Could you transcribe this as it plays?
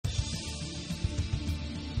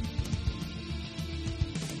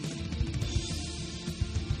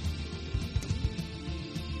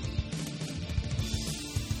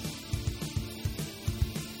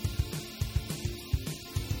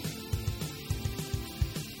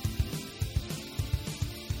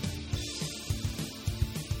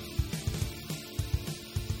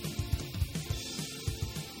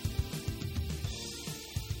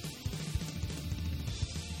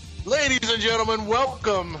Ladies and gentlemen,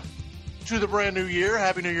 welcome to the brand new year.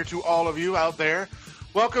 Happy New Year to all of you out there.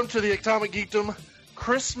 Welcome to the Atomic Geekdom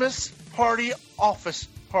Christmas Party Office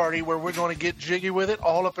Party, where we're going to get jiggy with it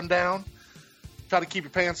all up and down. Try to keep your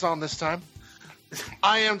pants on this time.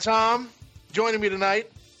 I am Tom. Joining me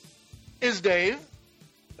tonight is Dave.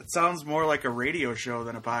 It sounds more like a radio show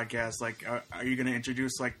than a podcast. Like, are you going to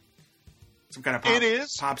introduce like some kind of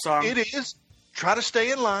pop song? It is. Try to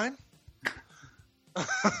stay in line.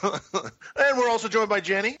 And we're also joined by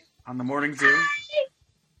Jenny. On the morning zoo.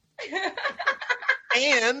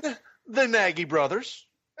 And the Nagy brothers.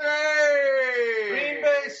 Hey! Green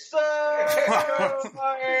Bay sucks!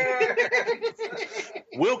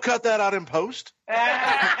 We'll cut that out in post.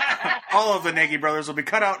 All of the Nagy brothers will be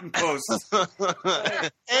cut out in post.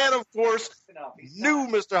 And, of course, new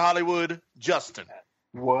Mr. Hollywood, Justin.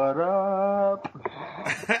 What up?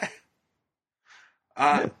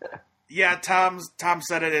 Yeah, Tom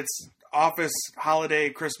said it. It's office, holiday,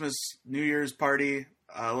 Christmas, New Year's party.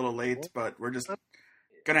 A little late, but we're just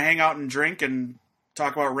going to hang out and drink and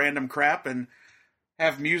talk about random crap and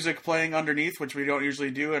have music playing underneath, which we don't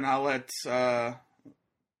usually do, and I'll let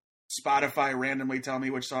Spotify randomly tell me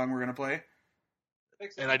which song we're going to play.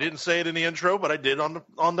 And I didn't say it in the intro, but I did on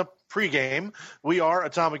the pregame. We are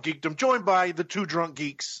Atomic Geekdom, joined by the two drunk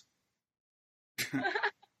geeks.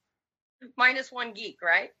 Minus one geek,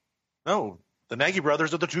 right? No, the Nagy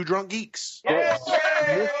brothers are the two drunk geeks. Yeah.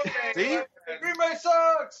 See? Green Bay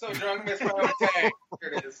sucks! So drunk, miss my own tank.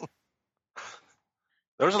 Here it is.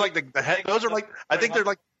 Those are like the heck. Those are like, I think they're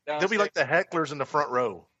like, they'll be like the hecklers in the front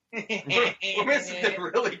row. We're missing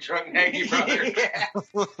the really drunk Nagy brothers. Yeah.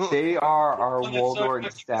 They are our Waldorf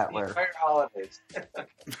and Statler. Holidays.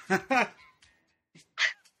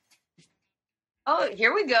 Oh,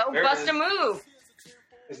 here we go. There it Bust is. a move.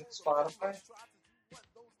 Is it Spotify?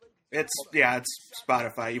 It's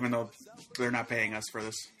Spotify, even though they're not paying us for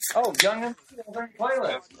this. Oh, Young and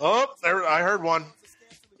playlist. Oh, there! I heard one.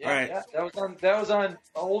 Yeah, All right. yeah, that was on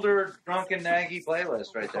older drunken Nagy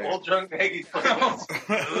playlist right there. Old drunk Nagy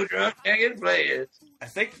playlist. Old drunk Nagy playlist. I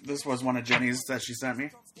think this was one of Jenny's that she sent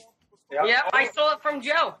me. Yep, I stole it from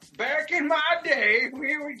Joe. Back in my day,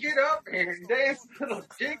 we would get up and dance a little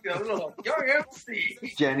jig, a little Young MC.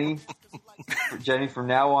 Jenny, from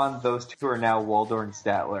now on, those two are now Waldorf and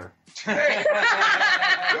Statler.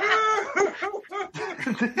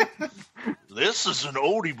 This is an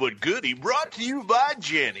oldie but goodie brought to you by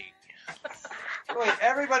Jenny. Wait,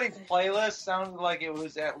 everybody's playlist sounded like it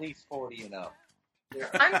was at least 40 and up.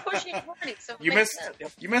 I'm pushing 40, so it You makes missed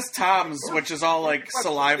sense. you missed Tom's, which is all like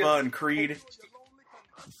Saliva and Creed.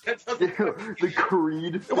 The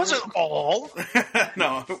Creed. It wasn't all.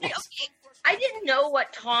 No. Okay, I didn't know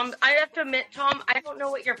what Tom. I have to admit, Tom, I don't know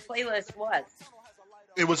what your playlist was.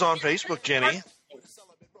 It was on Facebook, Jenny.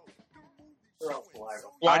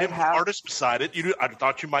 I didn't have artists beside it. I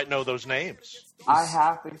thought you might know those names. I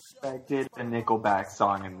half expected a Nickelback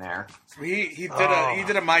song in there. He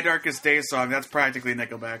did a My Darkest Day song. That's practically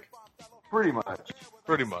Nickelback. Pretty much.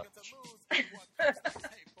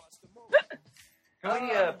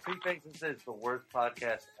 Cody prefix and says the worst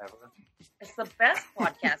podcast ever. It's the best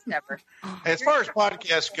podcast ever. As far as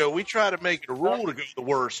podcasts go, we try to make it a rule to go the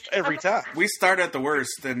worst every time. We start at the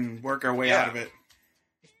worst and work our way out of it.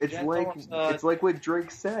 It's like what Drake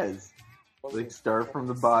says. Like, start from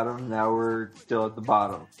the bottom, now we're still at the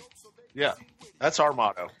bottom. Yeah, that's our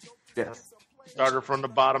motto. Yes. Started from the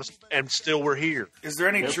bottom, and still we're here. Is there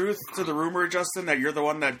any truth to the rumor, Justin, that you're the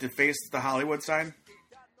one that defaced the Hollywood sign?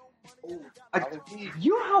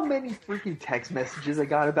 You know how many freaking text messages I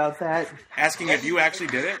got about that? Asking if you actually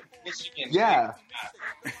did it? Yeah.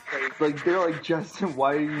 Like, they're like, Justin,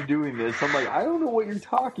 why are you doing this? I'm like, I don't know what you're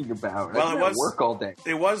talking about. Well, I've it been at was work all day.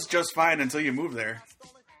 It was just fine until you moved there.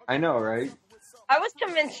 I know, right? I was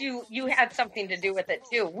convinced you had something to do with it,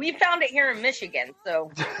 too. We found it here in Michigan,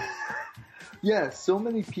 so... Yeah, so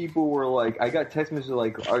many people were like, I got text messages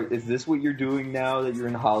like, is this what you're doing now that you're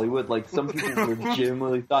in Hollywood? Like, some people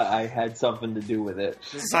legitimately thought I had something to do with it.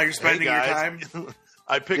 This is how you're spending your time?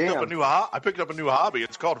 I picked up a new hobby.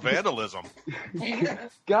 It's called vandalism.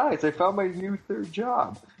 Guys, I found my new third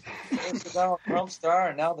job. It's about Trump star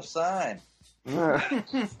and now the sign.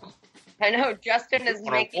 I know, Justin is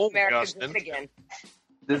making America great again.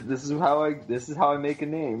 This is how I make a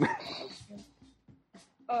name.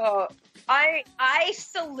 I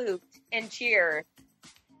salute and cheer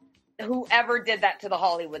whoever did that to the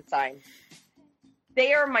Hollywood sign.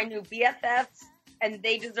 They are my new BFFs, and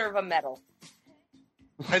they deserve a medal.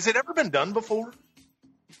 Has it ever been done before?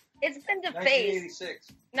 It's been defaced.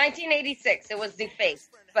 1986. 1986. It was defaced,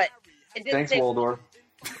 but it didn't Thanks, say Waldorf.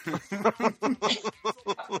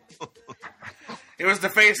 It was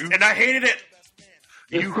defaced, and I hated it.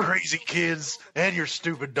 You crazy kids and your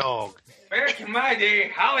stupid dog. Back in my day,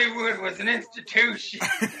 Hollywood was an institution.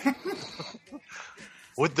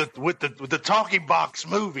 With the talking box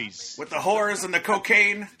movies. With the whores and the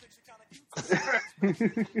cocaine.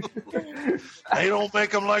 They don't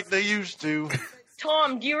make them like they used to.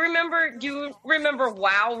 Tom, do you remember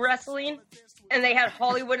WOW Wrestling? And they had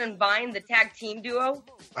Hollywood and Vine, the tag team duo.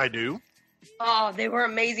 I do. Oh, they were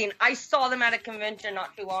amazing. I saw them at a convention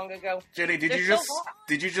not too long ago. Jenny, did They're you so just hot.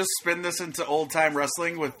 spin this into old time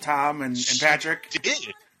wrestling with Tom and Patrick?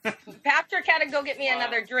 Did. Patrick had to go get me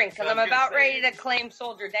another drink because I'm about ready to claim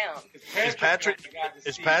Soldier Down.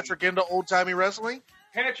 Is Patrick into old timey wrestling?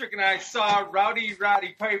 Patrick and I saw Roddy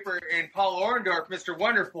Piper and Paul Orndorff, Mr.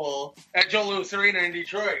 Wonderful, at Joe Louis Arena in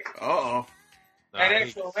Detroit. Uh-oh. At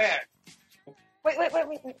actual match. Wait.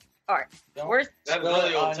 All right. Where's? That's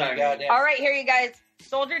really old time. All right, here you guys.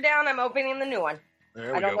 Soldier Down. I'm opening the new one.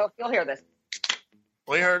 There I don't know if you'll hear this.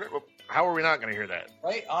 We heard it. How are we not going to hear that?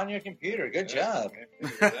 Right on your computer. Good job.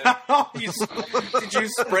 Did you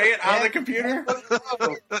spray it on the computer?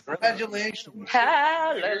 Congratulations.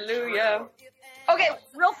 Hallelujah. Okay,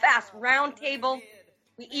 real fast. Round table.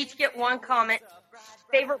 We each get one comment.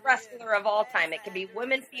 Favorite wrestler of all time. It can be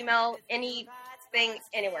women, female, anything,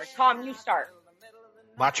 anywhere. Tom, you start.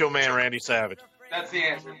 Macho Man Randy Savage. That's the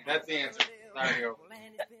answer. Sorry, yo.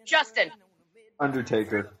 Justin.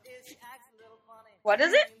 Undertaker. What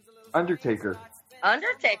is it? Undertaker.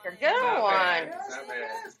 Undertaker. Good Not one. bad. Not bad.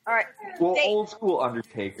 All right. Well, Dave. old school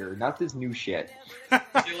Undertaker, not this new shit. Not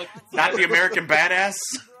the American Badass?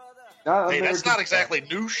 Not Hey, that's American not exactly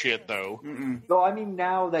new shit, though. Mm-mm. No, I mean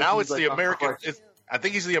now that Now he's it's like the on American. crutches. I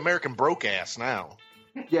think he's the American broke ass now.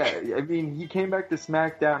 Yeah, I mean he came back to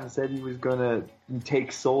SmackDown and said he was gonna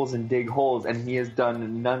take souls and dig holes, and he has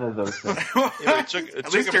done none of those things. Yeah, it took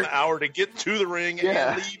At least him you're- an hour to get to the ring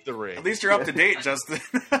Yeah. and leave the ring. At least you're up to date, Justin.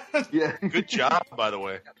 Yeah. Good job, by the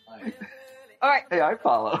way. All right. Hey, I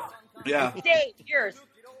follow. Yeah. Dave, yours.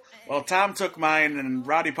 Well, Tom took mine, and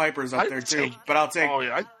Roddy Piper's up I'd there too. say- But I'll take. Oh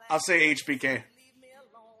yeah, I'll say HBK.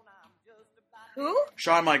 Who?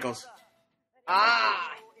 Shawn Michaels. Ah.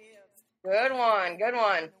 Good one. Good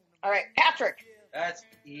one. All right. Patrick. That's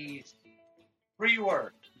easy. Free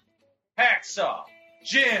work. Hacksaw.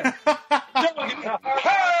 Jim.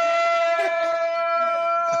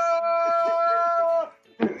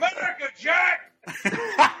 America, Jack!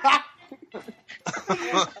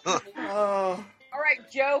 Oh. All right,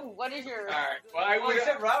 Joe. What is yours? All right. Well, I would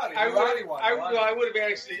have Roddy. I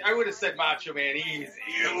would have said Macho Man easy.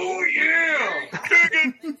 Oh yeah,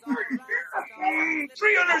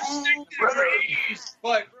 360 degrees.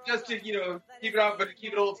 But just to keep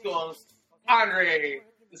it old school. Andre,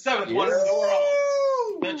 the seventh wonder of the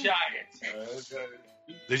world, the Giant.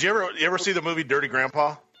 Did you ever see the movie Dirty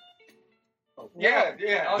Grandpa? Yeah.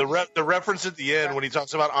 The reference at the end when he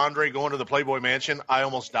talks about Andre going to the Playboy Mansion, I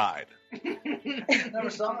almost died. Never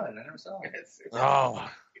saw it. Oh,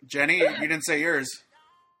 Jenny, you didn't say yours.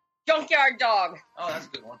 Junkyard Dog. Oh, that's a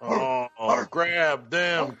good one. oh, grab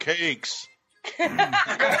them cakes.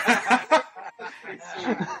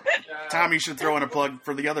 Tom, you should throw in a plug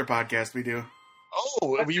for the other podcast we do.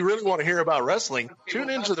 Oh, if you really want to hear about wrestling, tune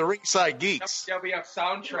into the Ringside Geeks. WWF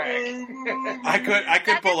soundtrack. I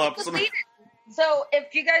could pull up some. So,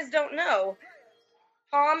 if you guys don't know,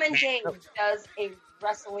 Tom and Dave does a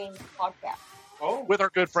wrestling podcast Oh, With our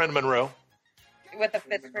good friend Monroe. with a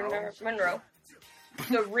fifth friend, Monroe.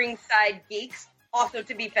 The Ringside Geeks, also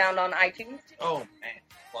to be found on iTunes. Oh,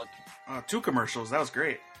 man. 2 commercials. That was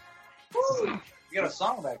great. You got a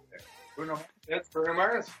song back there. Bruno. that's Bruno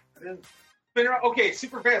Mars. Spin around. Okay,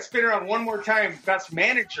 super fast. Spin around one more time. Best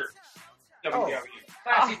manager. WWE.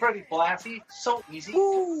 Classy Freddie Blassie. So easy.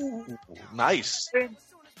 Ooh, nice.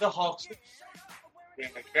 The Hawks. Yeah,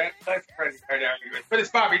 that's Freddie argument. But it's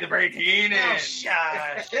Bobby the Brain Heenan. Oh,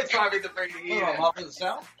 shush. It's Bobby the Brain Oh, Heenan. off of the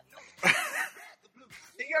South?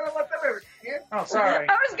 You gotta let them ever. Oh, sorry.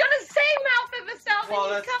 I was gonna say Mouth of the South, Well, and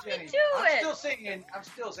you that's cut me Jenny. to I'm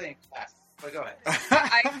still saying classy. But go ahead.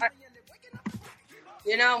 I,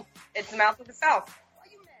 it's the Mouth of the South.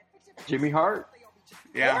 Jimmy Hart.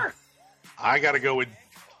 Yeah. I got to go with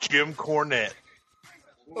Jim Cornette.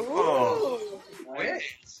 Ooh. Oh. Wait.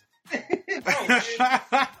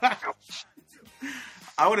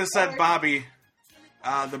 I would have said Bobby,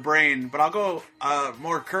 the Brain, but I'll go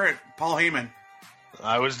more current, Paul Heyman.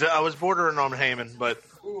 I was bordering on Heyman, but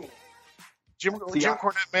Jim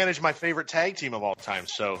Cornette managed my favorite tag team of all time,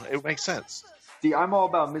 so it makes sense. See, I'm all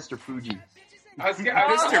about Mr. Fuji.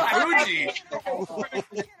 Mr. Fuji.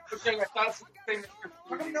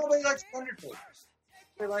 How come nobody likes Undertaker?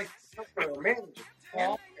 They like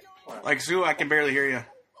manager. Like Sue, I can barely hear you.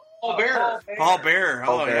 Paul Bearer. Paul Bearer.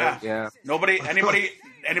 Oh, yeah. Yeah.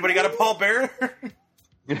 Anybody got a Paul Bearer?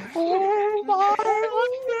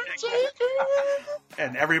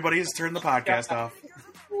 And everybody's turned the podcast off.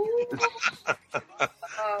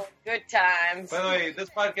 Oh, good times. By the way, this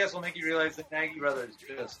podcast will make you realize that Nagy Brothers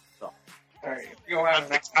just suck. All right, you go on.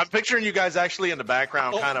 I'm picturing you guys actually in the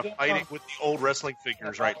background kind of fighting with the old wrestling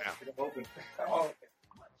figures right now.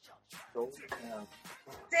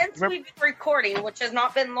 Since we've been recording, which has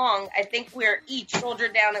not been long, I think we're each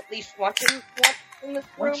shouldered down at least once in this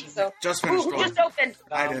room. So, Just finished who one. just opened?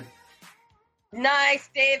 I did. Nice,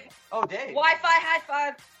 Dave. Oh, Dave. Wi-Fi high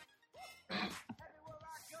five.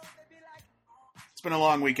 It's been a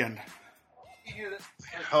long weekend.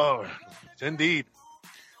 Oh, indeed.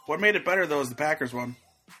 What made it better, though, is the Packers one.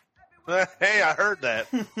 Hey, I heard that.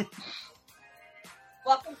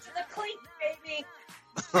 Welcome to the cleat, baby.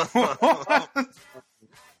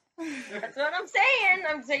 That's what I'm saying.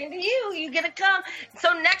 I'm saying to you, you get to come.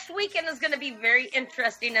 So next weekend is going to be very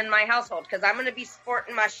interesting in my household because I'm going to be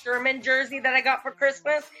sporting my Sherman jersey that I got for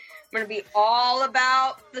Christmas. I'm going to be all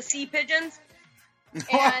about the Sea Pigeons.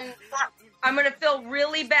 And I'm going to feel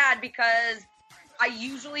really bad because I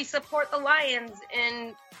usually support the Lions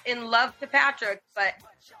in love to Patrick, but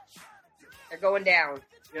they're going down.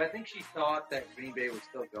 Yeah, I think she thought that Green Bay was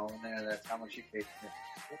still going there. That's how much she paid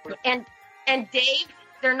for it. And Dave,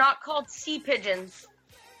 they're not called Sea Pigeons.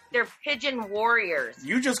 They're Pigeon Warriors.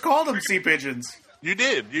 You just called them Sea Pigeons. You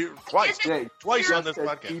did. You twice. Is it- Twice on Just this said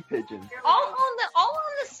podcast. sea pigeons. All on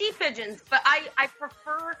the Sea Pigeons, but I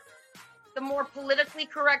prefer the more politically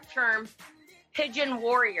correct term, Pigeon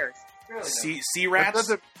Warriors. Really? Sea rats?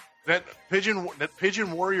 That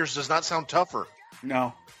pigeon warriors does not sound tougher.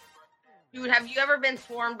 No. Dude, have you ever been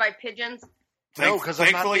swarmed by pigeons? No, because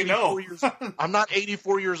I'm not Thankfully, 84 no. years. I'm not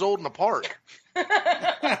 84 years old in the park.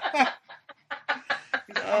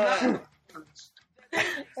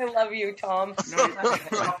 I love you, Tom.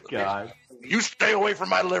 God. You stay away from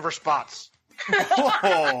my liver spots.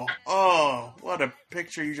 Oh, what a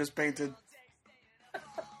picture you just painted.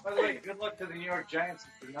 By the way, good luck to the New York Giants.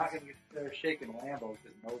 They're not going to get their shaking Lambeau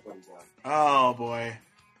because nobody does. Oh, boy.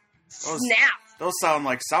 Snap. Those sound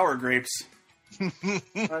like sour grapes. Sounds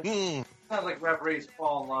like referees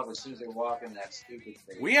fall in love as soon as they walk in that stupid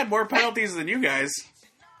thing. We had more penalties than you guys.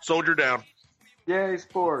 Soldier down. Yay,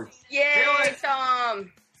 sports. Yay,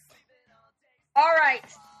 Tom. All right.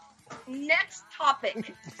 Next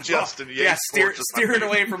topic. Justin, Yeah, steer it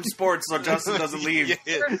away from sports so Justin doesn't leave.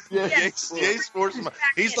 Yeah, Yes. yay sports.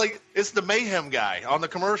 He's like, it's the mayhem guy on the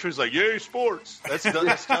commercial. He's like, yay sports. That's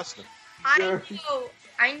Justin.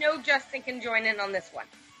 I know Justin can join in on this one.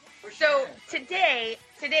 So today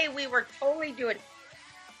we were totally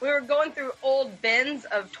we were going through old bins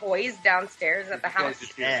of toys downstairs at the house.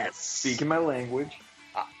 Yes. Speaking my language.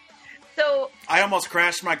 So, I almost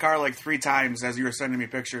crashed my car like 3 times as you were sending me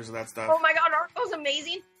pictures of that stuff. oh my God, aren't those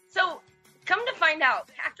amazing? So, come to find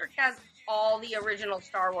out, Patrick has all the original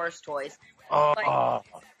Star Wars toys.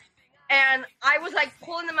 And I was like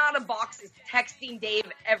pulling them out of boxes, texting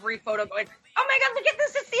Dave every photo, going, oh my God, look at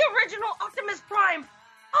this. It's the original Optimus Prime.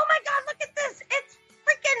 Oh my God, look at this. It's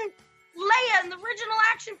freaking Leia in the original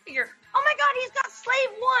action figure. Oh my God, he's got Slave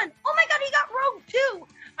 1. Oh my God, he got Rogue 2.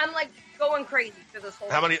 I'm like going crazy through this whole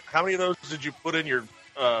How many of those did you put in your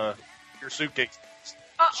suitcase?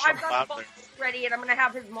 I've got the box ready, and I'm going to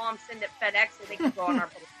have his mom send it FedEx so they can go on our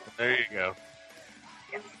There you go.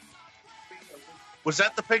 Was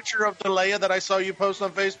that the picture of the Leia that I saw you post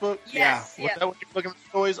on Facebook? Yes, Was yes. that when you looking at the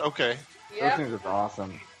toys? Okay. Yep. Those things are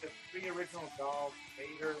awesome. The 3 original dolls,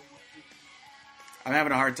 Vader. I'm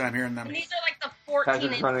having a hard time hearing them. And these are like the 14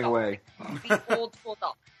 Patrick's inch running dolls. away. The old school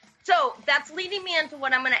doll. So that's leading me into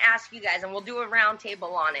what I'm going to ask you guys, and we'll do a round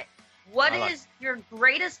table on it. What is your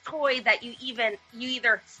greatest toy that you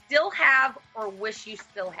either still have or wish you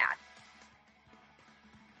still had?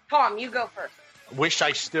 Tom, you go first. Wish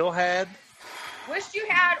I still had. Wish you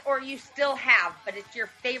had or you still have, but it's your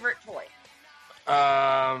favorite toy.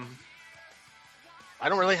 I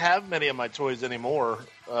don't really have many of my toys anymore.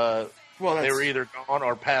 Well, They were either gone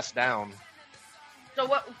or passed down. So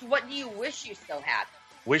what do you wish you still had?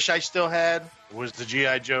 Wish I still had was the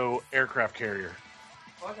G.I. Joe aircraft carrier.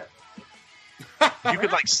 You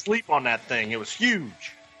could like sleep on that thing. It was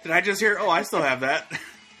huge. Did I just hear? Oh, I still have that.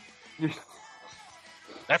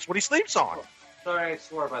 That's what he sleeps on. Sorry, I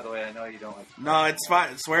swore, by the way. I know you don't like No, it's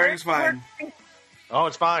fine. Swearing's fine. Oh,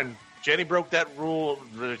 it's fine. Jenny broke that rule.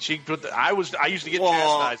 She put. I used to get Well,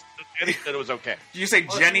 chastised. Jenny said it was okay. Did you say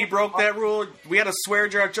Jenny broke that rule? We had a swear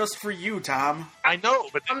jar just for you, Tom. I know,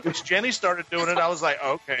 but once Jenny started doing it, I was like,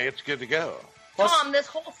 okay, it's good to go. Tom, this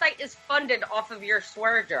whole site is funded off of your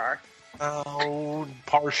swear jar. Oh,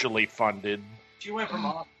 partially funded. She went from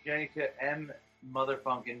off Jenny to M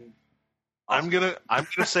motherfunkin'. I'm gonna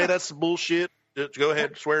say that's bullshit. Just go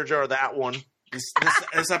ahead, swear jar that one.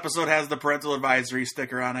 This episode has the parental advisory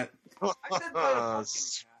sticker on it.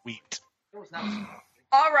 Sweet.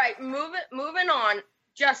 All right, moving on.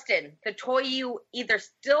 Justin, the toy you either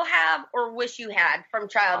still have or wish you had from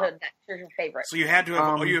childhood that's your favorite. So you had to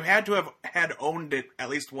have had owned it at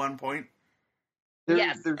least one point.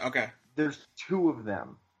 Yes. Okay. There's two of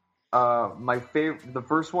them. My favorite, the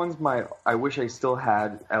first one's I wish I still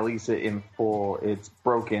had at least it in full. It's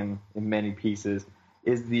broken in many pieces.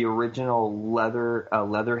 Is the original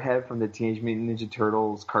Leatherhead from the Teenage Mutant Ninja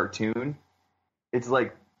Turtles cartoon. It's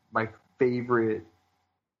like my favorite.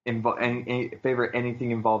 Favorite anything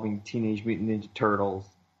involving Teenage Mutant Ninja Turtles,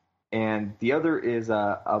 and the other is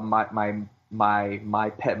my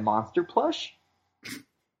pet monster plush.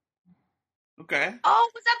 Okay.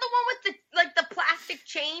 Oh, was that the one with the plastic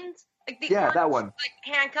chains? Like the orange, that one. Like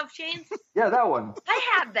handcuff chains? Yeah, that one. I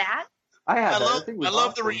had that. I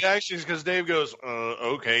love the reactions because Dave goes,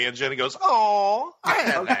 okay, and Jenny goes, oh, I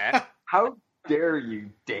have that. How dare you,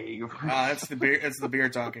 Dave? It's the beer. It's the beer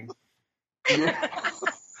talking.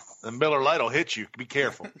 The Miller Lite will hit you. Be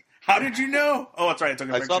careful. How did you know? Oh, that's right. I took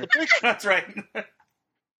a picture. Saw the picture. That's right. Trying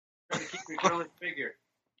to keep controlling figure.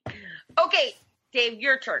 Okay, Dave,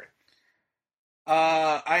 your turn.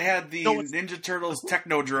 I had the Ninja Turtles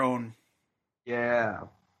Technodrone. Yeah.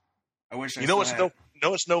 I wish I You know still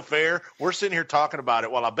it's no fair. We're sitting here talking about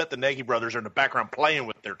it while I bet the Nagy brothers are in the background playing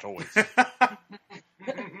with their toys.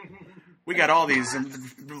 We got all these and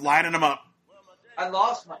lining them up. I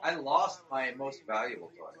lost my most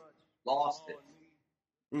valuable toy. Lost it.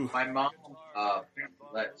 Ooh. My mom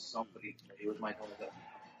let somebody play with my toy.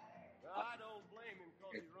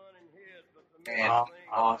 And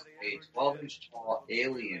lost a 12-inch tall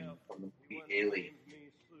alien from the movie Alien.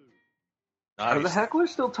 Are the hecklers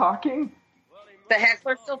still talking? The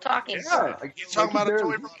heckler's still talking. Yeah, He's talking about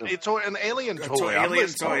an alien toy. Alien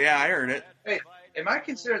toy. Yeah, I heard it. Hey, am I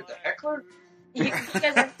considered the heckler?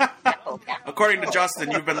 According to Justin,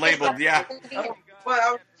 you've been labeled. Yeah.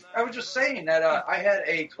 Well, I was just saying that I had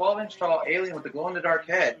a 12-inch tall alien with a glow-in-the-dark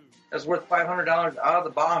head that's worth $500 out of the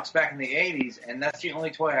box back in the 80s, and that's the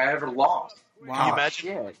only toy I ever lost. Wow.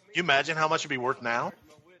 You imagine how much it'd be worth now?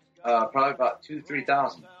 Probably about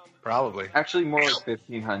 $2,000-$3,000. Probably. Actually, more like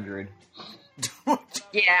 $1,500.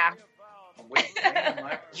 Yeah.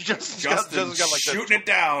 Justin's got like shooting it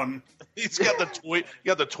down. He's got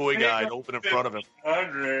the toy guide open in front of him.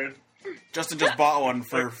 100. Justin just bought one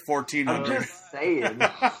for $1,400. I'm just saying.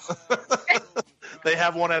 They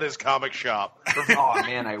have one at his comic shop. Oh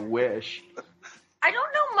man, I wish. I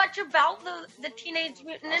don't know much about the Teenage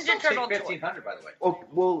Mutant Ninja Turtle toy. $1,500, by the way.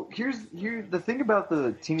 Well, here's the thing about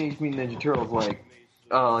the Teenage Mutant Ninja Turtles. Like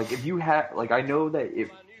if you have, like, I know that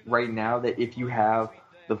if you have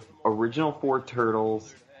the original 4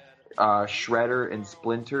 Turtles, Shredder and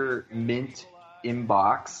Splinter mint in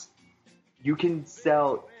box, you can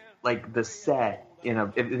sell like the set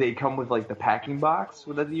if they come with like the packing box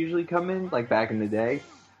that they usually come in, like back in the day.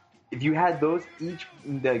 If you had those, each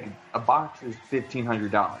like a box is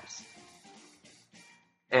 $1,500.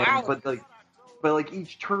 And Wow. but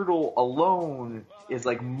each turtle alone is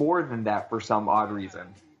like more than that for some odd reason.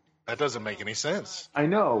 That doesn't make any sense. I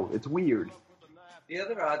know, it's weird. The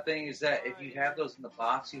other odd thing is that if you have those in the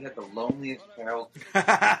box, you have the loneliest child.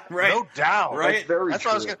 Right. No doubt. Right. That's very That's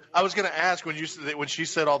true. what I was going to ask when she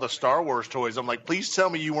said all the Star Wars toys. I'm like, please tell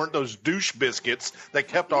me you weren't those douche biscuits that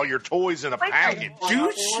kept all your toys in a package.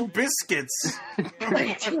 Douche biscuits.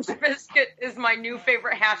 Douche biscuit is my new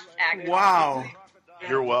favorite hashtag. Wow.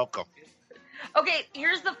 You're welcome. Okay,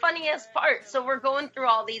 here's the funniest part. So we're going through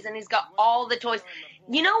all these, and he's got all the toys.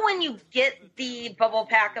 You know when you get the bubble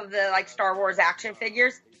pack of the like Star Wars action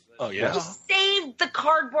figures? Oh yeah. He saved the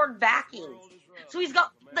cardboard backings. So he's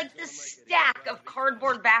got like this stack of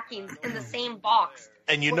cardboard backings in the same box.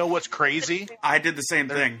 And you know what's crazy? I did the same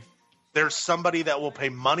thing. There's somebody that will pay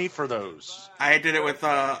money for those. I did it with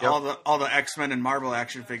all the X-Men and Marvel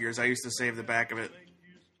action figures. I used to save the back of it.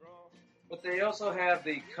 But they also have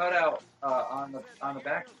the cutout on the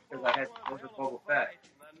back because I had to order Boba Fett.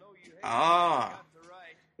 Ah,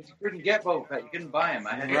 But you couldn't get Boba Fett. You couldn't buy him.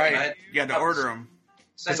 right. You had to order them.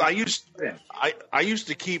 Because I used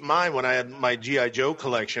to keep mine when I had my G.I. Joe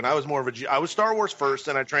collection. I was more of I was Star Wars first,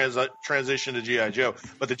 and I transitioned to G.I. Joe.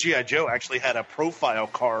 But the G.I. Joe actually had a profile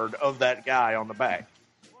card of that guy on the back.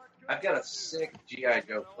 I've got a sick G.I.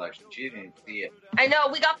 Joe collection. She didn't even see it. I know.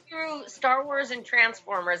 We got through Star Wars and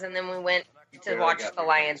Transformers, and then we went to Barely watch got the through.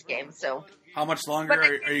 Lions game. So How much longer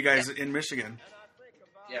But- are you guys in Michigan?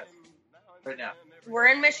 Yes. Right now. we're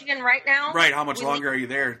in Michigan right now. Right. How much We longer are you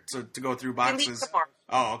there to go through We leave boxes? tomorrow.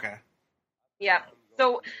 Oh, okay. Yeah.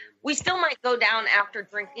 So we still might go down after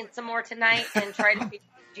drinking some more tonight and try to figure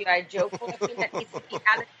the G.I. Joe collection that needs to be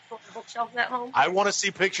added to the bookshelves at home. I want to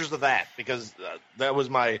see pictures of that because that was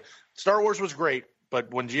my Star Wars was great,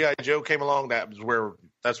 but when GI Joe came along,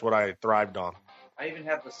 that's what I thrived on. I even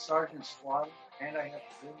have the Sergeant Slaughter, and I have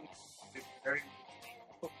the very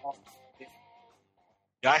football.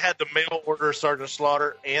 I had the mail order Sergeant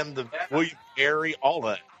Slaughter and the William Gary, all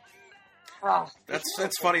that. Oh,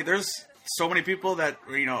 That's funny. There's so many people that,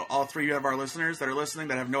 you know, all three of our listeners that are listening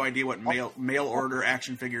that have no idea what mail order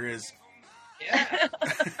action figure is. Yeah.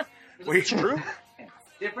 We, True.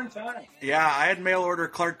 Different time. yeah, I had mail order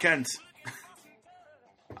Clark Kent.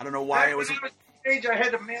 I don't know why it was. Back when I was age, I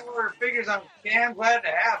had to mail order figures. I'm damn glad to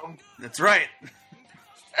have them. That's right.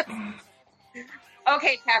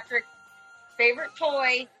 okay, Patrick. Favorite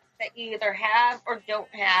toy that you either have or don't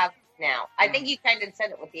have now? I think you kind of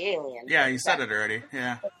said it with the alien. Yeah, you said it already.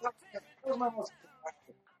 Yeah, That was my most.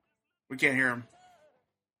 we can't hear him.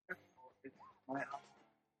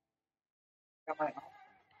 Got my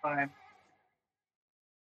time.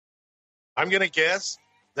 I'm gonna guess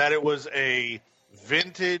that it was a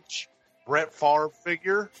vintage Brett Favre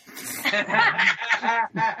figure.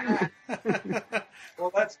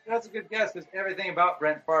 Well, that's a good guess because everything about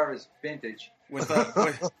Brent Favre is vintage. with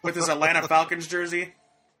his Atlanta Falcons jersey.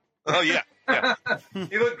 Oh yeah, yeah.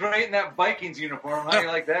 He looked great in that Vikings uniform. How do you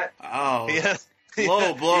like that? Oh, Yeah.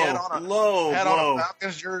 low blow, He had on low had blow.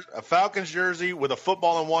 on a Falcons jersey with a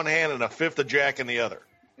football in one hand and a fifth of Jack in the other.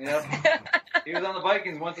 Yep. He was on the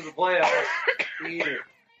Vikings, went to the playoffs. Either.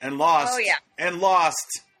 And lost. Oh, yeah. And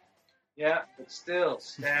lost. Yeah, but still,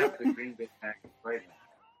 snap the Green Bay Packers right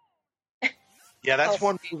now. Yeah, that's Oh,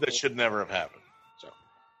 one move that should never have happened. So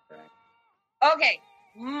Okay,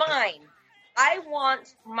 mine. I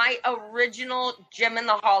want my original Jim and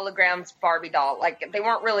the Holograms Barbie doll. Like, they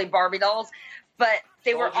weren't really Barbie dolls, but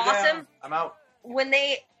they were Hold you awesome. down. I'm out. When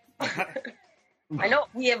they... I know,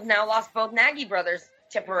 we have now lost both Nagy brothers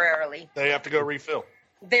temporarily. they have to go refill.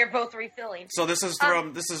 They're both refilling. So this is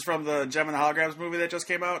from the Gem and the Holograms movie that just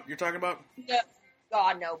came out. You're talking about? No,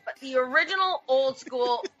 God, no. But the original old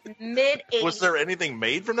school mid-80s... Was there anything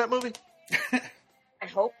made from that movie? I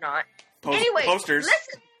hope not. Anyway, posters.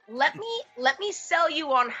 listen. Let me sell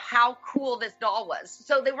you on how cool this doll was.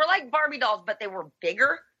 So they were like Barbie dolls, but they were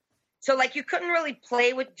bigger. So like you couldn't really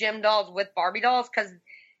play with Jim dolls with Barbie dolls because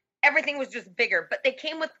everything was just bigger. But they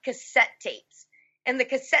came with cassette tapes, and the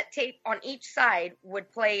cassette tape on each side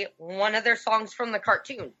would play one of their songs from the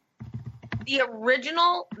cartoon. The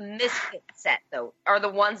original Misfit set, though, are the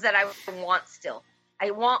ones that I want still.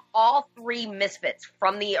 I want all three Misfits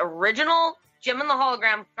from the original Jim and the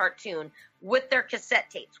Hologram cartoon with their cassette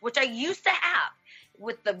tapes, which I used to have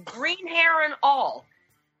with the green hair and all.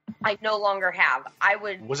 I no longer have. I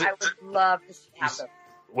would love to have them.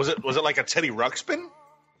 Was it like a Teddy Ruxpin?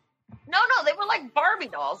 No, they were like Barbie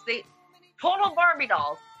dolls. They total Barbie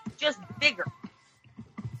dolls, just bigger.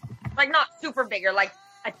 Like not super bigger, like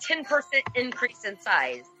a 10% increase in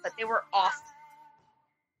size, but they were awesome.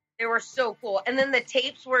 They were so cool. And then the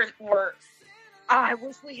tapes were I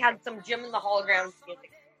wish we had some Jim and the Holograms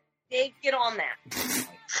music. They get on that.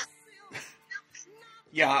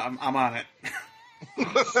 Yeah, I'm on it.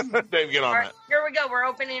 Dave, get on All right, that. here we go. We're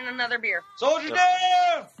opening another beer. Soldier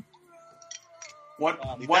down! What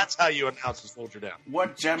That's how you announce a soldier down.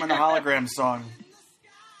 what Gem and the Holograms song?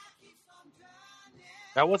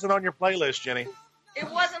 That wasn't on your playlist, Jenny. It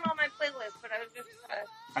wasn't on my playlist, but I was just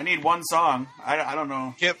I need one song. I don't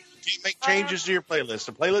know. Can't make changes to your playlist.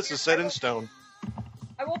 The playlist is set in stone.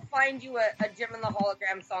 I will find you a Jim and the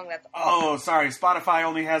Hologram song that's awesome. Oh, sorry. Spotify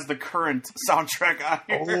only has the current soundtrack on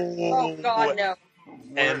here. Oh God, no.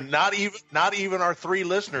 And not even our three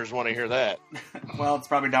listeners want to hear that. Well, it's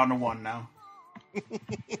probably down to one now.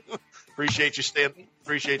 Appreciate you standing.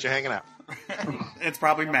 Appreciate you hanging out. It's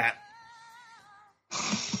probably Matt.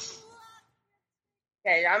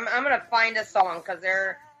 Okay, I'm gonna find a song because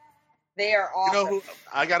they are You awesome. know who?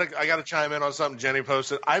 I gotta chime in on something Jenny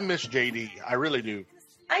posted. I miss JD. I really do.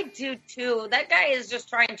 I do too. That guy is just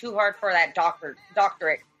trying too hard for that doctorate.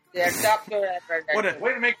 Yeah, What a-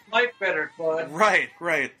 Way to make life better, Claude. Right.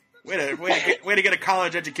 Way to get a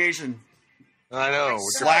college education. I know.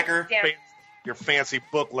 Slacker. Damn. Your fancy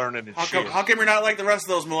book learning and How shit. come you're not like the rest of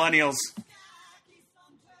those millennials?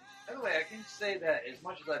 I the way, I can say that as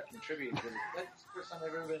much as I've contributed to this, that's the first time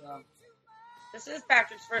I've ever been on. This is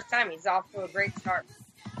Patrick's first time. He's off to a great start.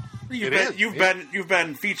 You've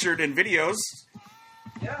been featured in videos.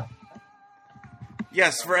 Yeah.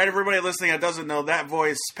 Yes, for everybody listening that doesn't know, that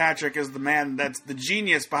voice, Patrick, is the man that's the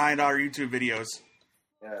genius behind our YouTube videos.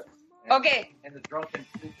 Yeah. Okay. And the drunken.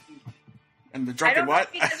 And the I drunken don't know what?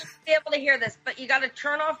 if you guys will be able to hear this, but you got to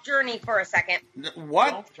turn off Journey for a second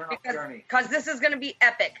What? Don't turn off Journey. because this is going to be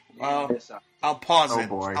epic. Well, This up. I'll pause Oh, it.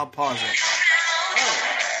 boy. I'll pause it.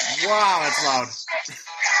 Wow, that's loud.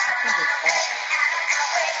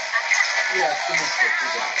 Yeah, it's finished it.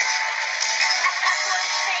 You got it.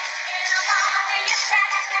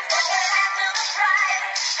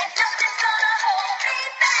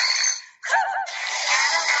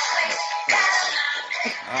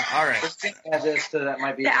 All right. Let's think of this so that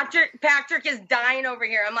might be. Patrick is dying over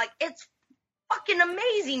here. I'm like, it's fucking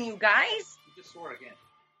amazing, you guys. You just swore again.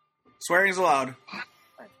 Swearing's allowed.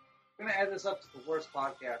 I'm gonna add this up to the worst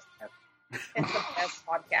podcast ever. It's the best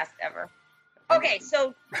podcast ever. Okay,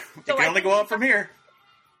 so It can only go up from here.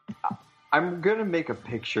 I'm gonna make a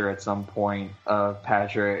picture at some point of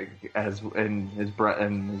Patrick and his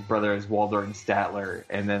brother as Waldorf and Statler,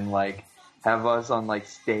 and then like have us on like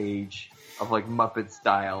stage of like Muppet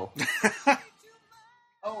style.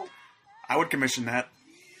 Oh, I would commission that.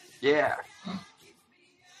 Yeah.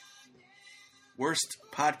 Worst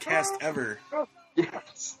podcast ever.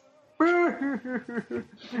 Yes.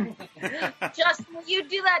 Justin, will you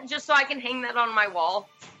do that just so I can hang that on my wall?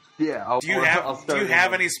 Yeah. Do you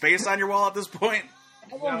have any space on your wall at this point?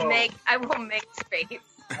 I will No. make space.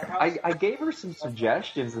 I gave her some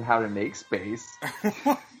suggestions on how to make space.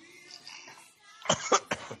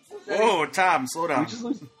 Whoa, Tom, slow We down. just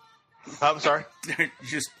lose. I'm sorry. You're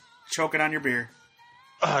just choking on your beer.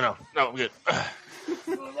 No, I'm good.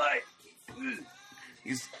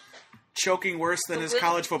 He's choking worse than his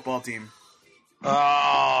college football team.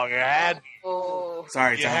 Oh, you had. Oh,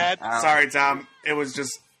 Sorry, You Tom. had- Sorry, Tom. It was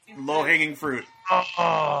just low-hanging fruit.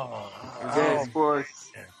 Oh. Yeah,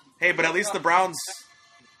 sports. Hey, but at least the Browns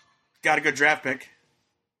got a good draft pick.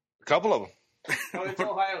 A couple of them. No, it's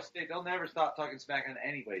Ohio State. They'll never stop talking smack on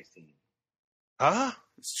anybody's team. Huh?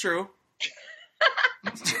 It's true.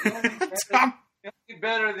 The Tom, only thing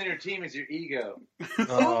better than your team is your ego.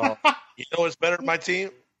 You know what's better than my team?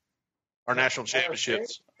 Our national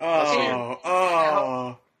championships.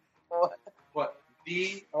 oh. What?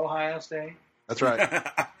 The Ohio State? That's right.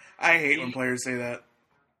 I hate when players say that.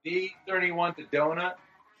 The 31 to donut?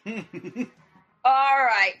 all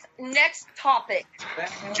right. Next topic.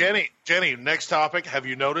 Jenny, next topic. Have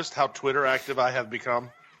you noticed how Twitter active I have become?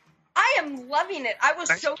 I am loving it. I was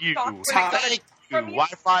Thank so you. shocked when I got it Thank from you. you.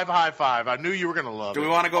 Wi-Fi high five. I knew you were going to love Do it. we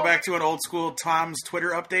want to go back to an old school Tom's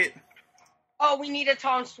Twitter update? Oh, we need a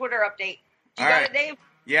Tom's Twitter update. You All got right. it, Dave?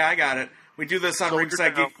 Yeah, I got it. We do this on So we're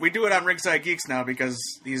Ringside gonna- Geek. We do it on Ringside Geeks now because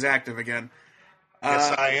he's active again.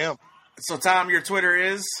 Yes, I am. So, Tom, your Twitter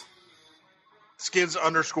is?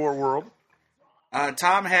 Skids_world.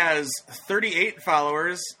 Tom has 38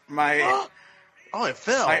 followers. My Oh, it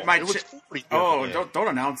fell. My it was chi- 40. oh, Yeah. don't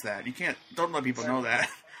announce that. You can't. Don't let people know that.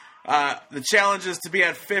 The challenge is to be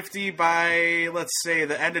at 50 by, let's say,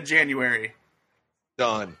 the end of January.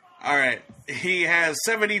 Done. All right. He has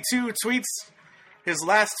 72 tweets. His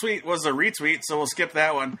last tweet was a retweet, so we'll skip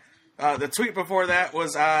that one. The tweet before that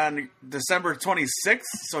was on December 26th,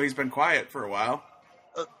 so he's been quiet for a while.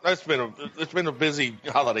 It's been a busy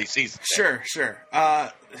holiday season. Sure.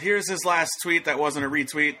 Here's his last tweet that wasn't a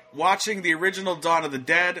retweet. Watching the original Dawn of the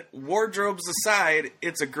Dead, wardrobes aside,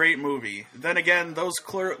 it's a great movie. Then again, those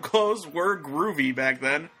clothes were groovy back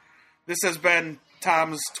then. This has been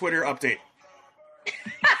Tom's Twitter update.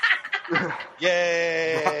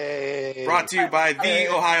 Yay! Brought to you by The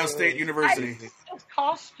Ohio State University. Those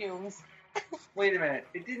costumes. Wait a minute.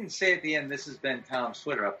 It didn't say at the end this has been Tom's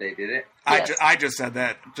Twitter update, did it? Yes. I just said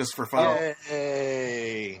that just for fun.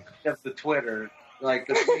 Yay! Just the Twitter. Like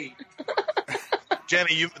the tweet.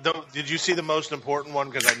 Jenny, did you see the most important one?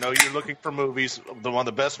 Because I know you're looking for movies. One of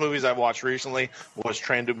the best movies I've watched recently was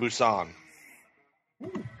Train to Busan.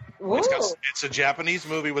 Ooh. It's a Japanese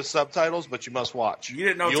movie with subtitles, but you must watch. You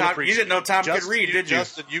didn't know You'll Tom. You appreciate didn't know Tom Justin, could read, did you?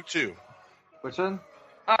 Justin, you too. Which one?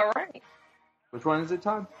 All right. Which one is it,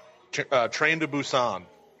 Todd? Train to Busan.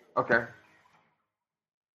 Okay.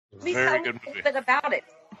 Please Very tell me good a movie. little bit about it.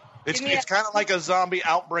 It's Give me kind of like a zombie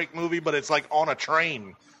outbreak movie, but it's like on a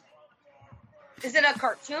train. Is it a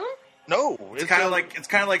cartoon? No, It's kind of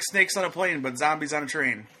like snakes on a plane, but zombies on a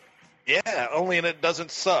train. yeah, only and it doesn't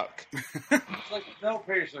suck. It's like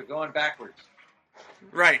Snowpiercer going backwards.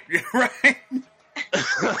 Right, right.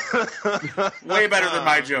 Way better than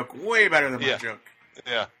my joke. Way better than my Yeah. joke.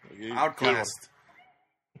 Yeah. Outclassed.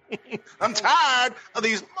 I'm tired of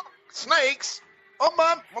these snakes on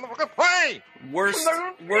my motherfucking plane. Worst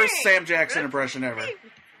Sam Jackson impression ever.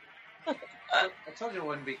 I told you it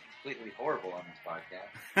wouldn't be completely horrible on this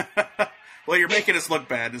podcast. Well, you're making us look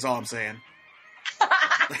bad, is all I'm saying.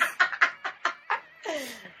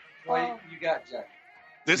 Well, you got Jack.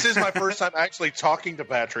 This is my first time actually talking to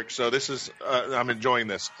Patrick, so this is I'm enjoying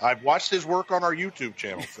this. I've watched his work on our YouTube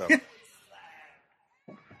channel. So There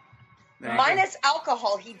you go. Minus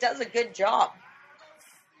alcohol, he does a good job.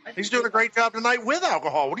 he's doing a great job tonight with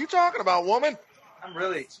alcohol. What are you talking about, woman? I'm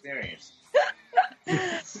really experienced.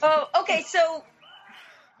 Oh, okay. So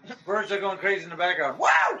Birds are going crazy in the background. Wow!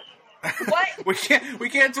 what? We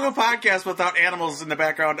can't do a podcast without animals in the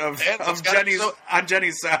background of It's gotta be Jenny's so- on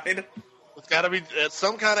Jenny's side. It's got to be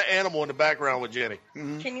some kind of animal in the background with Jenny.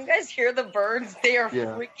 Can you guys hear the birds? They are Yeah.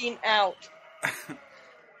 freaking out.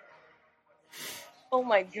 Oh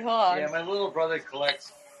my god. Yeah, my little brother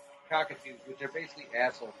collects cockatoos, which are basically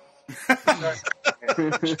assholes.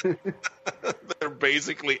 They're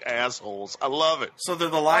basically assholes. I love it. So they're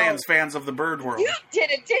the Lions fans of the bird world. You did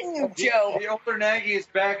it, didn't you, Joe? The older Nagy is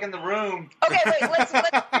back in the room. Okay, wait, let's bring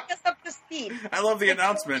us up to speed. I love the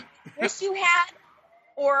announcement. Wish you had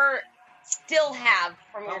or still have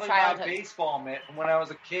from your Probably my childhood. baseball mitt from when I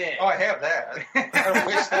was a kid. Oh, I have that. I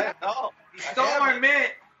wish that. No, He stole my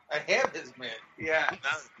mitt. I have his mitt. Yeah.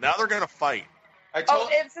 Now they're going to fight. I Oh, told.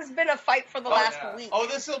 this has been a fight for the last week. Oh,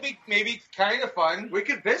 this will be maybe kind of fun. We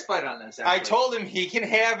could fist fight on this, I actually. told him he can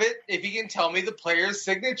have it if he can tell me the player's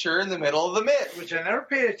signature in the middle of the mitt. Which I never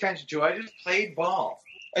paid attention to. I just played ball.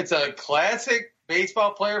 It's a classic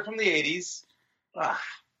baseball player from the 80s. Ah,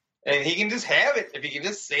 And he can just have it if he can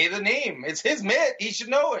just say the name. It's his mitt. He should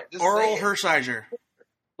know it. Just Oral say it. Hershiser.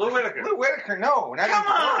 Lou Whitaker. Lou Whitaker, no. Not Come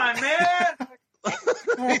even close. on, man!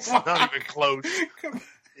 It's not even close.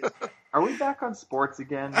 Are we back on sports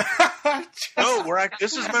again? No,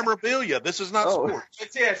 this is memorabilia. This is not Oh. sports.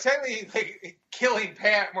 It's technically like killing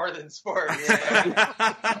Pat more than sport.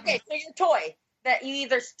 Yeah. Okay, so your toy that you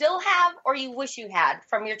either still have or you wish you had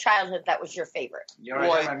from your childhood that was your favorite. You already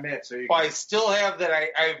Well, have my mitt, so you Well, I still have that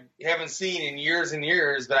I haven't seen in years and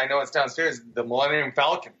years, but I know it's downstairs, the Millennium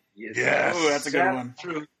Falcon. Yes. Ooh, that's a good one.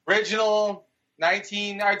 True. Original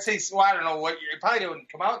 19, I'd say, well, I don't know what year. It probably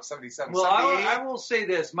didn't come out in 77, Well, 78. I will say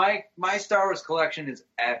this: my Star Wars collection is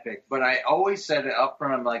epic, but I always said it up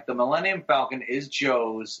front. I'm like, the Millennium Falcon is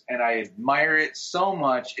Joe's, and I admire it so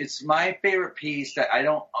much. It's my favorite piece that I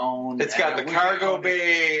don't own. It's and got I the wish I cargo owned it.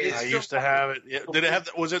 bay. I used to have it. Yeah. Did it have?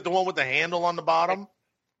 Was it the one with the handle on the bottom?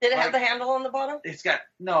 Did it have the handle on the bottom? It's got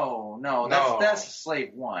no. No. That's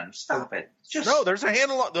Slave One. Stop it. Just No, there's a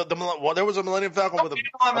handle. Well, there was a Millennium Falcon with a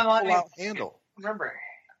pull-out handle. Remember.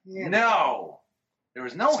 no. There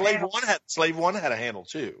was no Slave handle. One had a handle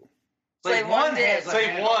too. Slave One did. has a Slave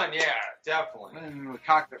handle. 1, yeah, definitely. And the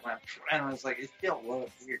cockpit went, and I was like, it still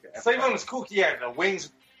looks weird. Slave 1 was cool. Yeah, the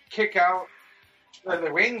wings kick out.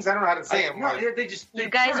 The wings, I don't know how to say them. No, they just. You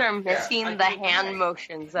guys are missing I the can't- hand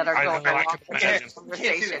motions that are I going know, I along can with imagine. this You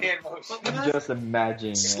can't see the conversation. hand motion. I'm just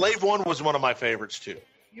imagining. it. Slave One was one of my favorites too,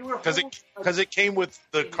 You were because it came with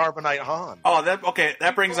the Carbonite Han. Oh,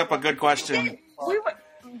 that brings up a good question.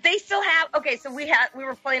 They still have. Okay, so we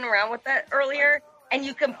were playing around with that earlier, and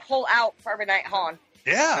you can pull out Carbonite Han.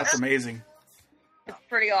 Yeah, That's amazing. It's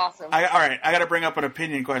pretty awesome. All right, I got to bring up an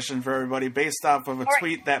opinion question for everybody based off of a right.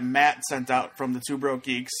 tweet that Matt sent out from the Two Broke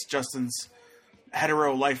Geeks, Justin's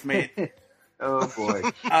hetero life mate. Oh boy.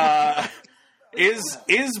 Is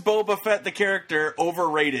Boba Fett the character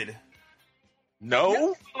overrated?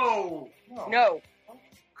 no. Oh. No.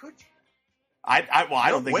 I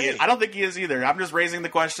don't think way. I don't think he is either. I'm just raising the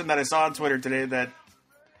question that I saw on Twitter today that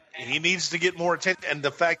He needs to get more attention, and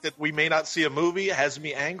the fact that we may not see a movie has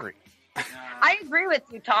me angry. I agree with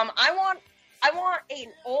you, Tom. I want an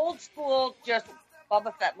old school just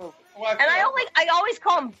Boba Fett movie. Well, And I always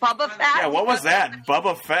call him Bubba Fett. yeah, what was that?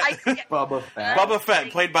 Bubba Fett. Bubba Fett. Bubba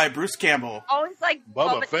Fett, played by Bruce Campbell. Always like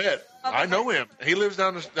Bubba Fett. Bubba I know him. He lives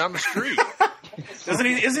down the street. Isn't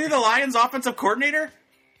he the Lions offensive coordinator?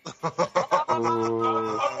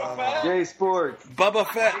 Oh. Jay Sports. Bubba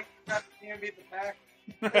Fett. Can't beat the pack.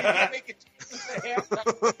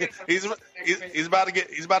 he's about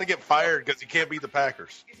to get fired because he can't beat the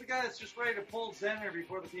Packers. He's the guy that's just ready to pull Zenner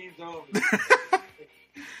before the game's over.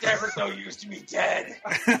 Never so used to be dead.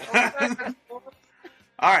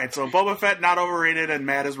 All right, so Boba Fett not overrated, and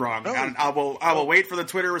Matt is wrong. No. And I will wait for the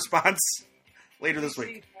Twitter response later this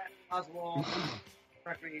week. Oswald,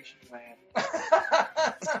 recreation land.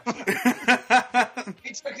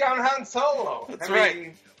 He took down Han Solo. That's I right.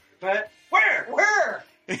 mean, But where?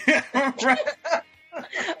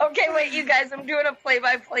 Okay, wait, you guys. I'm doing a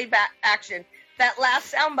play-by-play action. That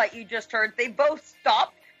last soundbite you just heard, they both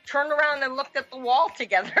stopped, turned around, and looked at the wall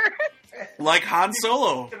together. Like Han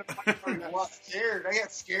Solo. I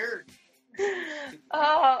got scared.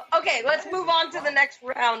 Okay, let's move on to the next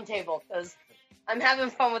round table because I'm having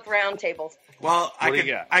fun with round tables. Well, What do you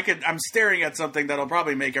got? I'm staring at something that'll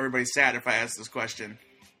probably make everybody sad if I ask this question.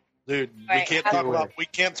 Dude, Right, we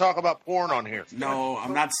can't talk about porn on here. No,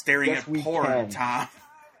 I'm not staring Yes, at we porn, can. Tom.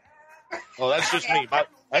 Oh, that's just me.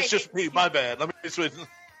 That's just me. My bad. Let me switch.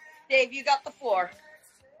 Dave, you got the floor.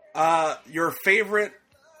 Your favorite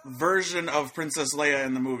version of Princess Leia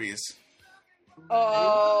in the movies?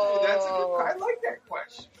 Oh, That's a good. I like that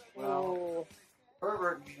question. Ooh.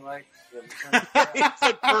 Pervert me like. It's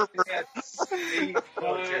a pervert.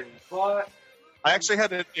 But I actually had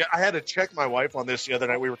to check my wife on this the other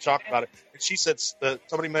night. We were talking about it, and she said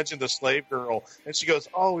somebody mentioned the slave girl, and she goes,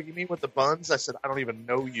 "Oh, you mean with the buns?" I said, "I don't even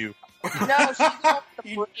know you." No, she's not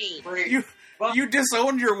the breed. You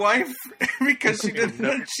disowned your wife because she didn't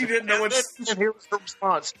know what. And here was her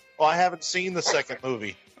response: "Well, I haven't seen the second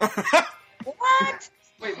movie." What?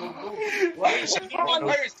 Wait, what?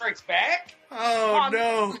 Empire Strikes Back? Oh Tom,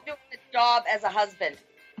 no! you're doing the job as a husband.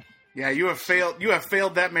 Yeah, you have failed. You have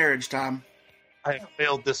failed that marriage, Tom. I have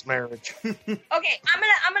failed this marriage. Okay,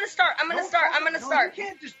 I'm gonna start. I'm gonna start. You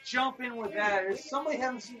can't just jump in with that. If somebody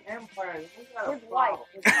hasn't seen Empire, we got a His wife.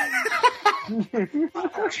 problem. Big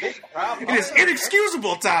problem. It is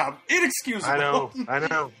inexcusable, Tom. Inexcusable. I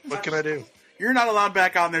know. What can I do? You're not allowed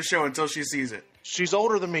back on this show until she sees it. She's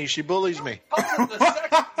older than me. She bullies me. Oh, the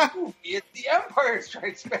second movie, it's The Empire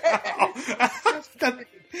Strikes Back.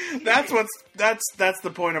 That's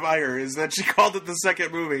the point of ire, is that she called it the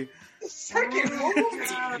second movie. The second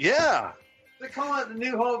movie. Yeah. They call it the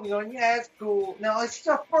New Hope. You're going, yeah, it's cool. No, it's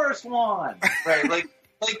the first one. Right, like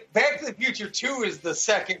Back to the Future 2 is the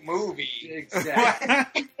second movie.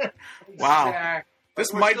 Exactly. Wow. Exactly.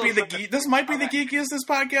 This But we're might still be the trying- this might be the geekiest this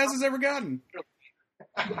podcast has ever gotten.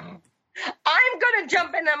 I'm gonna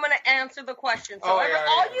jump in. I'm gonna answer the question. So Oh, yeah,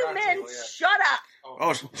 all yeah, you round men, table, yeah. shut up.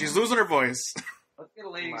 Oh, she's losing her voice. Let's get a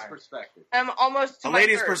lady's perspective. I'm almost to A my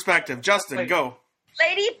lady's third. perspective. Justin, Wait. go.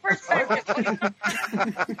 Lady perspective.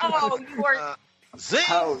 Oh, you are. Zing!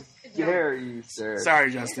 How dare you, sir?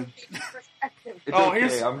 Sorry, Justin. Perspective. It's Oh, okay.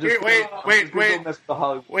 here's- I'm just wait, I'm wait, just gonna wait. go mess with the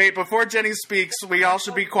Hollywood. Wait, before Jenny speaks, we all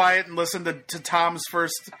should be quiet and listen to Tom's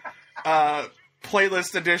first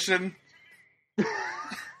playlist edition.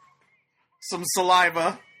 Some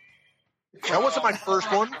saliva. That wasn't my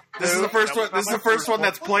first one. This is the first one. This is the first one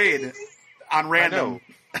that's played on random.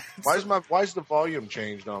 Why's the volume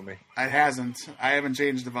changed on me? It hasn't. I haven't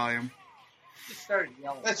changed the volume. She started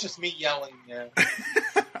yelling. That's just me yelling. Yeah.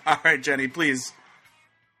 All right, Jenny, please.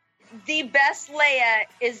 The best Leia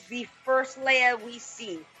is the first Leia we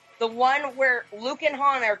see. The one where Luke and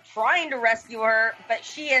Han are trying to rescue her, but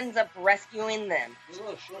she ends up rescuing them.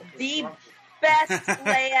 The best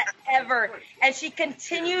Leia ever. And she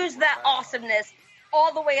continues that awesomeness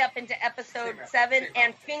all the way up into episode 7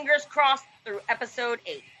 and fingers crossed through episode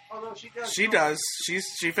 8. Although She does.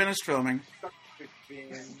 She finished filming.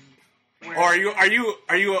 Or are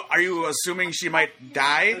you assuming she might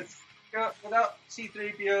die? Without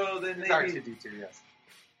C-3PO, then It's maybe R2-D2, yes.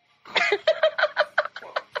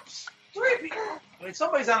 3PO. I mean,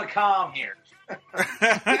 somebody's on a comm here.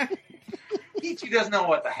 He doesn't know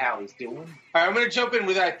what the hell he's doing. All right, I'm going to jump in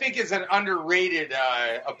with I think it's an underrated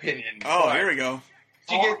opinion. Oh, But here we go.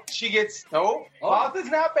 She gets no. Hoth is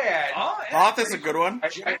not bad. Hoth is a good one.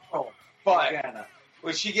 I know, but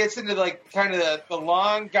when she gets into like kind of the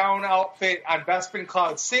long gown outfit on Bespin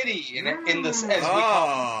Cloud City in this as we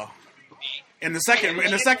call Oh. In the second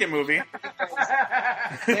movie.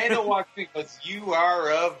 Lando walks in and goes, "You are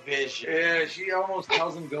a vision." Yeah, she almost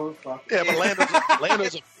tells him go fuck. Yeah, but Lando's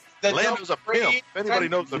a pimp. If anybody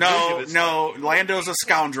knows the vision, it's Lando's a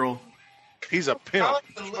scoundrel. he's a pimp.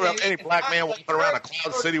 Any black man walking around a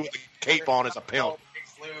Cloud City with a cape on is a pimp.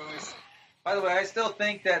 By the way, I still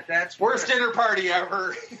think that's Worst where, dinner party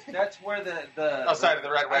ever. that's where the Outside of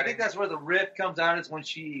the Red I Wedding. think that's where the rift comes out. Is when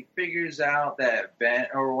she figures out that Ben,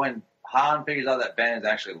 or when Han figures out that Ben is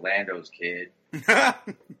actually Lando's kid.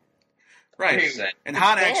 Right. And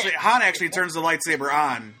Han actually turns the lightsaber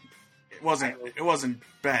on. It wasn't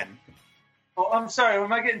Ben. Oh, I'm sorry.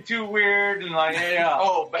 Am I getting too weird and like? Yeah.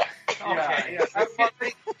 Oh, Ben. Yeah, Okay. yeah. I thought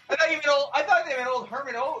they meant old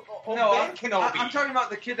Herman. Oh, No, Ben Kenobi. I'm talking about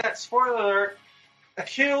the kid that, spoiler alert,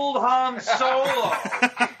 killed Han Solo.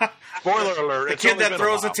 Spoiler alert. The it's kid only that been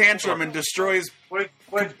throws a while. tantrum and destroys. Which,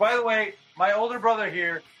 by the way, my older brother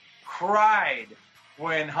here cried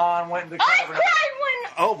when Han went in the I cavern. cried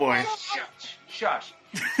when. Oh boy! Shush.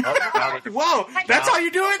 Whoa, that's how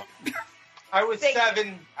you do it. I was Thank-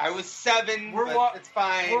 7. We're but wa- it's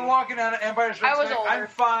fine. We're walking down Empire Strikes I was Back. older. I'm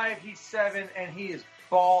 5, he's 7, and he is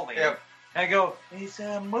bawling. Yep. And I go, it's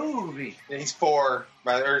a movie. He's 4,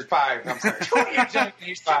 or he's 5. I'm sorry.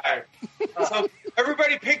 He's 5. So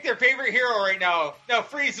everybody pick their favorite hero right now. Now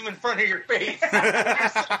freeze him in front of your face. You're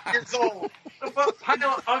 7 years old. Pile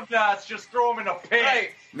of Ugnaughts, just throw him in a pit. Right.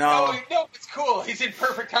 No. No, it's cool. He's in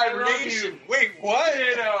perfect I love hibernation. you. Wait, what?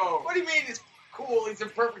 Ditto. What do you mean it's cool? He's in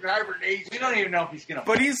perfect hibernation. We don't even know if he's going to.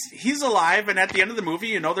 But he's alive, and at the end of the movie,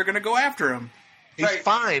 you know they're going to go after him. He's Right.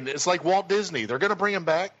 fine. It's like Walt Disney. They're going to bring him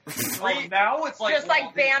back. Now it's like Just like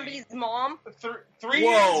Walt Disney. Bambi's mom. 3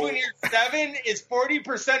 Whoa. years when you're 7 is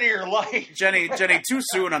 40% of your life. Jenny, too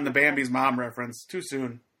soon on the Bambi's mom reference. Too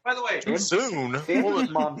soon. By the way, Too soon. Bambi's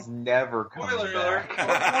mom's never coming spoiler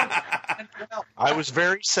back. alert. I was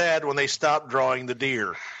very sad when they stopped drawing the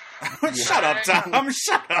deer. Shut up, Tom.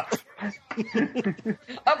 Shut up.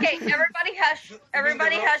 Okay, everybody hush.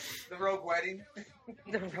 Everybody hush. The Rogue Wedding.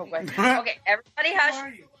 The real way. Okay, everybody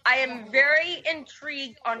hush. I am very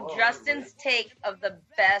intrigued on Justin's take of the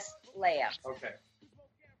best Leia. Okay.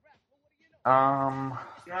 Come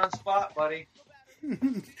You're on spot, buddy.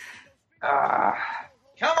 on.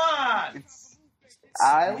 Come on! It's.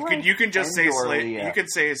 I like You can just say Endor slave. Leia. You can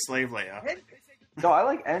say slave Leia. No, I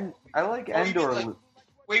like Endor. like-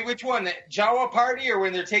 Wait, which one? The Jawa party or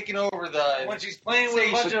when they're taking over the... When she's playing with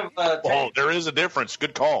a bunch of Oh, there is a difference.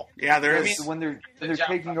 Good call. Yeah, there I is. mean- when they're Jawa-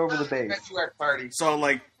 taking over the base. Petuac party. So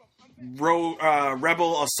like,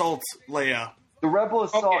 rebel assault Leia The Rebel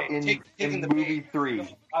Assault Okay, taking in the movie bait.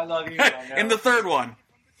 3. I love you. I know. in the third one.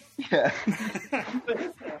 Yeah.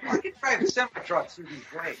 I can drive semi-trucks through these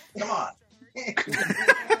great. Come on.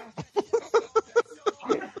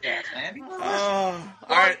 Yeah, Andy. All Lord,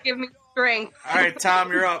 right, give me strength. all right,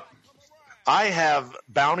 Tom, you're up. I have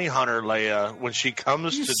Bounty Hunter Leia when she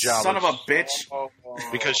comes You to Jabba. son of a bitch.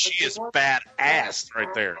 Because she is badass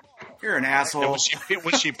right there. You're an And asshole.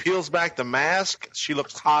 when she peels back the mask, she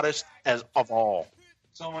looks hottest as of all.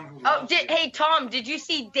 Someone who Oh, loves you. hey Tom, did you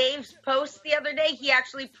see Dave's post the other day? He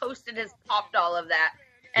actually posted his pop doll of that,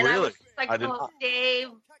 and I was Really? just like, I did "Oh, not. Dave,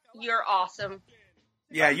 you're awesome."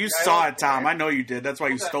 Yeah, you saw it, Tom. I know you did. That's why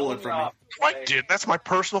you stole it from me. I did. That's my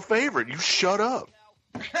personal favorite. You shut up.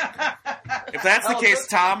 If that's the case,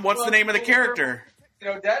 Tom, what's the name of the character?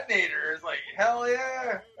 Detonator is like, hell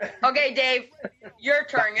yeah. Okay, Dave, your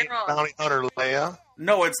turn. You're on. Bounty Hunter Leia.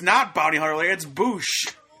 No, it's not Bounty Hunter Leia. It's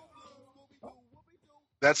Boosh.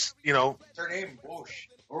 That's Her name, Bush.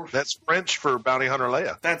 that's French for Bounty Hunter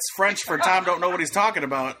Leia. That's French for Tom don't know what he's talking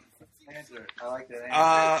about. Answer. I like that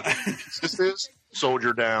answer. This is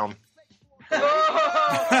Soldier Down. Oh,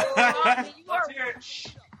 you are Let's hear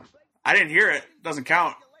it. I didn't hear it. Doesn't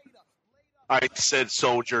count. I said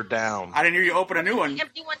Soldier Down. I didn't hear you open a new one.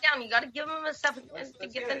 empty one down. You got to give him a second to Let's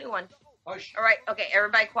get get the it. new one. Hush. All right. Okay,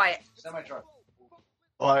 everybody, quiet. Semi-truck.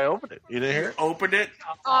 Oh, I opened it. You didn't hear it? Opened it.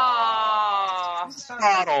 Aww.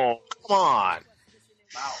 Bottle. Come on.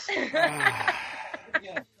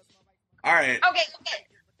 All right. Okay.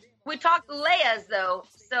 We talked Leia's though.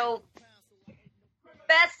 So,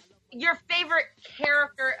 your favorite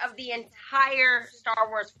character of the entire Star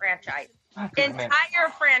Wars franchise. Entire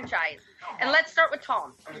franchise. And let's start with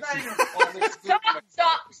Tom.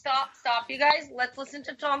 Stop, you guys. Let's listen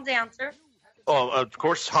to Tom's answer. Oh, of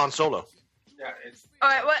course, Han Solo. Yeah, it's All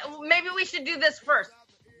right, well, maybe we should do this first.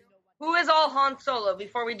 Who is all Han Solo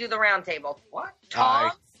before we do the round table? What?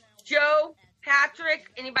 Tom, Joe, Patrick,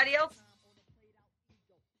 anybody else?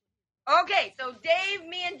 Okay, so Dave,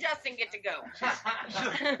 me, and Justin get to go.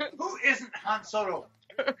 Who isn't Han Solo?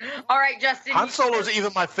 All right, Justin. Han Solo's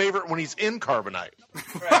even my favorite when he's in Carbonite.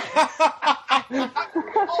 he's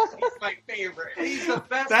my favorite. He's the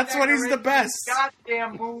best. That's when he's the best.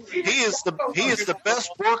 Goddamn movie. He is the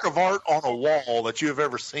best work of art on a wall that you have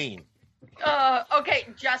ever seen. Okay,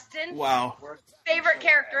 Justin. Wow. Favorite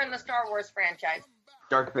character in the Star Wars franchise?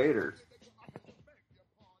 Darth Vader.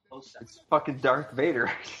 It's fucking Darth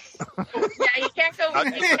Vader. Yeah, you can't go.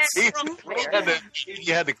 You can't go wrong there.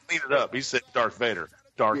 He had to clean it up. He said Darth Vader.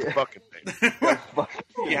 Darth Yeah. fucking Vader.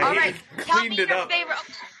 Yeah, All he right, tell me cleaned it your up. favorite.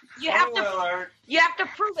 You have to. You have to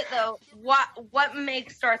prove it though. What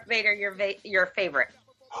makes Darth Vader your favorite?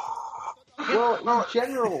 Well,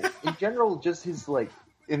 in general, just his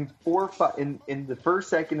in the first,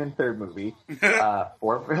 second, and third movie, 4,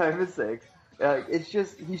 5, and 6.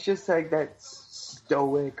 He's just like that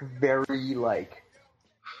stoic, very like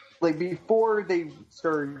before they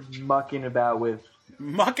started mucking about with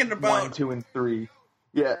Mucking about. 1, 2, and 3.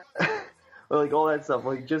 Yeah. Like all that stuff.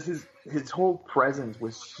 Like just his whole presence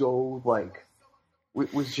was so like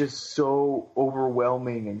was just so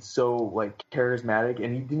overwhelming and so like charismatic,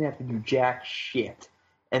 and he didn't have to do jack shit.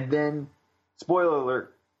 And then, spoiler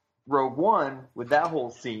alert, Rogue One with that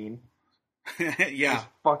whole scene. Yeah. Was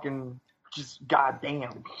fucking just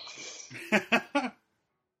goddamn.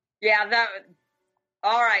 Yeah, that.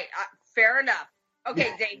 All right, fair enough.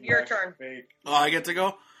 Okay, Dave, your turn. Oh, I get to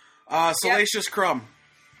go? Salacious Crumb.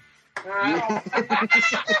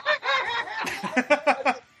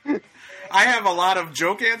 I have a lot of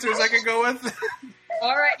joke answers I could go with.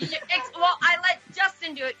 All right. Well, I let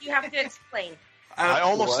Justin do it. You have to explain. I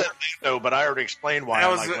almost said Lando, but I already explained why I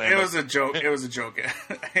like Lando. It was a joke. It was a joke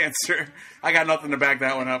answer. I got nothing to back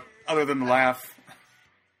that one up other than the laugh.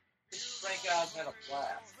 Frank Oz had a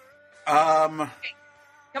blast.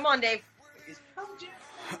 Come on, Dave.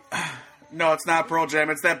 No, it's not Pearl Jam.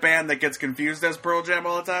 It's that band that gets confused as Pearl Jam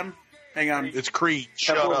all the time. Hang on. It's Creed.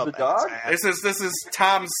 Shut Temple up. of the Dog? This is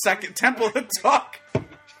Tom's second Temple of the Dog.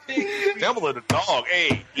 Temple of the Dog.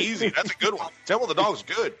 Hey, easy. That's a good one. Temple of the Dog's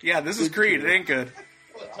good. Yeah, this is Creed. It ain't good.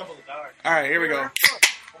 Temple of the Dog. All right, here we go.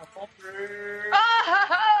 Oh,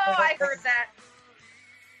 I heard that.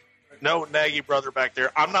 No, Nagy brother back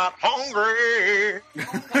there. I'm not hungry.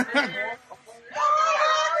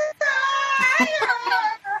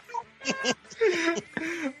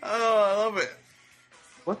 Oh, I love it.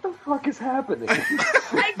 What the fuck is happening?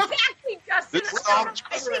 Exactly, Justin. Stop it,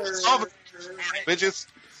 bitches.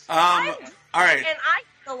 All right. And I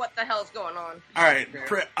know what the hell's going on. All right.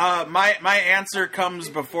 My answer comes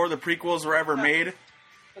before the prequels were ever made.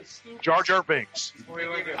 Jar Jar Binks.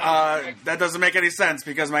 That doesn't make any sense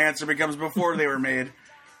because my answer becomes before they were made.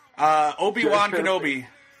 Obi-Wan Kenobi.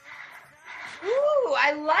 Ooh,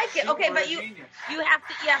 I like it. Okay, but you have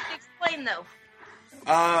to explain though.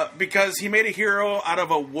 Because he made a hero out of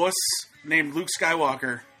a wuss named Luke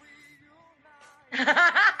Skywalker. You know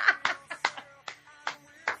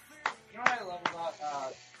what I love about the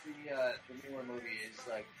newer movie is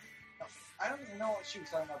like I don't even know what she was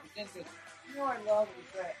talking about, but then you know what I love is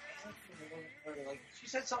that like she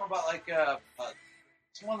said something about like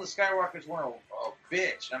one of the Skywalkers weren't a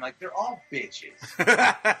bitch. And I'm like, they're all bitches.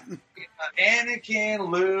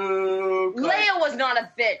 Anakin, Luke, Leia was not a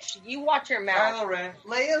bitch. You watch your mouth. Kylo Ren.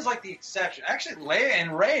 Leia's like the exception. Actually, Leia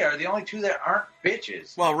and Rey are the only two that aren't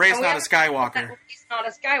bitches. Well, Rey's not a Skywalker. He's not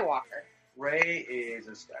a Skywalker. Rey is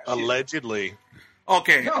a Skywalker. Allegedly.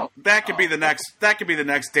 Okay, No. that could be the next. That could be the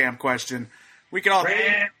next damn question. We can all.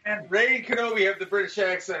 Ray and Kenobi have the British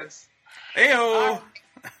accents. Ayo.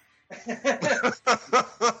 I'm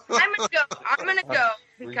gonna go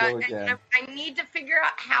because again. I need to figure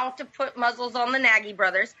out how to put muzzles on the Nagy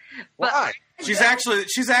brothers. But Why? She's actually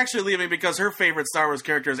leaving because her favorite Star Wars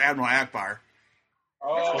character is Admiral Akbar.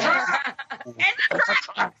 Oh. and that's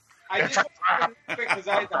correct. I just because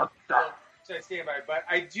I thought should I stand by it, but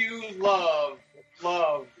I do love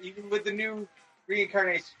even with the new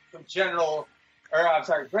reincarnation from Grand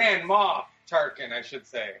Moff Tarkin, I should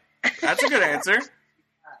say. That's a good answer.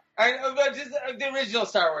 But just the original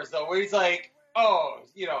Star Wars though, where he's like, oh,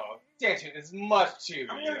 Stanton is much too.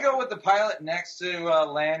 I'm gonna go with the pilot next to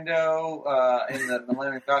Lando in the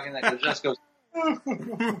Millennium Falcon that just goes. Oh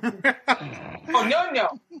no!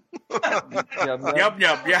 Yup.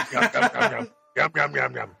 Yeah. Yum.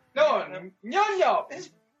 No!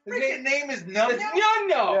 His name is No.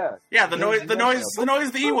 no! Yeah. The noise the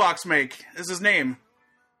Ewoks make is his name.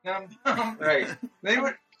 Right.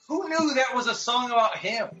 Who knew that was a song about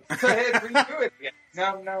him? Go ahead, redo it.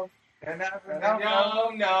 No. No. It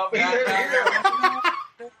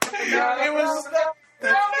was.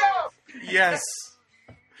 Yes.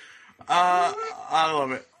 I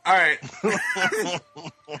love it. All right. I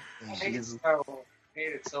hate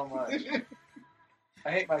it so much.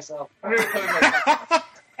 I hate myself. Did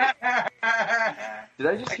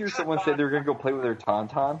I just hear someone say they were going to go play with their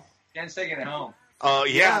Tauntaun? Jen's taking it home.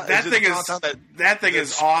 Yeah. that thing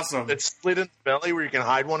is awesome. It's split in the belly where you can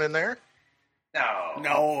hide one in there.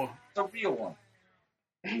 No. It's a real one.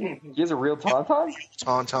 He has a real Tauntaun?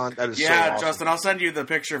 Tauntaun. That is so Yeah, awesome. Justin, I'll send you the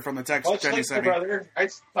picture from the text Much Jenny like my sent me. brother, I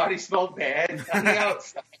thought he smelled bad on the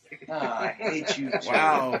outside. I hate you.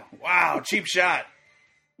 Wow, cheap shot.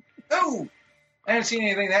 Oh, I haven't seen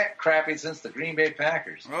anything that crappy since the Green Bay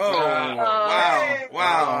Packers. Oh,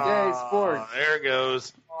 wow. Yay, sports. There it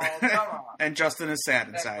goes. Oh, come on. And Justin is sad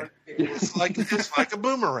inside. It's like a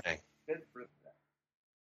boomerang.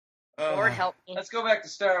 Lord help me. Let's go back to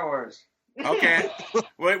Star Wars. Okay.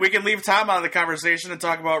 We can leave Tom out of the conversation and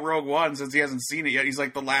talk about Rogue One since he hasn't seen it yet. He's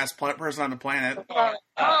like the last person on the planet. Well,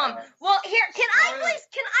 here, can I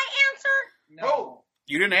answer? No.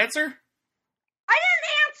 You didn't answer? I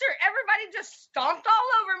didn't answer. Everybody just stomped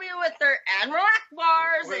all over me with their Admiral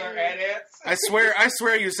Akbars With our and edits. I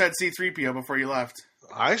swear you said C-3PO before you left.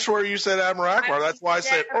 I swear you said Admiral Akbar. That's why I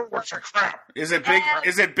said, "Oh, what's your crap?" Is it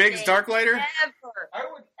Biggs Darklighter? I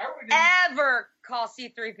would ever call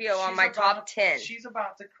C-3PO on my top 10. She's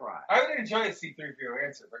about to cry. I would enjoy a C-3PO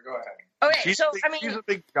answer, but go ahead. Okay, She's, so a big, I mean, she's a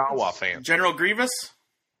big Jawa fan. General Grievous?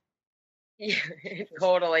 yeah,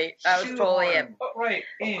 totally. That was totally it. Oh, right.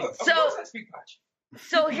 And of So- course I speak much.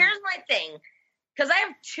 So here's my thing, because I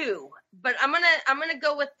have two, but I'm gonna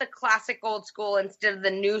go with the classic old school instead of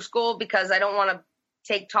the new school because I don't want to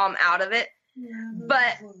take Tom out of it.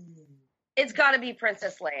 But it's got to be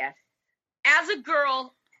Princess Leia. As a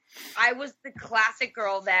girl, I was the classic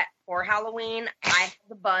girl that for Halloween I had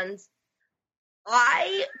the buns.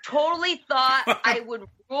 I totally thought I would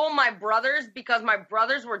rule my brothers because my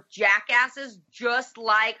brothers were jackasses just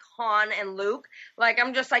like Han and Luke. Like,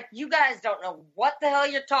 I'm just like, you guys don't know what the hell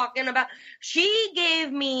you're talking about. She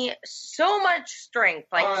gave me so much strength.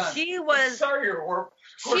 Like, she was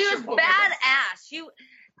badass.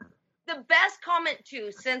 The best comment, too,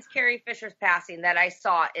 since Carrie Fisher's passing that I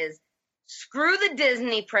saw is, screw the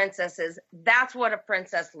Disney princesses. That's what a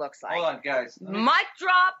princess looks like. Hold on, guys. Mic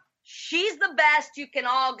drop. She's the best. You can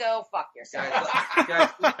all go fuck yourself. Guys,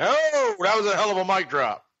 Oh, that was a hell of a mic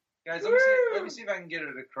drop. let me see if I can get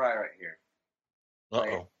her to cry right here.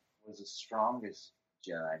 Uh-oh. Was the strongest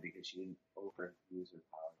Jedi because she didn't overuse her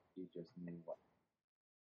power. She just knew what.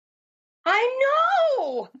 I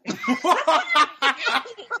know.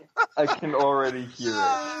 I can already hear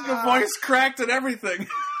it. The voice cracked and everything.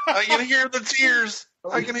 I can hear the tears.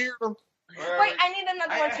 I can hear them. Wait, I need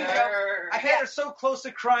another one too, Joe. I had her so close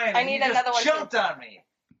to crying. I and need he just another one, jumped on me.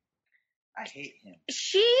 I hate him.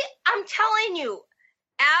 I'm telling you,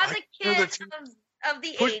 as a hear kid the of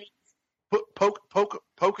the Push- 80s,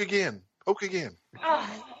 Poke again. Poke again. oh,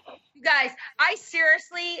 you guys,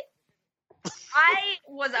 I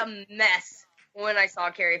was a mess when I saw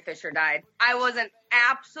Carrie Fisher died. I was an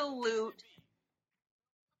absolute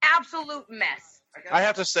mess. I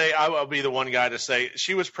have to say, I will be the one guy to say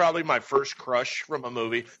she was probably my first crush from a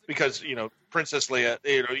movie because, Princess Leia,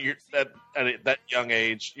 you're at that young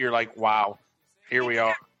age, you're like, wow, here we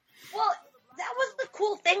are. Well, that was the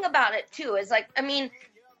cool thing about it too. Is like, I mean,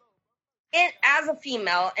 as a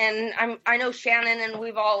female, and I know Shannon and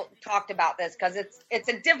we've all talked about this because it's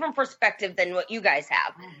a different perspective than what you guys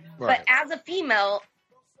have. Right. But as a female,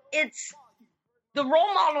 it's the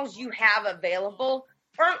role models you have available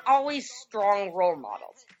aren't always strong role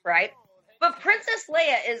models, right? But Princess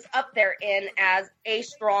Leia is up there as a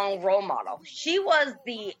strong role model. She was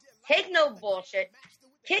the take no bullshit,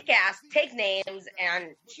 kick ass, take names, and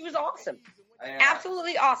she was awesome.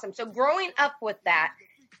 Absolutely awesome. So growing up with that,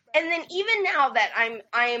 and then even now that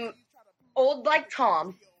I'm old like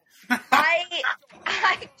Tom, I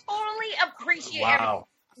totally appreciate Wow.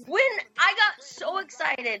 when I got so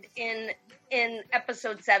excited in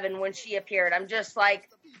episode 7 when she appeared. I'm just like,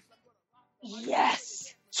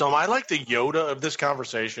 yes. So am I like the Yoda of this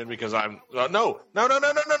conversation because I'm no.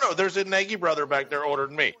 There's a Nagy brother back there older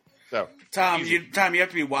than me. So Tom, you have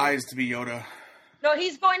to be wise to be Yoda. No,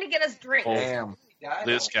 he's going to get us drinks. Damn.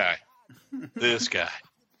 this guy,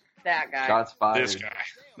 That guy. Shots fired. this guy.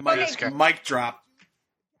 Okay. Mic drop.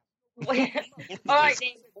 All right,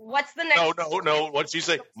 Dave, what's the next? No. What'd you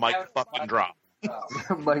say? Mike fucking drop.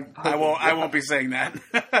 Mike I won't be saying that.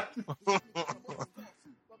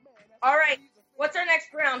 All right, what's our next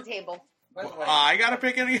round table? I gotta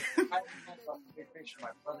pick any. My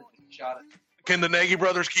brother just shot it. Can the Nagy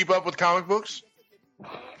brothers keep up with comic books?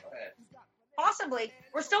 Possibly.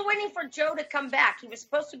 We're still waiting for Joe to come back. He was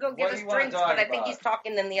supposed to go get What do us you wanna drinks, talk but I think about? he's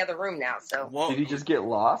talking in the other room now. So Well, Did he just get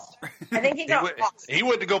lost? I think he got lost. He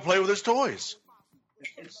went to go play with his toys.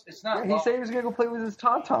 It's not. He said he was going to go play with his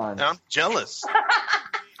tauntaun. I'm jealous.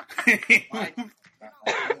 Mike,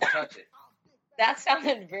 don't touch it. That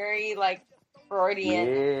sounded very like Freudian.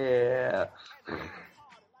 Yeah.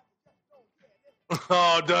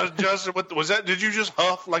 Oh, Justin, what was that? Did you just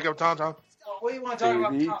huff like a tauntaun? What do you want to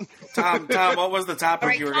talk Baby. about? Tom, what was the topic All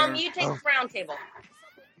right, you were Tom, going? you take the round table.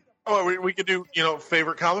 Oh, we could do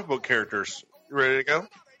favorite comic book characters. You ready to go?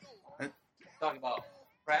 Talk about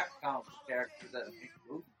crap comic characters that make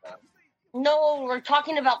movies about. No, we're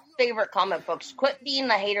talking about favorite comic books. Quit being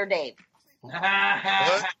the hater, Dave.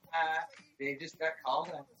 They just got called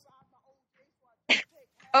out.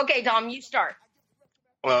 Okay, Tom, you start.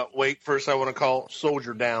 Wait, first I want to call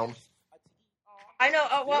Soldier down. I know.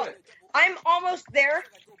 Well, I'm almost there,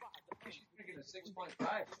 She's drinking a 6.5.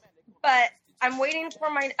 but I'm waiting for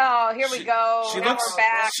my. Oh, here we go. She Now looks. we're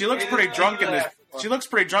back. She looks pretty drunk in this. She looks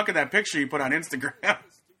pretty drunk in that picture you put on Instagram.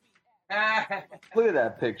 Look at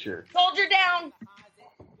that picture. Soldier down.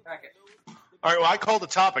 All right, well, I called the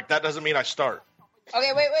topic. That doesn't mean I start.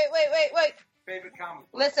 Okay, wait. Favorite comic.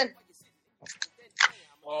 Listen.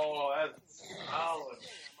 Oh, that's solid.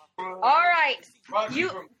 All right. Brought You-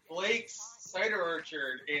 from Blake's Cider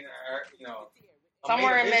Orchard in,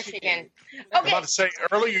 Somewhere in Almeda, Michigan. I'm Okay. about to say,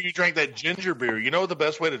 earlier you drank that ginger beer. You know what the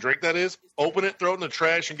best way to drink that is? Open it, throw it in the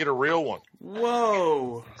trash, and get a real one.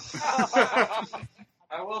 Whoa.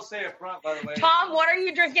 I will say up front, by the way. Tom, what are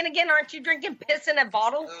you drinking again? Aren't you drinking piss in a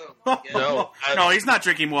bottle? Oh, yeah. No, no, he's not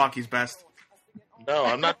drinking Milwaukee's Best. No,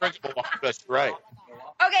 I'm not drinking Milwaukee Best. Right.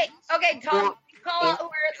 Okay, Tom, call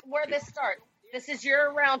out where this starts. This is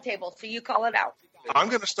your round table, so you call it out. I'm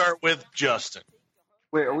going to start with Justin.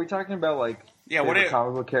 Wait, are we talking about like Yeah, what favorite it,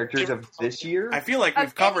 comic book characters of this year? I feel like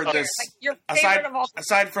we've covered this. Like your favorite of all.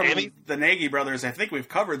 Aside from Any- the Nagy brothers, I think we've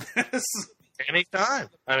covered this. Anytime.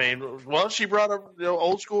 I mean, well, she brought up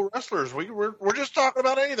old school wrestlers. We're just talking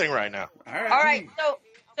about anything right now. All right. All right,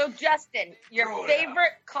 so Justin, your Throw it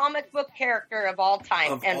favorite comic book character of all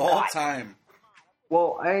time Of and all why? time.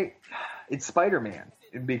 Well, it's Spider-Man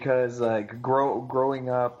because like growing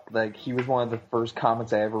up, like he was one of the first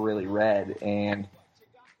comics I ever really read, and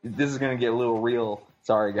this is gonna get a little real.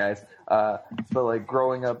 Sorry, guys, but like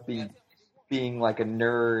growing up being like a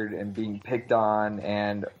nerd and being picked on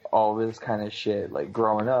and all this kind of shit, like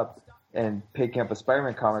growing up and picking up a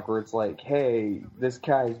Spider-Man comic where it's like, hey, this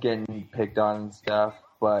guy's getting picked on and stuff,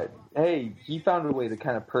 but hey, he found a way to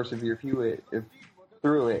kind of persevere through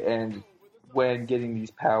it, and when getting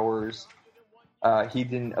these powers, he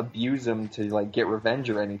didn't abuse them to like get revenge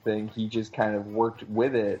or anything. He just kind of worked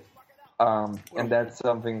with it, and that's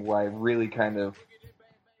something I really kind of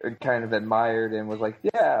admired and was like,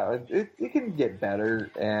 yeah, it can get better,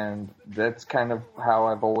 and that's kind of how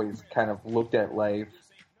I've always kind of looked at life,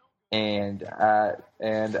 and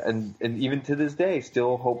even to this day,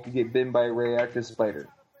 still hope to get bitten by a radioactive spider.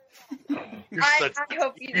 I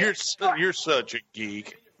hope you do. You're such a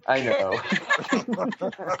geek. I know.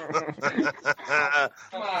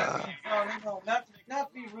 Come on. No. Not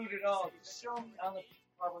to be rude at all. Just show me on the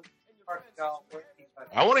part down where he's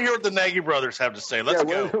I want to hear what the Nagy brothers have to say. Let's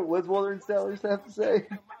go. What's Walter and Sellers have to say?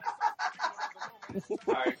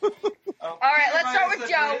 All right, let's start with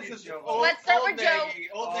Joe. Let's start with Joe.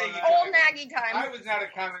 Old Nagy. Old Nagy I time. was not a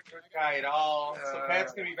comic book guy at all, so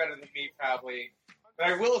Pat's gonna be better than me probably. But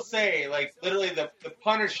I will say, like, literally the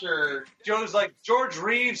Punisher. Joe's like George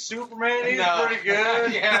Reeves, Superman. He's No. pretty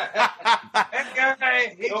good. Yeah. That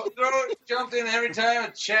guy, he jumped in every time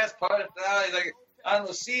a chest puffed out. He's like, on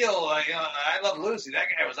Lucille, like, I Love Lucy. That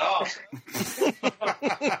guy was awesome.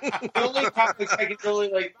 The only comics I could really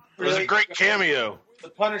like. It was a great cameo. The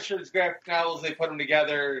Punisher's graphic novels, they put them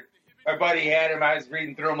together. My buddy had him. I was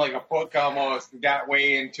reading through them like a book almost and got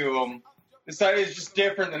way into them. Decided it was just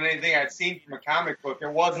different than anything I'd seen from a comic book.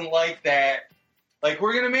 It wasn't like that. Like,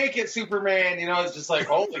 we're going to make it, Superman. You know, it's just like,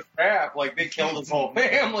 holy crap. Like, they killed his whole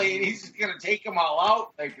family, and he's just going to take them all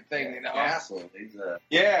out type of thing, you know? Castle. He's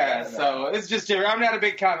Yeah, so it's just different. I'm not a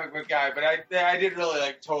big comic book guy, but I did really,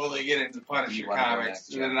 like, totally get into Punisher You wanna go comics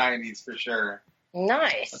next, in the 90s for sure.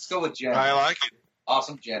 Nice. Let's go with Jenny. I like it.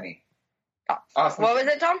 Awesome Jenny. Awesome. What was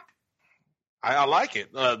it, Tom? I like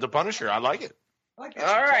it. The Punisher. I like it. I like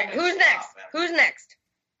All right, who's next? Who's next?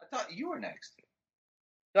 I thought you were next.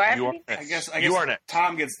 Do I have You to are be? next. I guess you are next.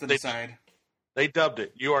 Tom gets to decide. They dubbed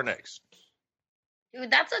it. You are next.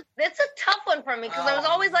 Dude, that's a tough one for me because I was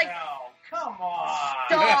always like, no, come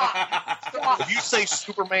on. stop. If you say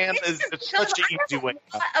Superman, it's such an easy way.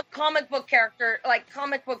 A lot of comic book characters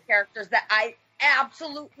that I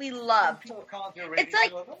absolutely loved. It's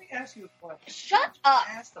like- let me ask you a question. Shut up.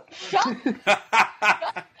 Ask the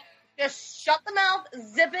Shut. Just shut the mouth,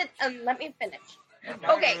 zip it, and let me finish.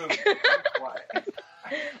 Okay.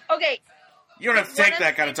 Okay. You don't have to take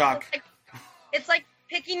that kind of talk. It's like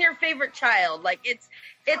picking your favorite child. Like it's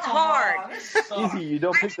hard. Easy, you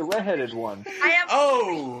don't pick the redheaded one. I have.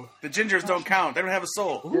 Oh, the gingers don't count. They don't have a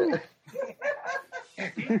soul.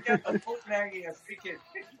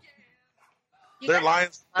 You They're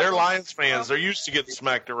guys- Lions fans. They're used to getting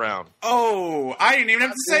smacked around. Oh, I didn't even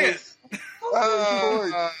have to say it.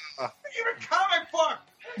 You're a comic book.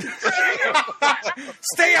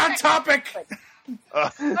 Stay on topic.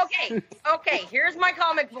 Okay. Here's my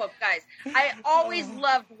comic book, guys. I always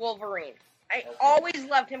loved Wolverine. I always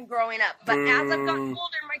loved him growing up. But as I've gotten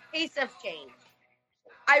older, my tastes have changed.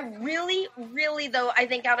 I really, really, though, I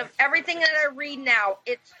think out of everything that I read now,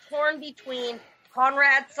 it's torn between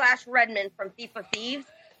Conrad/Redmond from Thief of Thieves,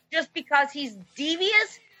 just because he's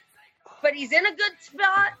devious, but he's in a good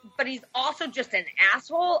spot, but he's also just an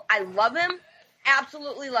asshole. I love him.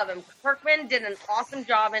 Absolutely love him. Kirkman did an awesome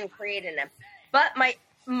job in creating him. But my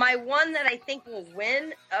one that I think will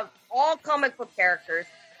win of all comic book characters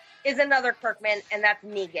is another Kirkman, and that's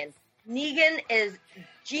Negan. Negan is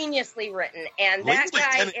geniusly written, and that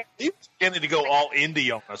guy... He's beginning to go all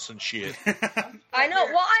indie on us and shit. I know.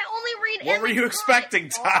 Well, I only read... What were you expecting,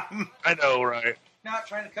 Tom? I know, right? Not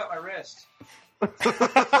trying to cut my wrist.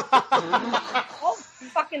 Oh,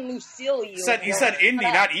 fucking Lucille, you. You said indie,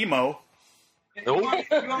 not emo. You want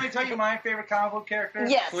me to tell you my favorite comic book character?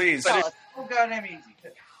 Yes. Please. tell us. Oh, goddamn easy.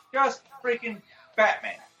 Just freaking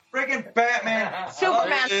Batman. Freaking Batman.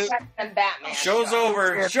 Superman's better than Batman. Show's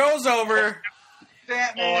over. Show's over.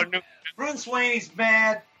 Batman. Oh, no. Bruce Wayne, he's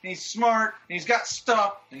mad, and he's smart, and he's got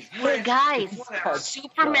stuff, and he's Hey, rich, guys, whatever.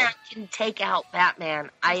 Superman can take out Batman.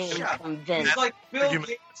 I am convinced. He's like Bill Argument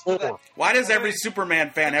Gates for that. Why does every Superman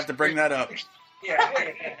fan have to bring that up?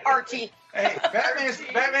 Yeah. Archie. Hey,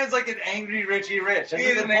 Batman's like an angry Richie Rich. That's He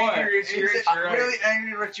is a good an angry point. Richie He's Rich, a you're right. really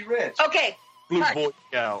angry Richie Rich. Okay. Blue Cut. Boy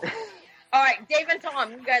Scout. All right, Dave and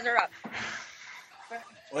Tom, you guys are up.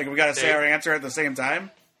 Like, we gotta say our answer at the same time?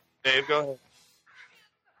 Dave, go ahead.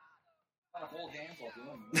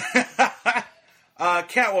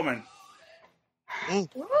 Catwoman. Ooh.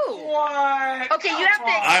 What? Okay, you have to.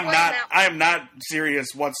 I am not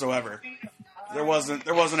serious whatsoever. There wasn't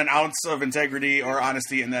an ounce of integrity or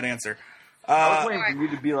honesty in that answer. I was waiting for you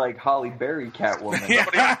to be like Holly Berry Catwoman.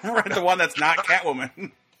 Yeah, right, the one that's not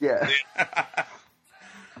Catwoman. Yeah.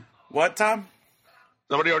 What, Tom?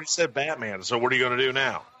 Somebody already said Batman, so what are you going to do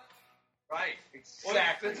now? Right.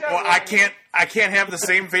 Exactly. Well, I can't have the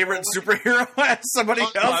same favorite superhero as somebody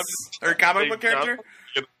else or comic book character.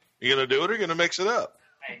 You going to do it or you going to mix it up?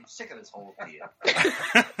 I'm sick of this whole deal.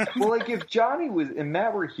 Well, like if Johnny and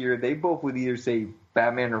Matt were here, they both would either say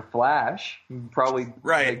Batman or Flash. Probably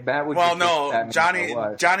Right. Like, Matt would Well, just say no, Batman or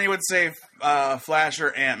what. Johnny would say Flash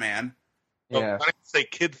or Ant-Man. Yeah. I say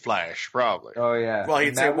Kid Flash, probably. Oh yeah. Well, he'd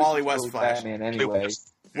And say Matt would Wally just West go Flash. Batman anyway.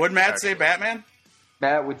 Would Matt say Batman?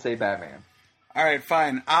 Matt would say Batman. All right,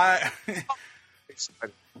 fine. I'll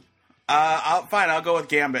go with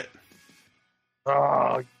Gambit. Oh,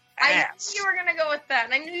 I knew ass. you were going to go with that,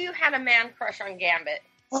 and I knew you had a man crush on Gambit.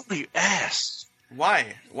 Oh, you ass.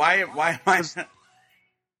 Why? Why am I?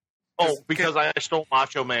 Oh, because I stole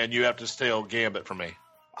Macho Man, you have to steal Gambit from me.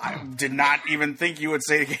 I did not even think you would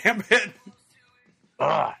say Gambit.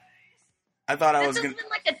 Ugh. I thought I This was has gonna. been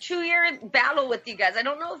like a 2-year battle with you guys. I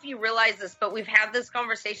don't know if you realize this, but we've had this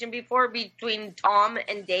conversation before between Tom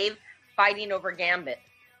and Dave fighting over Gambit.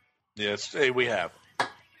 Yes, hey, we have.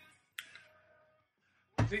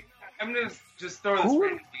 See, I'm gonna just throw this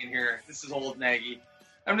randomly in here. This is old Nagy.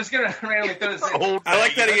 I'm just gonna randomly throw this in. Old I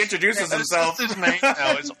like that he Nag. introduces That's himself. his name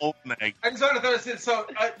now. It's Old Nag. I just want to throw this in. So,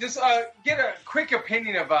 just get a quick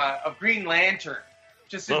opinion of Green Lantern.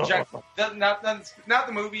 Just in general. Not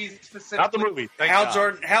the movies specifically. Not the movie. Thank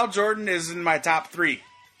God. Hal Jordan is in my top 3.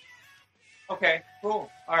 Okay,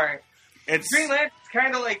 cool. All right. It's Green Lantern's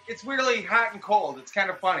kind of like, it's weirdly hot and cold. It's kind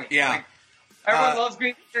of funny. Yeah. Like, everyone loves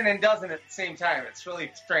Green Lantern and doesn't at the same time. It's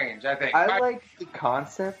really strange, I think. I like the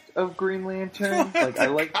concept of Green Lantern. Like I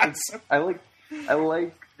like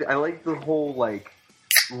the whole like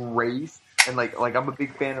race and like I'm a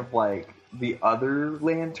big fan of like the other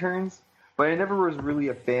Lanterns, but I never was really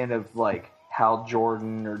a fan of like Hal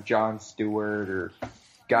Jordan or Jon Stewart or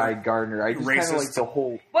Guy Gardner. I just kind of Racist. like the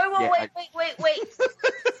whole. Wait.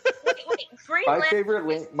 Green My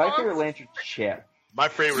Lantern is favorite Lantern Chet. My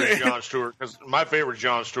favorite is Jon Stewart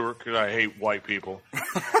because I hate white people.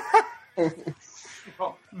 Wait.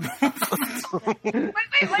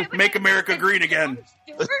 Make America Green again.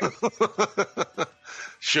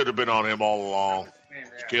 Should have been on him all along.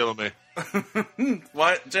 It's killing me.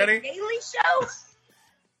 What, Jenny? Daily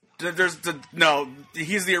Show? No.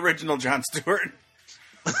 He's the original Jon Stewart.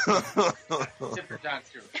 Except for Jon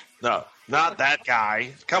Stewart. No, not that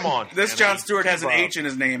guy. Come on. This Jon Stewart has an Keep up. H in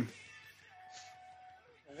his name.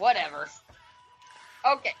 Whatever.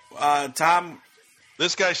 Okay. Tom.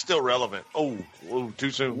 This guy's still relevant. Oh,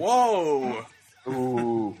 too soon. Whoa.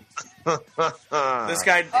 Ooh. This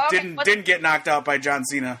guy didn't get knocked out by John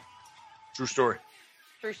Cena. True story.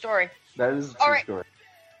 True story. That is a All true right. story.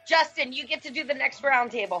 Justin, you get to do the next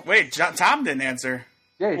round table. Wait, Tom didn't answer.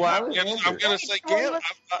 Yeah, Well, it's not I'm gonna say Gambit.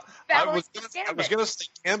 I was gonna say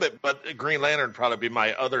Gambit, but Green Lantern would probably be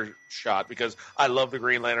my other shot because I love the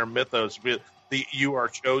Green Lantern mythos. The "You Are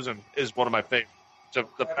Chosen" is one of my favorites. to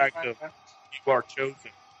the fact of you are chosen.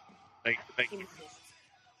 Thank you.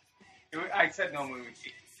 I said no movie.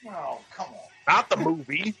 Oh, come on. Not the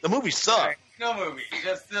movie. The movie sucked. No movie.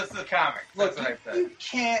 Just the comic. Look, That's what I said. you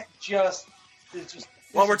can't just.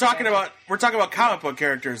 Well, we're talking about comic book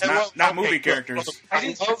characters, not movie characters. I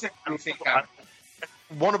didn't say comic.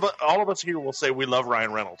 All of us here will say we love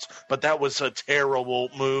Ryan Reynolds, but that was a terrible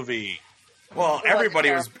movie. Well, everybody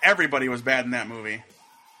was bad in that movie.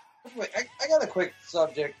 Wait, I got a quick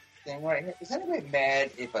subject thing right here. Is anybody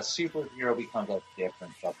mad if a superhero becomes a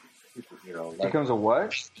different superhero? Like, Becomes a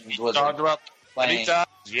what? was Talked about many playing, times.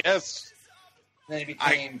 Yes. then he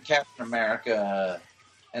became Captain America,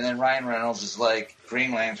 and then Ryan Reynolds is like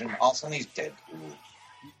Green Lantern. All of a sudden he's Deadpool.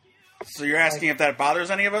 So you're asking if that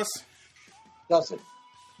bothers any of us? Does it?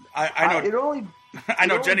 I know. It only. I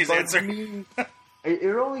know it only Jenny's bugs answer. me-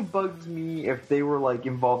 it only bugs me if they were like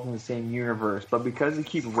involved in the same universe, but because they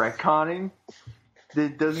keep retconning,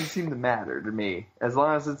 it doesn't seem to matter to me. As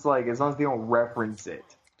long as they don't reference it.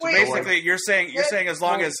 So basically, you're saying as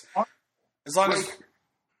long as go ahead.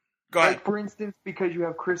 Like, for instance, because you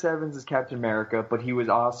have Chris Evans as Captain America, but he was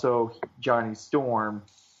also Johnny Storm.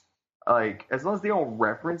 Like, as long as they don't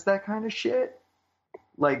reference that kind of shit,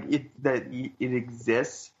 like it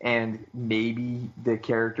exists, and maybe the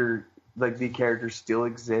character still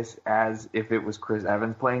exists as if it was Chris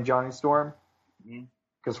Evans playing Johnny Storm.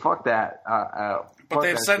 Because fuck that. But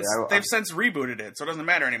they've since rebooted it, so it doesn't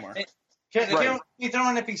matter anymore. You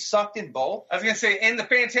throwing if he sucked in both? I was gonna say, and the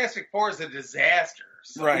Fantastic Four is a disaster.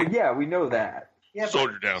 So. Right. Well, yeah, we know that. Yeah,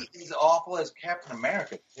 Soldier down. He's awful as Captain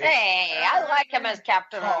America. Hey, I like him as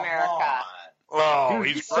Captain America. Oh, Dude,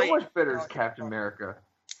 he's so great. much better as Captain America.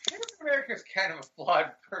 Captain America's kind of a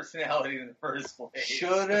flawed personality in the first place.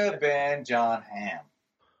 Should have been John Hamm.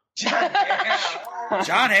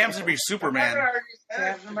 John Hamm should be Superman.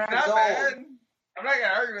 Captain Not America's bad. old. I'm not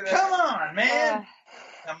gonna argue with that. Come on, man.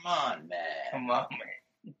 Come on, man. Come on,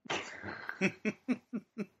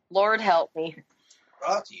 man. Lord help me.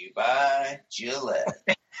 Brought to you by Gillette.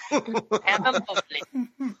 And I'm bubbly.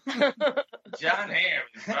 John Hamm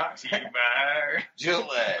is brought to you by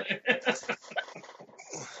Gillette.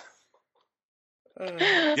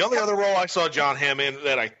 The only other role I saw John Hamm in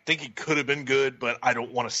that I think he could have been good, but I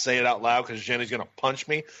don't want to say it out loud because Jenny's going to punch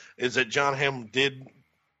me, is that John Hamm did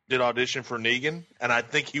audition for Negan, and I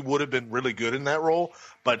think he would have been really good in that role.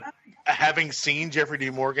 But having seen Jeffrey D.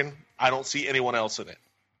 Morgan, I don't see anyone else in it.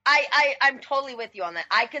 I'm totally with you on that.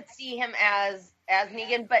 I could see him as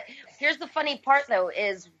Negan, but here's the funny part, though,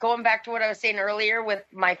 is going back to what I was saying earlier with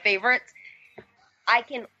my favorites, I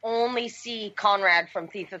can only see Conrad from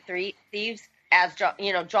Thief of Thieves as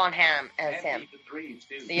John Hamm as him. Thief of Thieves,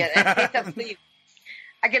 too. Yeah, Thief of Thieves.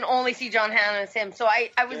 I can only see John Hamm as him. So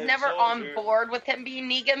I was never on board with him being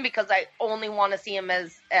Negan because I only want to see him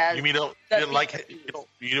as You mean you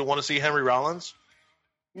didn't want to see Henry Rollins?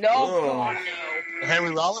 No. Oh.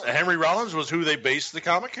 Henry Rollins was who they based the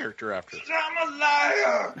comic character after. I'm a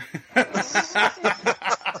liar.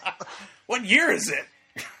 What year is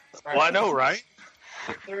it? Well, I know, right?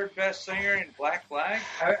 Third best singer in Black Flag.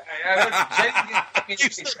 He's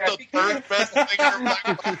the third best singer in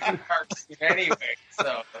Black Flag. Anyway,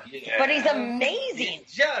 so yeah. But he's amazing.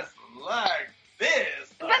 He's just like this.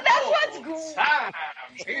 But that's what's cool.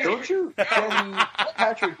 Don't you, Jenny,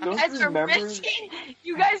 Patrick, don't guys you are remember?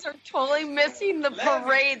 you guys are totally missing the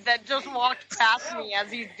parade that just walked past me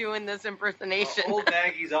as he's doing this impersonation. Old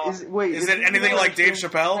Maggie's awesome. Is it anything like Dave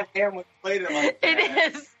Chappelle? Played it like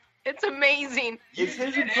It is. It's amazing. It's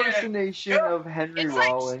his impersonation of Henry It's like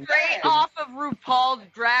Rollins. straight off of RuPaul's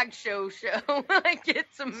drag show. Like,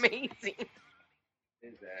 it's amazing.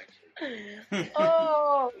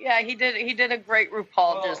 Oh, yeah, he did a great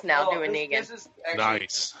RuPaul just now doing Negan. This is actually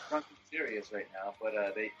Nice. drunk and serious right now, but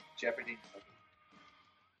Jeopardy.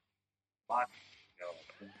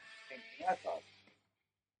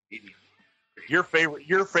 Your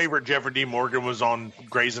favorite Jeffrey D. Morgan was on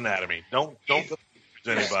Grey's Anatomy. Don't confuse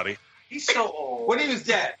anybody. He's so old. When he was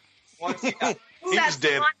dead. Once he got He was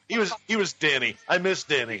Denny. He was Denny. I miss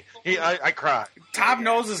Denny. I cried. Tom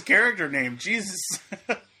knows his character name. Jesus.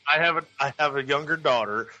 I have a younger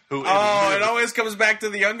daughter who. Oh, it always comes back to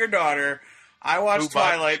the younger daughter. I watched Who,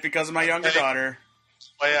 Twilight because of my younger daughter.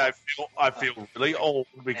 I feel really old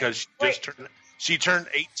because she turned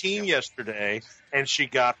 18 yesterday and she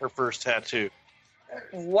got her first tattoo.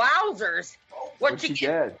 Wowzers. What'd you get?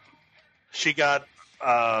 Dead. She got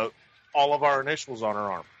all of our initials on her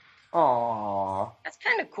arm. Aww. That's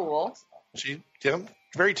kind of cool.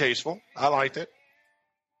 Very tasteful. I liked it.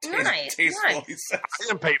 Nice. Tasteful, Nice. he says. I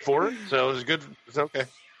didn't pay for it, so it was good. It's okay.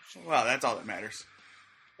 Well, that's all that matters.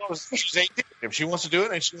 She's 18. If she wants to do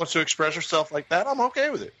it and she wants to express herself like that, I'm okay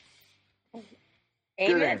with it. Good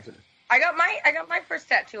Amen. answer. I got my first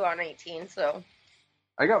tattoo on 18, so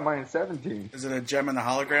I got mine 17. Is it a Gem and the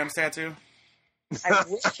Holograms tattoo? I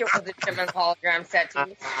wish it was a Gem and Hologram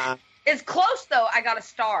tattoo. It's close though. I got a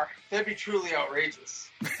star. That'd be truly outrageous.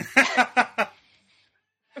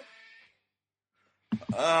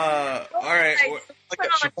 All right.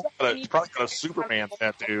 She's probably got a Superman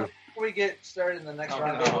tattoo. Before we get started in the next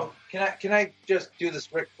round, can I just do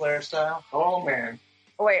this Ric Flair style? Oh man,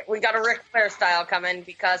 Oh, wait, we got a Ric Flair style coming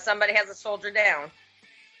because somebody has a soldier down.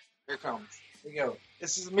 here it comes. Here we go.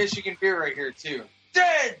 This is Michigan beer right here too.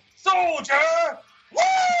 Dead soldier. Woo!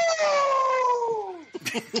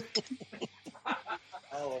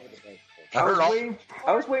 All over the place. I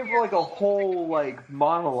was waiting for like a whole like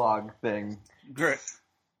monologue thing. Great.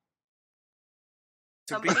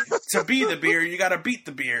 To be the beer, you gotta beat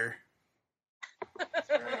the beer.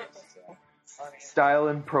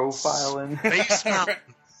 Styling, profiling. Base Mountain.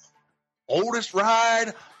 Oldest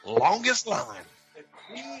ride, longest line. The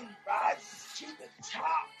queen rises to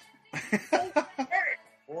the top.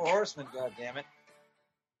 Four Horsemen, goddammit.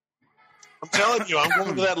 I'm telling you, I'm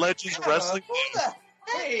going to that Legends of Wrestling.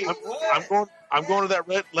 Hey, I'm going to that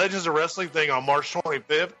Legends of Wrestling thing on March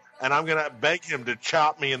 25th, and I'm going to beg him to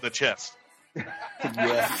chop me in the chest. Yeah.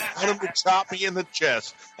 I want him to chop me in the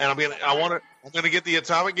chest, and I'm gonna get the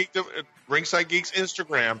Atomic Geek Ringside Geeks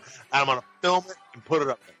Instagram, and I'm gonna film it and put it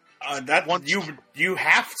up there. You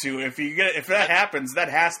have to if that happens, that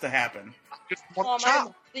has to happen. Just Mom, one I'm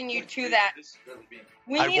chop. holding you to that.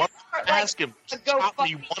 We I need want to start to like ask him a to chop me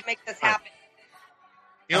GoFundMe one to make this time. happen.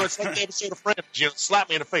 You know, it's like the episode of Friends. You know, slap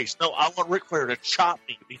me in the face. No, I want Ric Flair to chop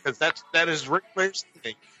me because that is Ric Flair's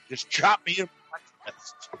thing. Just chop me in my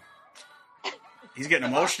chest. He's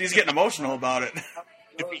getting emotional about it.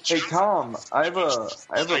 Hey Tom, I have a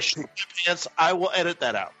I will edit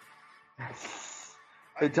that out.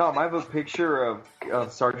 Hey Tom, I have a picture of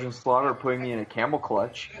Sergeant Slaughter putting me in a camel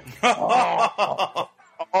clutch.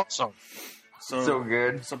 Awesome. So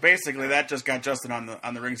good. So basically, that just got Justin on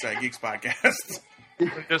the Ringside Geeks podcast.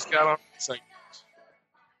 We just got on. It's like,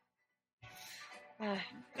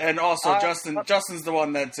 And also, Justin's the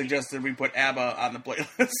one that suggested we put ABBA on the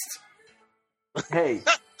playlist. Hey,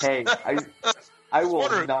 I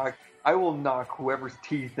will knock whoever's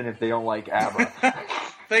teeth in if they don't like ABBA.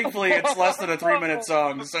 Thankfully, it's less than a 3-minute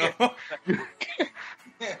song, so you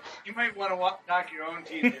might want to knock your own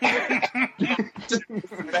teeth. the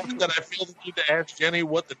fact that I feel the need to ask Jenny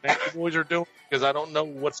what the Nasty Boys are doing because I don't know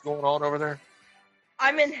what's going on over there.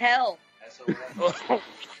 I'm in hell.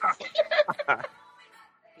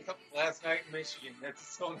 Last night in Michigan,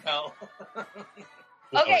 that's so hell.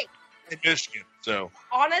 Okay, In Michigan, so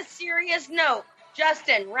on a serious note,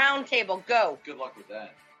 Justin, round table, go. Good luck with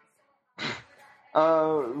that.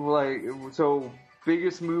 So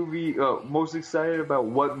biggest movie, most excited about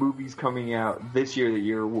what movie's coming out this year that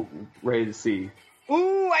you're ready to see?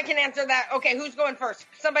 Ooh, I can answer that. Okay, who's going first?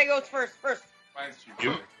 Somebody goes first. Mine's too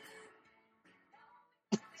You?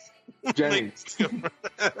 Jenny. Is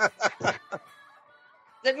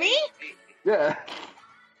it me? Yeah.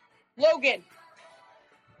 Logan.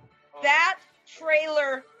 That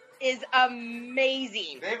trailer is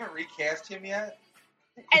amazing. They haven't recast him yet.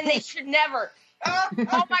 And they should never. Oh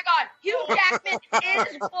my God, Hugh Jackman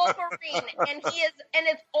is Wolverine, and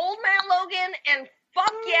it's Old Man Logan, and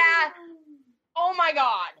fuck yeah, oh my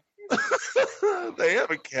God. They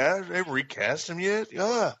haven't recast him yet.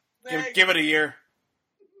 Yeah. give it a year.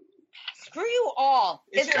 Screw you all.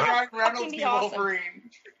 It's gonna Ryan fucking Reynolds be be awesome. Wolverine.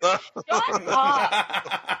 Shut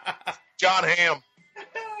up. John Hamm.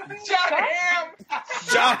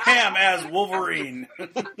 John Hamm as Wolverine.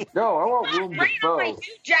 No, I want Willem Bring on my Dafoe.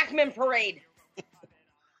 Hugh Jackman parade.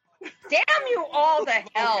 Damn you all to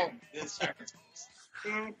hell.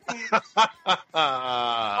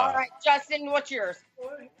 All right, Justin, what's yours?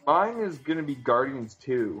 Mine is gonna be Guardians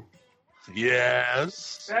 2.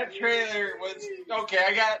 Yes. That trailer was okay.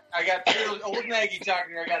 I got three little, old Maggie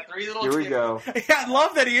talking here. I got three little. Here we kids. go. Yeah, I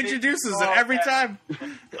love that he introduces it every time.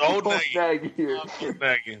 Old Old Maggie. Maggie here. Old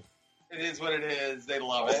Maggie. It is what it is. They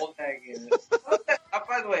love it. Old Maggie is.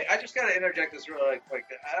 By the way, I just got to interject this really quick.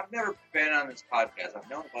 I've never been on this podcast. I've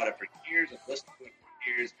known about it for years. I've listened to it for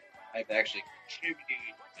years. I've actually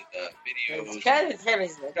contributed to the videos.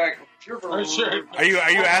 For sure. Are you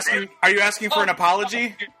asking for an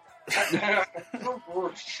apology? For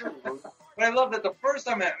sure. But I love that the first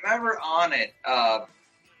time I'm ever on it,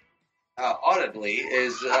 audibly,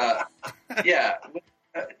 is a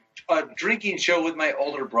drinking show with my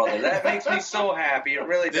older brother. That makes me so happy. It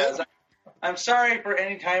really does. I'm sorry for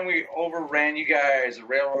any time we overran you guys,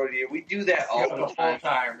 railroad you. We do that all the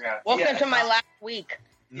time. Welcome Yeah. to my last week.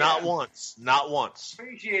 Not once. Not once.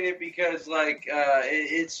 Appreciate it because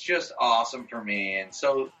it's just awesome for me, and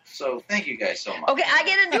so thank you guys so much. Okay, I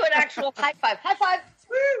get into an actual high five. High five!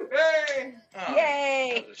 Woo! Hey! Oh,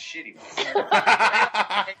 Yay! that was a shitty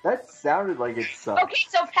one. That sounded like it sucked. Okay,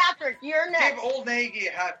 so Patrick, you're Give next. Old Nagy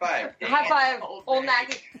a high five. High five, Old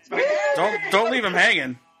Nagy. Don't leave him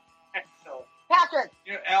hanging. No, Patrick,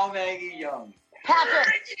 you're Al Nagy Young.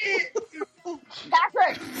 Patrick,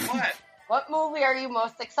 Patrick. What? What movie are you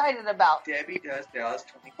most excited about? Debbie Does Dallas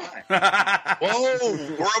 25.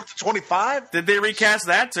 Whoa, we're up to 25? Did they recast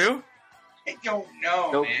that too? I don't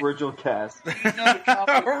know, No man. original cast. You know the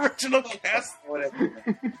company- Original cast. Whatever.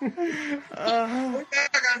 We're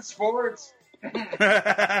back on sports.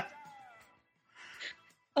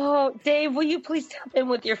 Oh, Dave, will you please tap in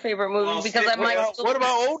with your favorite movie? Well, Because I might. What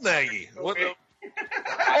about Old Nagy? What, Old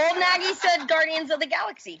Nagy said Guardians of the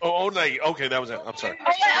Galaxy. oh, Old Nagy. Okay, that was it. I'm sorry.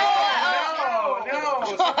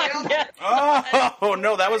 No, somebody else. Yeah. Oh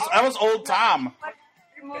no, that was old Tom.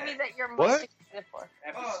 Movie that you're most What? excited for.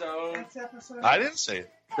 Episode. I didn't say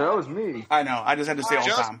it. That was me. I know. I just had to say old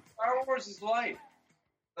Just- Tom. Star Wars is life.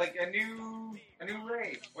 Like a new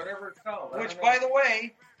race, whatever it's called. Which, by the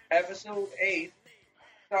way, episode 8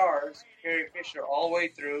 stars Carrie Fisher all the way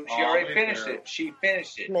through. She All the already way finished through. it. She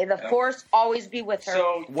finished it. May the Force always be with her.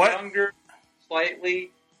 So What? younger,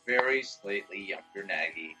 very slightly younger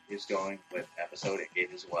Nagy is going with episode 8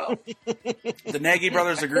 as well. The Nagy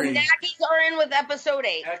brothers the agree. Nagys are in with episode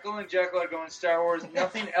 8. Jekyll and Jekyll are going Star Wars.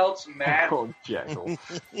 Nothing else matters. Oh, Jekyll.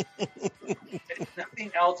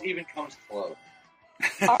 Nothing else even comes close.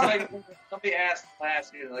 Like when somebody asked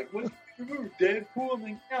last year, like, "What's your movie, Deadpool?" I'm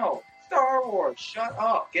like, "No, Star Wars. Shut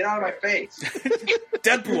up. Get out of my face."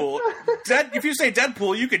 Deadpool. If you say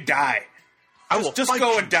Deadpool, you could die. I will Just fight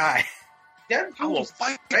go you. and die. I will Deadpool's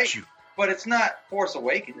fight great, you. but it's not Force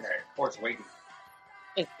Awakens. Force Awakens.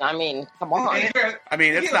 I mean, come on. I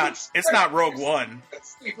mean, it's not Rogue One.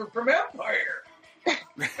 It's Sleeper from Empire.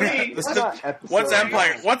 That's not episode. What's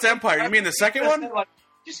Empire? What's Empire? You mean the second one? Like,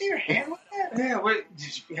 did you see your hand with that? Yeah, wait,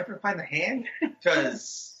 did you ever find the hand?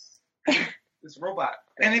 Because this robot.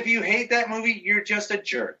 And if you hate that movie, you're just a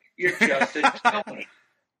jerk. You're just a jerk.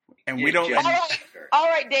 And we don't. All right. All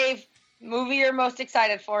right, Dave. Movie you're most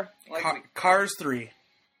excited for? Cars 3.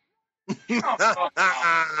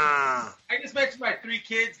 I just mentioned my 3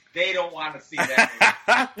 kids. They don't want to see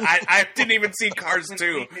that. I didn't even see Cars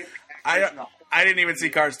 2. I didn't even see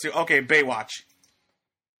Cars 2. Okay, Baywatch.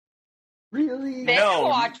 Really?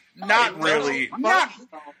 Baywatch. Not really. Not.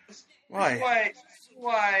 Why?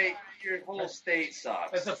 Why your whole state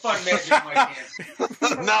sucks? That's a fun Magic Mike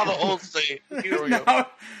answer. Now the whole state. Here we go. No.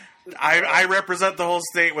 I represent the whole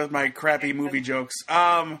state with my crappy movie jokes.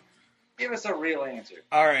 Give us a real answer.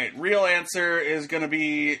 All right, real answer is going to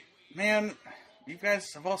be, man, you guys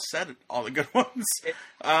have all said it, all the good ones. You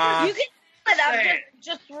can split up. Say it.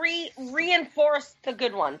 Just reinforce the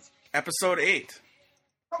good ones. Episode 8.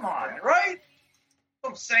 Come on, right?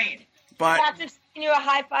 I'm saying. But Patrick's giving you a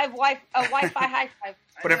high five, a Wi-Fi high five.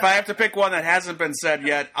 if I have to pick one that hasn't been said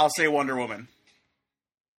yet, I'll say Wonder Woman.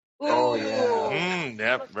 Oh, yeah.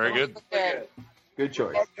 Yeah, very good. Good. Good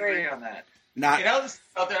choice. Agree on that. Not. And I'll just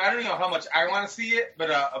out there. I don't know how much I want to see it, but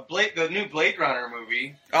the new Blade Runner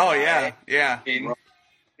movie. Oh yeah, yeah. In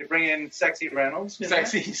You bring in Sexy Reynolds. you know?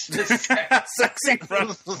 sexy. Sexy.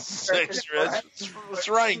 It's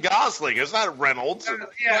Ryan Gosling. It's not Reynolds.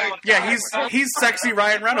 Yeah, Yeah, he's sexy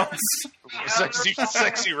Ryan Reynolds.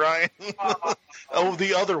 Sexy Ryan. Oh,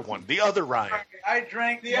 the other one. The other Ryan. I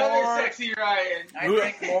drank The more. other sexy Ryan. I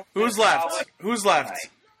drank more. Who's left? Who's left?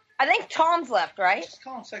 I think Tom's left, right? Just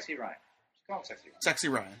call him Sexy Ryan. Just call him Sexy Ryan. Sexy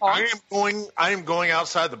Ryan. I am going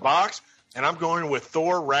outside the box, and I'm going with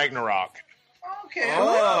Thor Ragnarok. Okay.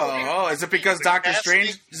 Oh, is it because Doctor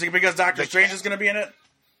Strange? Is it because Doctor Strange is going to be in it?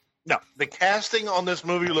 No, the casting on this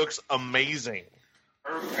movie looks amazing.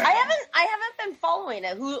 I haven't been following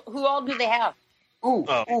it. Who all do they have? Ooh,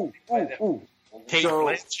 Oh. ooh. Kate So-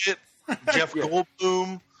 Blanchett, Jeff Yeah.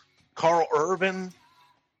 Goldblum, Carl Urban,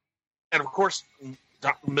 and of course,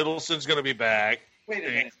 Doc Middleton's going to be back. Wait a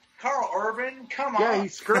minute. Carl Urban? Come on. Yeah,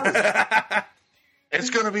 he's screwed. It's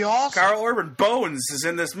going to be awesome. Carl Urban Bones is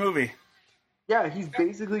in this movie. Yeah, he's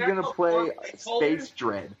basically going to play Space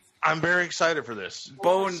Dread. I'm very excited for this.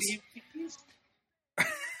 Bones.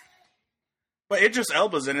 But Idris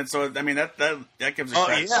Elba's in it, so I mean that gives a Oh,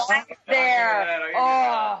 shot. yeah. There.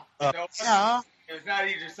 Oh, No, Yeah. it's not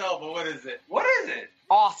Idris Elba. What is it? What is it?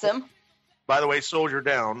 awesome. By the way, Soldier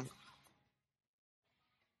Down.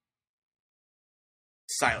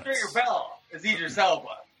 Silence. Stringer Bell is Idris Elba.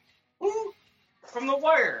 Who? From The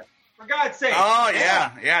Wire. For God's sake. Oh,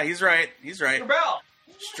 yeah, he's right. Stringer Bell.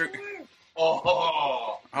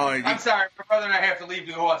 Oh, I'm sorry. My brother and I have to leave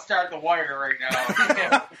to go start The Wire right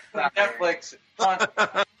now. Netflix.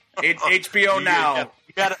 HBO now.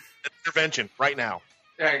 You got an intervention right now.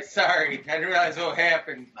 Hey, sorry. I didn't realize what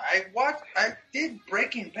happened. I did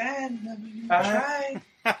Breaking Bad. Right.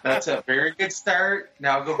 That's a very good start.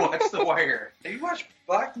 Now go watch The Wire. Did you watch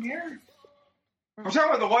Black Mirror? I'm talking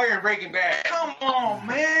about The Wire and Breaking Bad. Come on,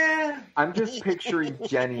 man. I'm just picturing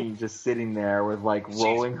Jenny just sitting there with like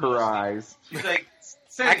rolling her eyes. She's like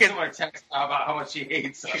sending someone a text about how much she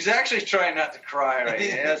hates us. She's actually trying not to cry right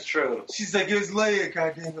now. That's true. She's like, it was Leia,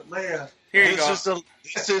 goddammit, Leia. Here you go.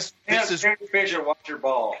 This is Jerry Fisher, watch your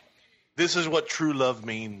ball. this is what true love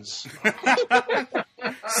means.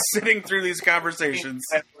 Sitting through these conversations.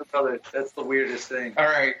 That's the weirdest thing. All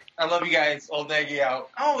right. I love you guys. Old Nagy out.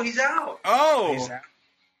 Oh, he's out. Oh.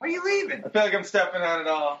 Why are you leaving? I feel like I'm stepping on it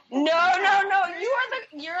all. No.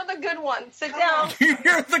 You're the good one. Sit down.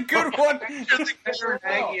 You're the good one. Better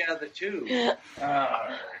Nagy out of the two. All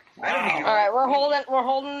All right, we're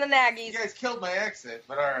holding the You Nagys. guys killed my exit,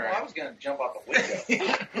 but all Well, I right. was going to jump out the window.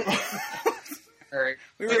 All right.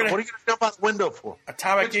 We What were are you gonna going to jump out the window for?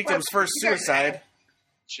 Atomic Geekdom's first suicide.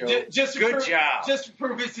 Just Good job. Just to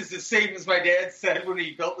prove this is as safe as my dad said when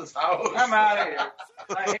he built this house. I'm out of here.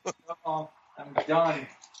 I'm done.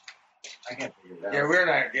 I can't figure it out. Yeah, we're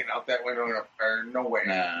not getting out that window. Or no way.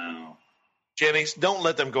 No. Jennings, don't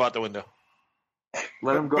let them go out the window.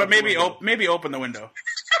 Let him go. But out the maybe window. maybe open the window.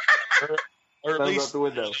 Or at Let him go out least the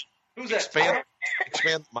window. Who's that? expand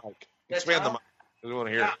the mic. That's Expand the Tom? mic. We want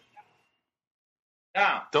to hear it.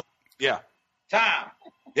 Tom. Yeah. Tom.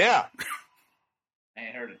 Yeah. I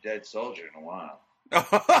ain't heard a dead soldier in a while.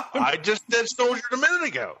 I just did Soldier a minute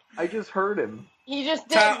ago. I just heard him. He just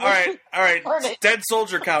did. Tom, all right. Heard it. Dead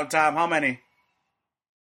soldier count, Tom. How many?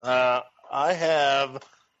 I have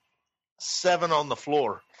 7 on the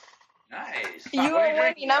floor. Nice. You What are you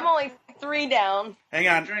drinking? winning. I'm only 3 down. Hang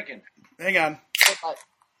What on. you drinking? Hang on.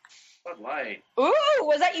 Bud Light. Ooh,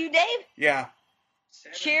 was that you, Dave? Yeah.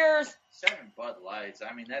 7, Cheers. 7 Bud Lights.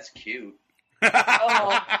 I mean, that's cute.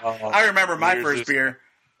 I remember my Yours first is- beer.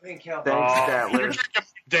 I think Cal- Thanks, You're Statler. drinking,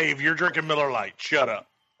 Dave, you're drinking Miller Lite. Shut up.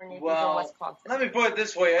 Well, Wisconsin. let me put it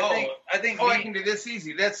this way. I think I can do this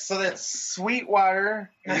easy. That's Sweetwater.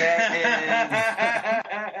 And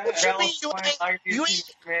that is What you mean you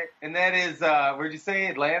and that is where'd you say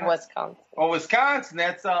Atlanta? Wisconsin. Oh, Wisconsin.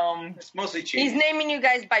 That's it's mostly cheap. He's naming you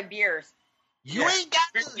guys by beers. You ain't got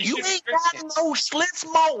no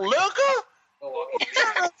Schlitz malt liquor?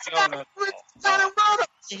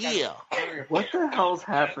 Here. What the hell's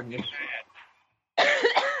happening?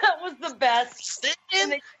 That was the best.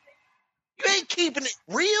 Sticking? You ain't keeping it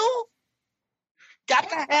real? Got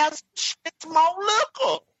to have some Schlitz malt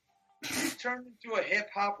liquor. He turned into a hip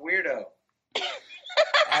hop weirdo.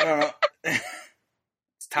 I don't know.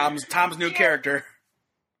 It's Tom's new character.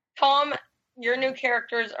 Tom, your new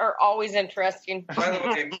characters are always interesting. By the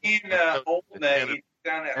way, me and Holden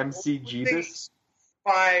down at MC Jeebus?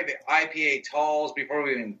 5 IPA talls before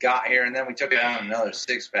we even got here, and then we took it down another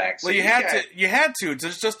 6-pack. So Well, you had to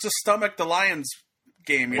just to stomach the Lions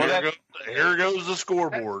game. You know? Here goes the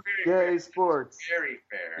scoreboard. Yay, sports. Very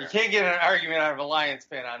fair. you can't get an argument out of a Lions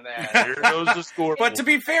fan on that. Here goes the scoreboard. But to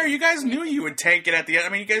be fair, you guys knew you would tank it at the end. I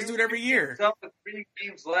mean, you guys do it every year. So with 3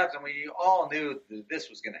 games left, and we all knew that this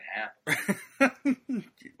was going to happen.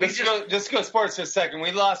 Just go sports for a second.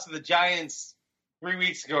 We lost to the Giants 3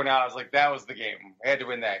 weeks ago now. I was like, that was the game. We had to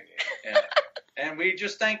win that game. Yeah. And we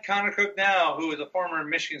just thank Connor Cook now, who is a former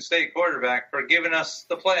Michigan State quarterback, for giving us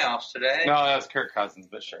the playoffs today. No, that was Kirk Cousins,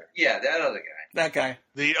 but sure. Yeah, that other guy. That guy.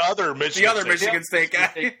 The other Michigan State. Michigan State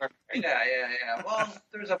guy. Yeah. Well,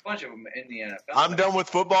 there's a bunch of them in the NFL. I'm done with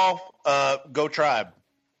football. Go Tribe.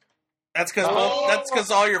 That's because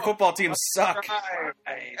all your football teams suck.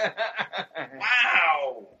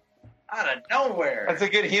 Wow. Out of nowhere. That's a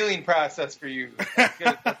good healing process for you.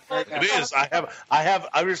 It is. I have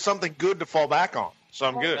there's something good to fall back on, so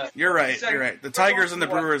I'm good. You're right. The Tigers and the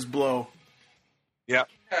Brewers blow. Yeah,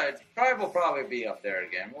 Tribe will probably be up there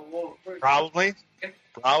again. We're probably.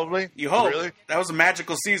 You hope. Really? That was a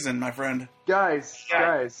magical season, my friend. Guys,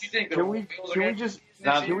 You think the can we Bills are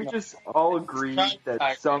can we just all agree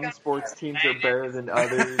that some sports teams are better than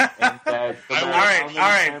others, and that no All matter right, how many all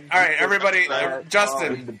right, times all right, you put everybody, that Justin.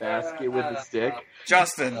 ball in the basket with a stick,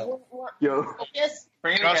 Justin. yo, Yes.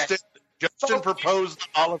 Bring it back. Justin proposed the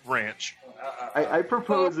olive branch. I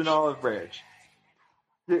propose an olive branch.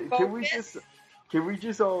 Can we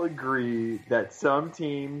just all agree that some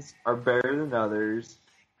teams are better than others,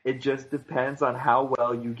 It just depends on how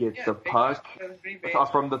well you get the puck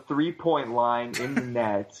from the 3-point line in the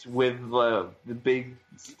net with the big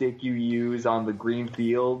stick you use on the green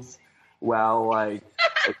fields. Well, like,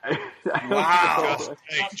 Wow.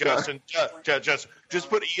 Hey, Justin, just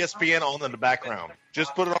put ESPN on in the background.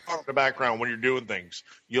 Just put it on in the background when you're doing things.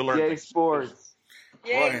 You'll learn. Yay, things. sports.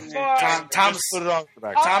 Yay, Boy, sports. Tom's Just put it on in the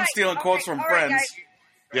background. Tom's stealing quotes from friends. guys.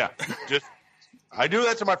 Yeah, just I do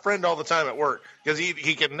that to my friend all the time at work because he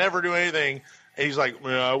can never do anything, and he's like,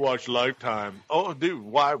 "Man, I watch Lifetime." Oh, dude,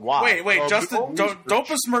 why? Wait, Oh, Justin, dude, don't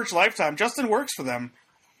besmirch Lifetime. Justin works for them.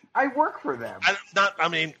 I work for them. I'm not.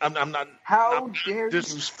 I'm not. How I'm dare you,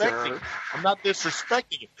 disrespecting. sir? I'm not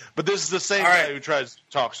disrespecting it, but this is the same All guy right. who tries to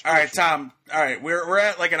talk. All right, sports. Tom. All right, we're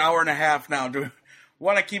at like an hour and a half now. Do we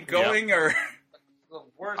want to keep going or? The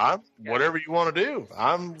worst. I'm whatever you want to do.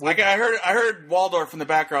 I'm. Like I heard Waldorf in the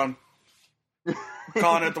background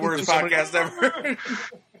calling it the worst podcast ever.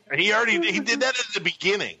 He did that at the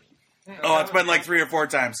beginning. Oh, it's been like 3 or 4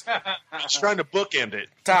 times. He's trying to bookend it.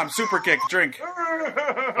 Tom, super kick, drink.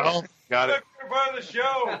 Oh, got it. Part of the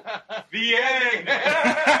show. The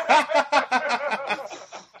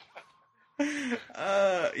end.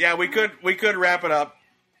 Yeah, we could wrap it up.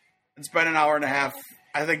 It's been an hour and a half.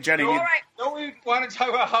 I think Jenny. All right. Don't we want to talk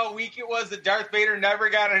about how weak it was that Darth Vader never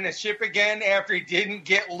got on a ship again after he didn't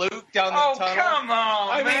get Luke down the Oh, tunnel? come on,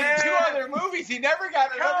 I man. mean, 2 other movies, he never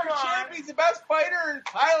got another Come on. ship. He's the best fighter and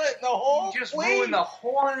pilot in the whole You just fleet. ruined the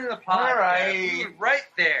horn of the podcast. All right. You were right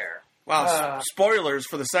there. Wow, spoilers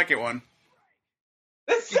for the second one.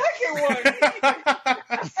 The second one.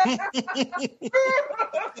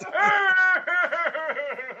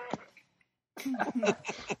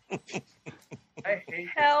 I hate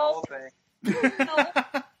Hell. this whole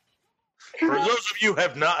thing. For those of you who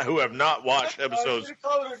have not watched episodes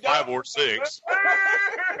 5 or 6,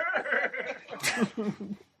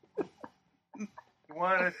 You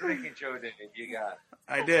wanted a drinking show, Dave. You got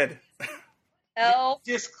I did. Hell.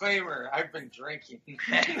 Disclaimer, I've been drinking.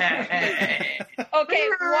 it. Okay,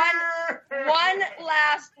 one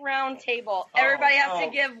last round table. Everybody has to oh.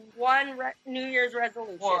 give one New Year's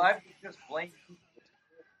resolution. Well, I just blamed you.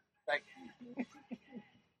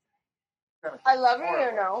 I love you,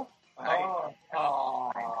 you know.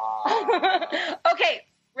 Okay,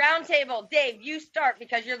 round table. Dave, you start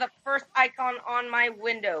because you're the first icon on my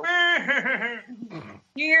window.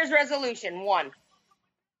 New Year's resolution, 1.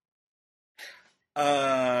 What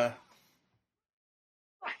the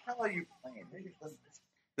hell are you playing?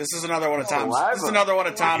 This is another one of Tom's. Saliva. This is another one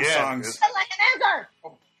of Tom's Yeah, songs.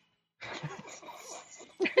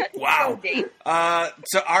 Wow. Wow.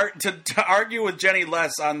 To argue with Jenny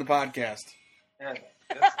Less on the podcast. Yeah,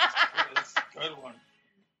 that's a good one.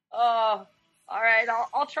 All right,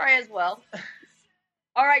 I'll try as well.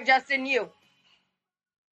 All right, Justin, you.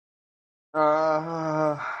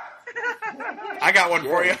 I got one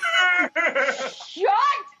for you. Shut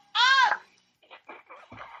up!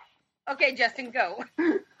 Okay, Justin, go.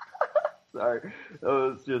 Sorry, that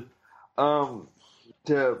was just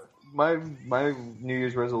my New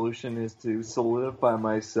Year's resolution is to solidify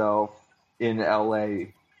myself in LA.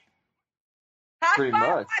 High Pretty five,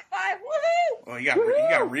 much. high five, woohoo! Well, you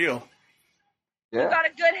got real. You Yeah, got a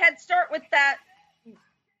good head start with that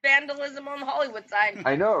vandalism on the Hollywood side.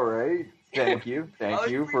 I know, right? Thank you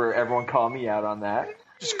for everyone calling me out on that.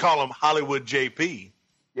 just call him Hollywood JP.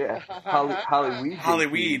 Yeah, Hollyweed.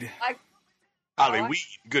 Hollyweed. Hollyweed.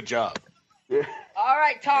 Good job. Yeah. All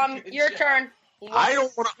right, Tom, your turn. I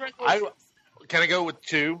don't want to. Can I go with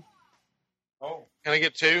 2? Oh. Can I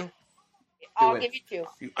get 2? I'll Do it. give you 2.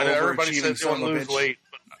 You I know everybody overachieving says they want son to of a lose bitch. weight.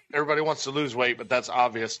 Everybody wants to lose weight, but that's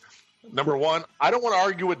obvious. Number 1, I don't want to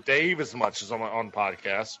argue with Dave as much as on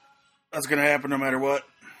podcasts. That's gonna happen no matter what.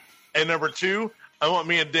 And number 2, I want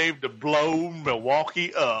me and Dave to blow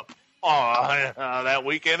Milwaukee up that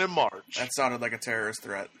weekend in March. That sounded like a terrorist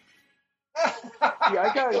threat.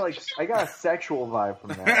 Yeah, I got a sexual vibe from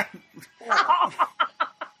that.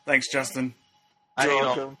 Thanks, Justin. I You're hate,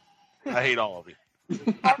 welcome. I hate all of you.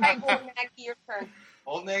 All right, Old Maggie, your turn.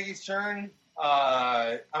 Old Nagy's turn.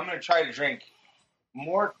 I'm going to try to drink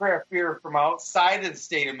more craft beer from outside of the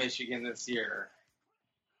state of Michigan this year.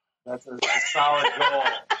 That's a solid goal.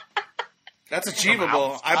 That's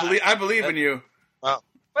achievable. I believe in you.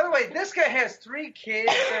 By the way, this guy has 3 kids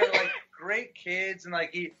that are like great kids, and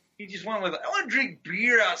like he just went with, I want to drink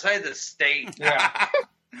beer outside the state. Yeah.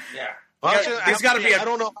 Yeah. There's got to be I a.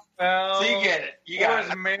 don't know. Well, So you get it. You or got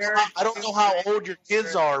is it. married. I don't know how old your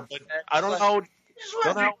kids are, but I don't know how old. I just want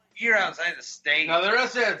to drink beer outside the state. No, the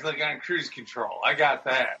rest of it's like on cruise control. I got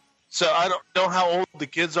that. So I don't know how old the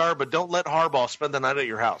kids are, but don't let Harbaugh spend the night at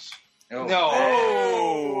your house. No. No.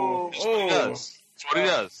 Oh. Oh, That's what he does. That's what he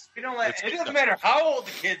does. We don't let It doesn't matter how old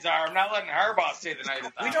the kids are. I'm not letting Harbaugh stay the night.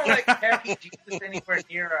 we don't let Kathy Jesus anywhere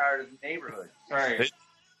near our neighborhood. Right.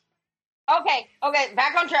 Okay,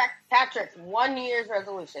 back on track. Patrick's 1 year's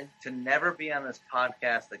resolution. To never be on this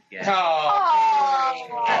podcast again.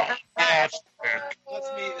 Oh, Patrick. let's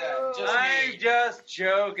meet that. Just I'm me. just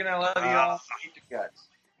joking. I love you all. Eat your guts.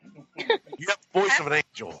 You got the voice of an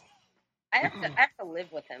angel. I have to live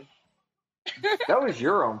with him. That was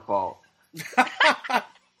your own fault. You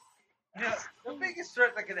know, the biggest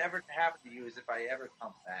threat that could ever happen to you is if I ever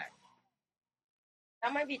come back.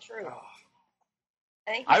 That might be true.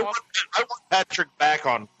 I think I want Patrick back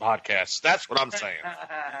on podcasts. That's what I'm saying.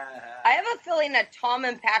 I have a feeling that Tom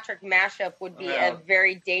and Patrick mashup would be a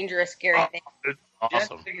very dangerous, scary thing. It's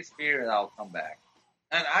Just awesome. the biggest fear that I'll come back.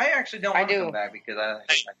 And I actually don't I want to do. come back because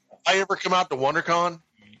I ever come out to WonderCon,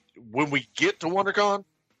 when we get to WonderCon,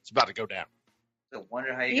 it's about to go down. I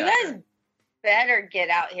wonder how you You got guys there. better get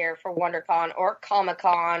out here for WonderCon or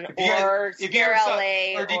Comic-Con If you or if you Scare ever saw-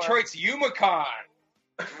 LA or Detroit's UmaCon.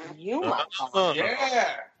 YumaCon.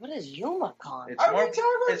 Yeah. What is YumaCon? It's Are we more, talking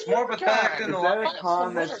about it's more pathetic than Is the that one. a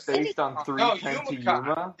con that's based on 310 to YumaCon.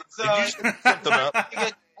 Yuma? It's, Did you set something up?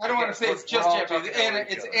 I don't want to say it's just Japanese.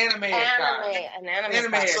 It's anime. An anime.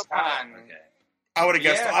 Anime con. I would have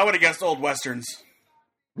guessed. Yeah. I would have guessed old westerns.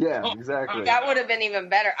 Yeah, exactly. That would have been even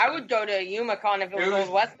better. I would go to YumaCon if it was It was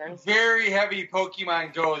old westerns. Very heavy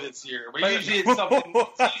Pokemon Go this year, but usually it's something.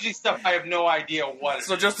 It's usually stuff I have no idea what. It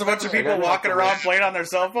So is. just a bunch of people walking around playing on their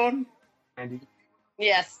cell phone. Andy?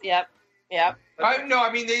 Yes. Yep.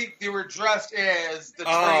 I mean they were dressed as the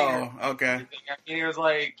Oh, trainer. okay. I mean it was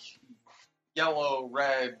like yellow,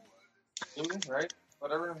 red, blue, right?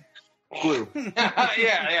 Whatever. Blue.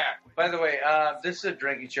 yeah. By the way, this is a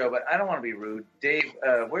drinking show, but I don't want to be rude. Dave,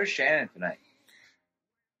 where's Shannon tonight?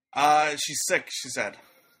 She's sick. She said.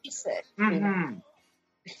 He's sick. Mm-hmm.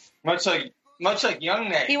 Much like Young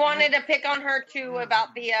Nate. He wanted to pick on her too about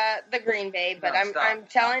the Green Bay, but No, stop. I'm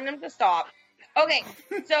telling him to stop. Okay,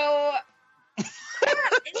 so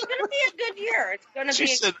it's gonna be a good year. It's gonna She be.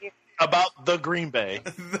 said- A good year. About the Green Bay.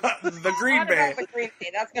 the Green Not Bay. about the Green Bay.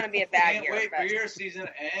 That's gonna be a bad Can't year. wait for but- your season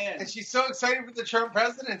And and she's so excited for the Trump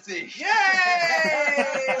presidency.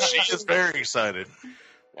 yay! She is very excited.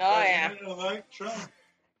 Oh yeah, Like Trump.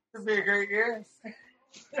 It'll be a great year.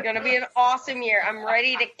 it's gonna be an awesome year. I'm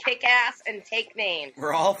ready to kick ass and take names.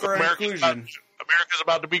 We're all for America's inclusion.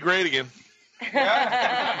 about to be great again.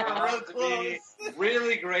 We're real close.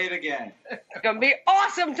 Really great again. It's gonna be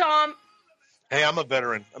awesome, Tom. Hey, I'm a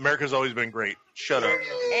veteran. America's always been great. Shut up.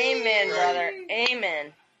 Amen, brother.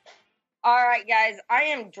 Amen. All right, guys. I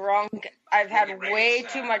am drunk. I've had way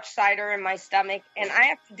too much cider in my stomach, and I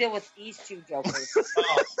have to deal with these two jokers.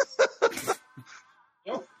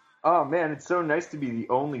 Oh man, it's so nice to be the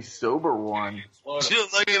only sober one.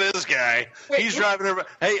 Just look at this guy. He's driving over.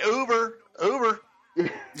 Hey, Uber.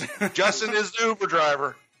 Justin is the Uber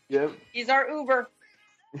driver. Yep. He's our Uber.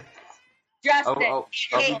 Justin, Oh,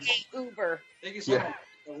 aka Uber. Thank you so Yeah. much.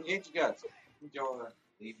 We ate your guts. Enjoy.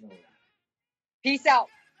 Leave me. Peace out.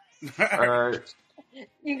 All right.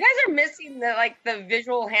 You guys are missing the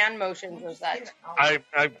visual hand motions or such.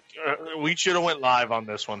 We should have went live on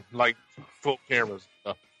this one, like full cameras. and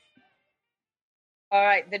stuff. All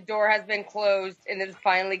right, the door has been closed, and it's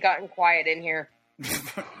finally gotten quiet in here.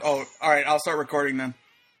 Oh, all right. I'll start recording then.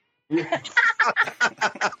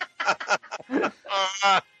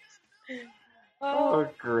 Oh,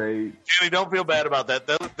 great. Jenny, don't feel bad about that.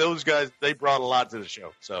 Those guys, they brought a lot to the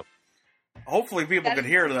show. So Hopefully people That could is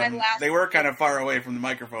hear my them. last They were kind of far away from the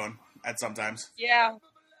microphone at sometimes. Yeah,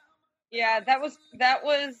 that's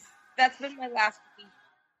been my last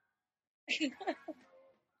week.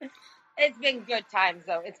 It's been good times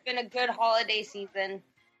though. It's been a good holiday season.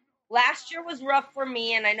 Last year was rough for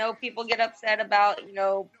me, and I know people get upset about,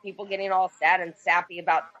 people getting all sad and sappy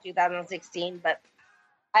about 2016, but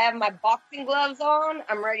I have my boxing gloves on.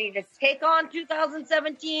 I'm ready to take on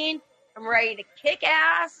 2017. I'm ready to kick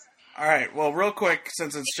ass. All right. Well, real quick,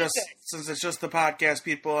 since it's just the podcast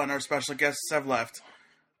people and our special guests have left.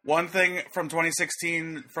 One thing from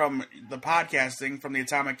 2016 from the podcasting, from the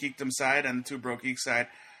Atomic Geekdom side and the Two Broke Geek side,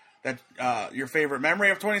 that your favorite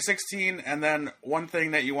memory of 2016, and then one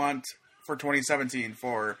thing that you want for 2017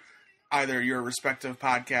 for either your respective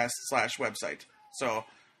podcast / website. So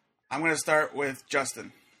I'm going to start with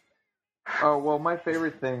Justin. Oh well, my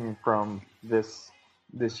favorite thing from this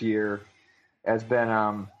year has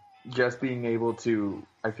been just being able to.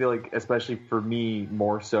 I feel like, especially for me,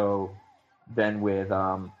 more so than with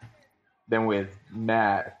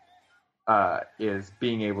Matt, is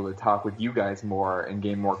being able to talk with you guys more and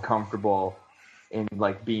get more comfortable in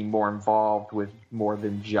like being more involved with more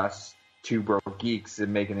than just Two Broke Geeks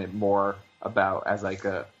and making it more about as like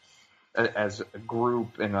as a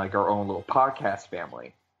group and like our own little podcast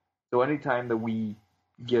family. So anytime that we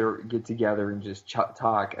get together and just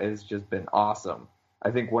talk has just been awesome.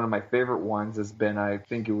 I think one of my favorite ones has been, I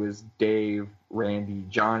think it was Dave, Randy,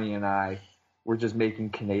 Johnny, and I were just making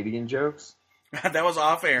Canadian jokes. That was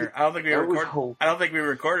off air. I don't think we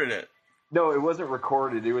recorded it. No, it wasn't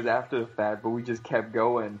recorded. It was after the fact, but we just kept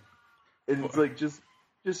going. And it's like just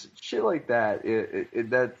shit like that. It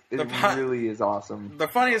really is awesome. The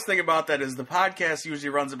funniest thing about that is the podcast usually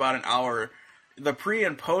runs about an hour. The pre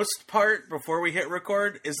and post part before we hit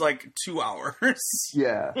record is like 2 hours.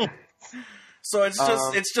 Yeah. So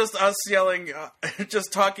it's just us yelling,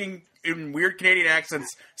 just talking in weird Canadian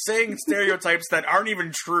accents, saying stereotypes that aren't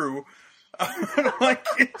even true. Like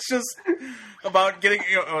it's just about getting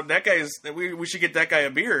that guy's. We should get that guy a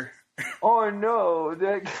beer. Oh no,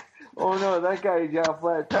 that guy got a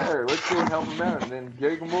flat tire. Let's go and help him out, and then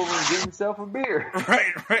take him over and get himself a beer.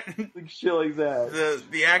 Right. Like shit like that.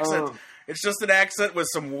 The accent. It's just an accent with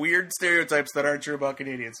some weird stereotypes that aren't true about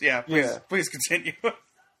Canadians. Yeah, please continue.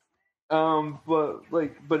 But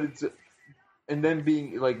it's, and then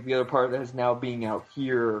being like the other part that is now being out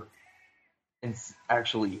here and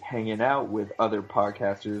actually hanging out with other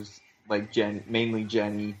podcasters like mainly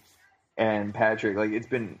Jenny and Patrick. Like it's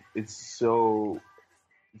been so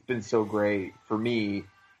great for me,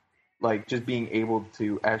 like just being able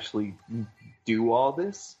to actually do all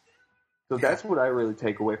this. So that's what I really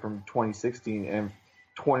take away from 2016 and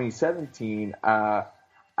 2017. I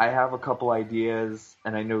have a couple ideas,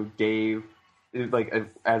 and I know Dave, like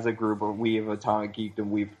as a group, we have Atomic Geekdom,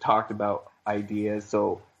 we've talked about ideas.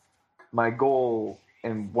 So my goal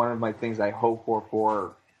and one of my things I hope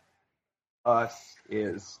for us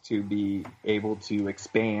is to be able to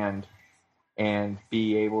expand and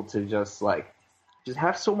be able to just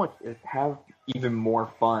have even more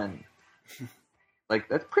fun. Like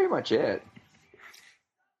that's pretty much it.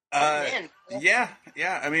 Yeah.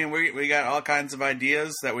 I mean, we got all kinds of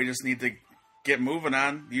ideas that we just need to get moving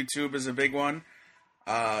on. YouTube is a big one.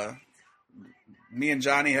 Me and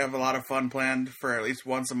Johnny have a lot of fun planned for at least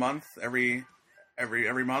once a month. Every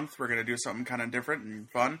month, we're gonna do something kind of different and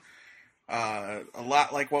fun. A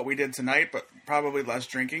lot like what we did tonight, but probably less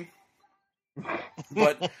drinking.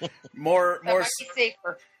 But more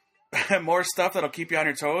safer. more stuff that'll keep you on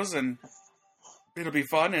your toes, and it'll be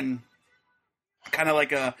fun and kind of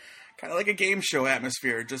like a game show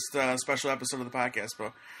atmosphere. Just a special episode of the podcast,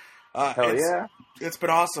 bro. It's been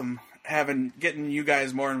awesome getting you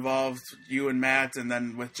guys more involved, you and Matt, and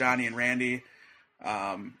then with Johnny and Randy.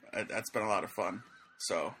 That's been a lot of fun.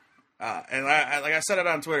 So, and I like I said it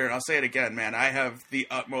on Twitter, and I'll say it again, man. I have the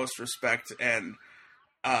utmost respect, and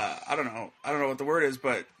I don't know what the word is,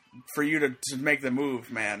 but for you to make the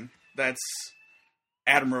move, man, that's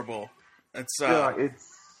admirable. It's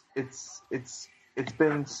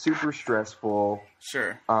been super stressful.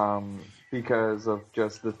 Sure. Because of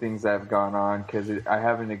just the things that have gone on, because I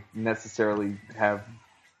haven't necessarily have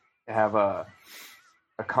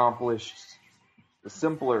accomplished the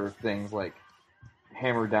simpler things like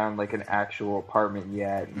hammer down like an actual apartment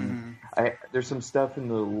yet. And there's some stuff in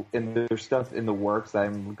the works that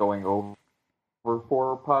I'm going over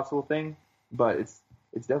for a possible thing, but it's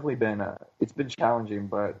definitely been it's been challenging,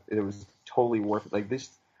 but it was totally worth it. Like this.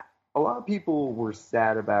 A lot of people were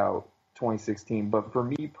sad about 2016, but for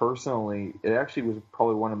me personally, it actually was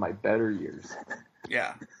probably one of my better years.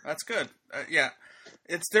 Yeah, that's good. Yeah,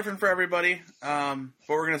 it's different for everybody, but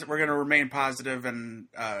we're gonna remain positive, and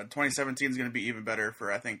 2017 is gonna be even better for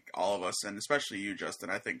I think all of us, and especially you, Justin.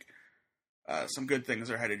 I think some good things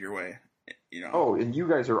are headed your way. You know. Oh, and you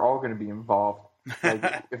guys are all going to be involved.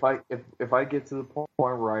 Like if I get to the point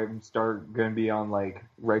where I start going to be on like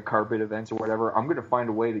red carpet events or whatever, I'm going to find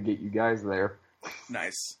a way to get you guys there.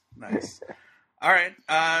 Nice. All right,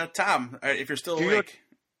 Tom, if you're still awake.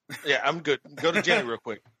 Yeah, I'm good. Go to Jenny real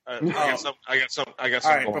quick. I got some. All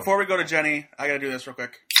right, going. Before we go to Jenny, I got to do this real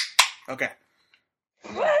quick. Okay.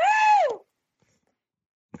 Woo!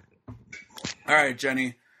 All right,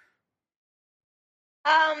 Jenny.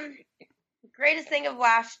 Greatest thing of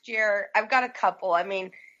last year, I've got a couple. I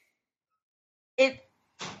mean, it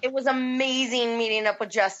was amazing meeting up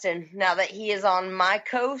with Justin now that he is on my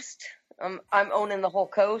coast. I'm owning the whole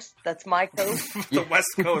coast. That's my coast. The West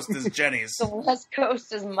Coast is Jenny's. The West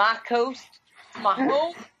Coast is my coast. It's my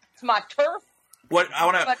home. It's my turf.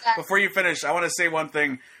 Before you finish, I want to say one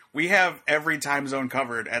thing. We have every time zone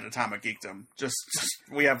covered at Atomic Geekdom. Just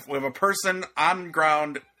we have a person on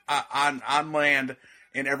ground, on land,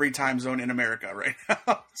 in every time zone in America right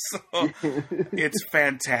now. So it's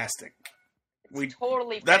fantastic.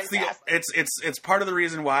 Totally That's fantastic. it's part of the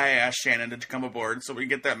reason why I asked Shannon to come aboard, so we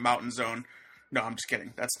get that mountain zone. No, I'm just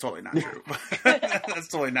kidding. That's totally not true. That's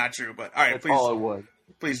totally not true. But all right, That's please, all it was.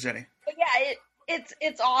 please, Jenny. But yeah,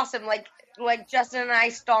 it's awesome. Like Justin and I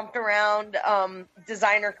stomped around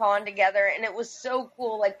Designer Con together, and it was so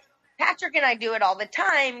cool. Like Patrick and I do it all the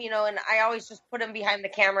time, you know, and I always just put him behind the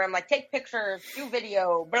camera. I'm like, take pictures, do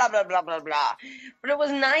video, blah blah blah blah blah. But it was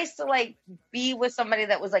nice to like be with somebody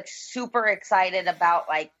that was like super excited about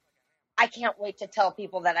like, I can't wait to tell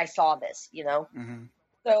people that I saw this, you know. Mm-hmm.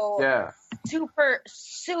 So Yeah.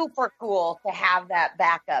 super cool to have that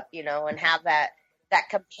backup, you know, and have that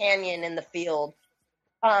companion in the field.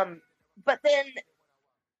 But then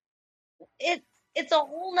it's a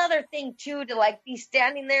whole nother thing too to like be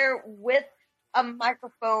standing there with a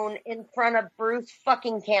microphone in front of Bruce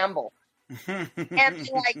fucking Campbell and be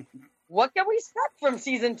like, what can we expect from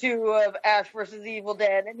season 2 of Ash vs. Evil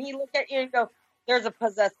Dead? And he looked at you and go, there's a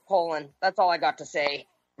possessed colon. That's all I got to say.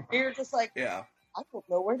 And you're just like, Yeah. I don't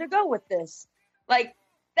know where to go with this. Like,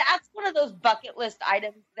 that's one of those bucket list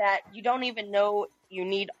items that you don't even know you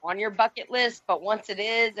need on your bucket list, but once it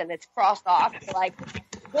is and it's crossed off, you're like,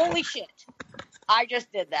 holy shit, I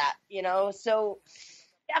just did that, you know? So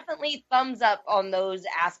definitely thumbs up on those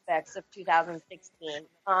aspects of 2016.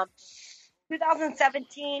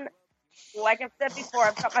 2017, like I've said before,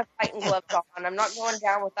 I've got my fighting gloves on. I'm not going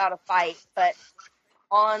down without a fight, but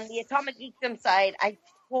on the Atomic Geekdom side, I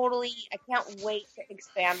can't wait to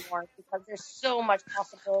expand more because there's so much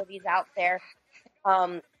possibilities out there.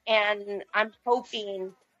 And I'm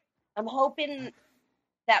hoping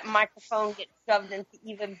that microphone gets shoved into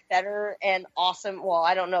even better and awesome. Well,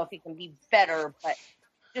 I don't know if it can be better, but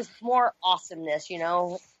just more awesomeness, you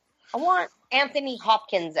know. I want Anthony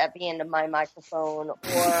Hopkins at the end of my microphone,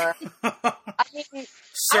 or I mean,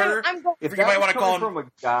 Sir. I'm going, If You might wanna call him- from a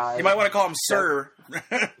guy, You might want to call him Sir.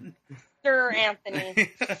 Sir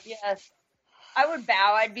Anthony. Yes, I would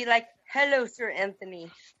bow. I'd be like, "Hello, Sir Anthony.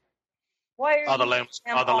 Why are Are the you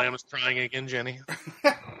lambs crying again, Jenny?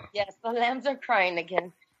 Yes, the lambs are crying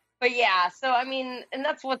again. But yeah, so I mean, and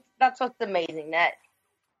that's what's amazing, that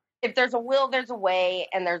if there's a will, there's a way,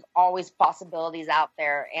 and there's always possibilities out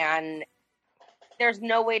there, and there's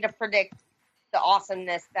no way to predict the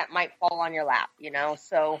awesomeness that might fall on your lap, you know?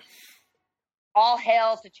 So all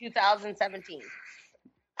hail to 2017.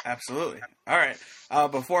 Absolutely. All right.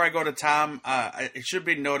 Before I go to Tom, it should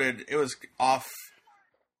be noted it was off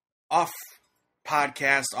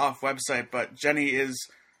podcast, off website, but Jenny is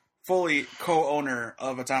fully co-owner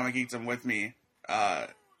of Atomic Geekdom with me.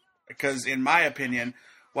 Because in my opinion,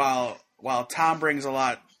 while Tom brings a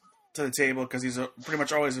lot to the table because he's pretty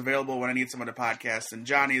much always available when I need someone to podcast, and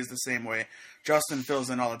Johnny is the same way. Justin fills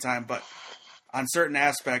in all the time, but on certain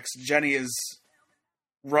aspects, Jenny is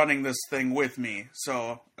running this thing with me.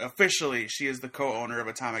 So officially, she is the co-owner of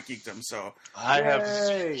Atomic Geekdom. So I have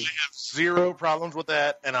Yay. zero problems with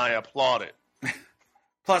that, and I applaud it.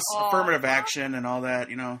 plus Aw. affirmative action and all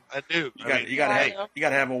that, you know, I do. you got I to know.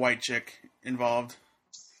 have a white chick involved.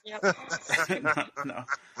 Yep. no,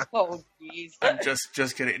 Oh, jeez. I'm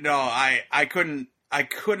just kidding. No, I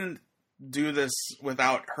couldn't do this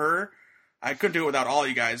without her. I couldn't do it without all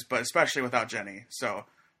you guys, but especially without Jenny. So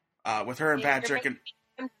with her and Yeah, Patrick and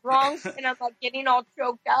I'm drunk, and I'm like getting all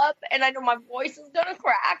choked up, and I know my voice is gonna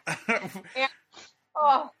crack.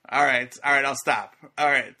 Oh, all right, I'll stop. All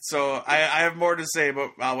right, so I have more to say,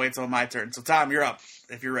 but I'll wait till my turn. So Tom, you're up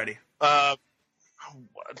if you're ready.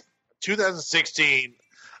 2016,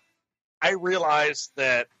 I realized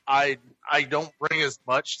that I don't bring as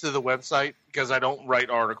much to the website because I don't write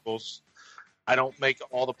articles. I don't make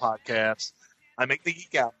all the podcasts. I make the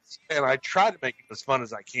Geek Outs, and I try to make it as fun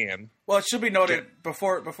as I can. Well, it should be noted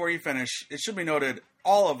before you finish. It should be noted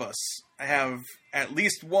all of us have at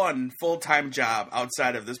least one full-time job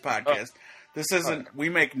outside of this podcast. This isn't. We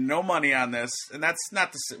make no money on this, and that's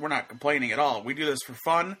not. We're not complaining at all. We do this for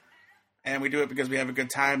fun, and we do it because we have a good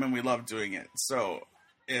time and we love doing it. So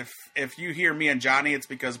if you hear me and Johnny, it's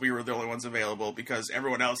because we were the only ones available because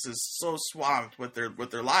everyone else is so swamped with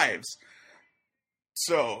their lives.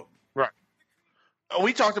 So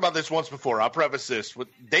We talked about this once before. I'll preface this with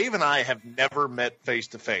Dave and I have never met face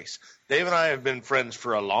to face. Dave and I have been friends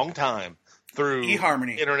for a long time through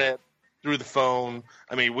eHarmony. internet, through the phone.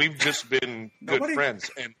 I mean, we've just been good friends.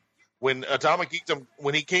 And when Atomic Geekdom,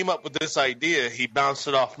 when he came up with this idea, he bounced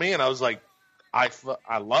it off me, and I was like, I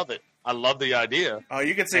love it. I love the idea. Oh,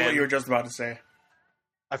 you can say what you were just about to say.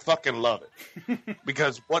 I fucking love it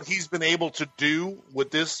because what he's been able to do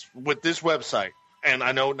with this website and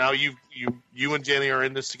I know now you and Jenny are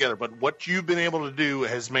in this together, but what you've been able to do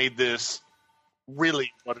has made this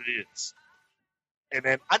really what it is. And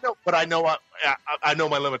then I know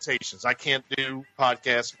my limitations. I can't do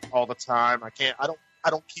podcasts all the time. I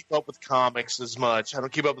don't keep up with comics as much. I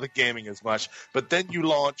don't keep up with the gaming as much. But then you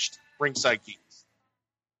launched Ringside Geeks.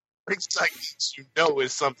 Ringside Geeks,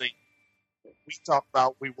 is something we talk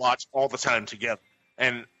about, we watch all the time together.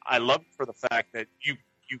 And I love it for the fact that you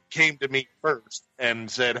came to me first and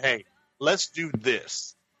said, hey, let's do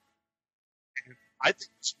this. And I think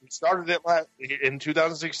we started it in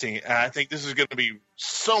 2016, and I think this is going to be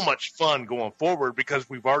so much fun going forward because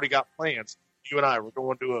we've already got plans. You and I, we're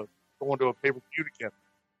going to a pay-per-view together.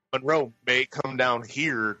 Monroe may come down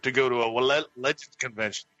here to go to a Legends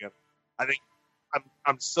convention together. I think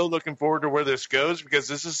I'm so looking forward to where this goes because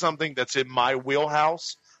this is something that's in my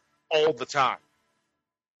wheelhouse all the time.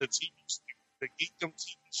 The Geekdom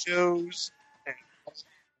TV shows.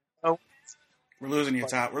 And, We're losing you,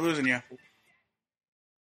 Tom. We're losing you.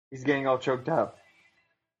 He's getting all choked up.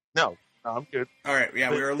 No, I'm good. All right,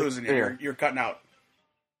 yeah, we were losing you. Yeah. You're cutting out.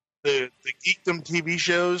 The Geekdom TV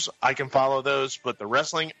shows, I can follow those, but the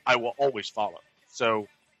wrestling, I will always follow. So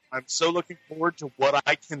I'm so looking forward to what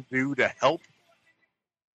I can do to help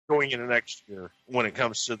going into next year when it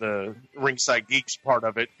comes to the Ringside Geeks part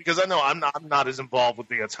of it, because I know I'm not as involved with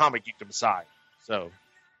the Atomic Geekdom side. So,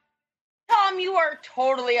 Tom, you are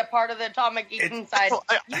totally a part of the Atomic Geekdom side.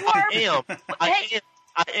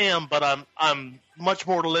 I am, but I'm much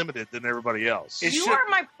more limited than everybody else. You are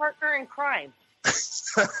my partner in crime.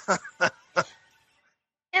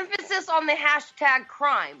 Emphasis on the hashtag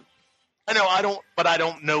crime. I know I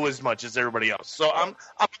don't know as much as everybody else, so I'm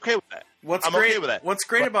okay with that. Okay with that. What's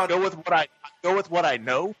great about go with what I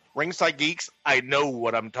know. Ringside Geeks, I know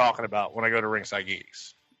what I'm talking about when I go to Ringside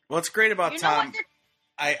Geeks. What's great about Tom?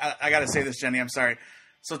 I got to say this, Jenny. I'm sorry.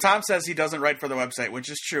 So Tom says he doesn't write for the website, which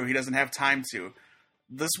is true. He doesn't have time to.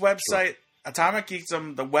 This website, Atomic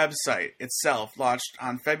Geekdom, the website itself, launched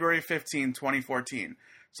on February 15, 2014.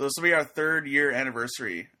 So this will be our 3rd year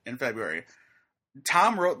anniversary in February.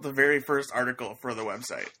 Tom wrote the very first article for the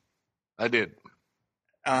website. I did.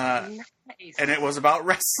 Nice. And it was about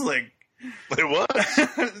wrestling. It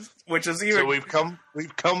was. Which is even... So we've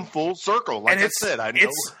come full circle. Like I said,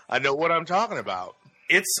 I know what I'm talking about.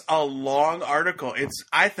 It's a long article. It's,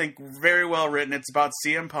 I think, very well written. It's about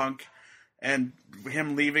CM Punk and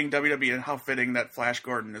him leaving WWE, and how fitting that Flash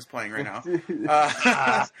Gordon is playing right now. Wait.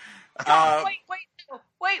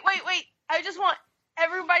 I just want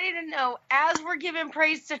everybody to know, as we're giving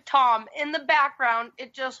praise to Tom, in the background,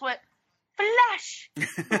 it just went, Flash! No!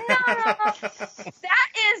 That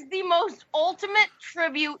is the most ultimate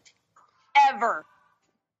tribute ever.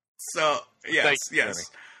 So, yes.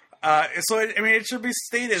 So, it should be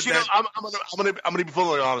stated that... I'm gonna be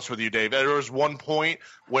fully honest with you, Dave. There was one point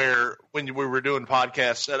where, when we were doing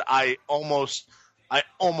podcasts, that I almost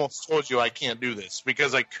told you I can't do this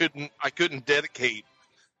because I couldn't dedicate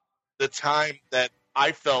the time that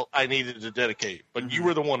I felt I needed to dedicate. But you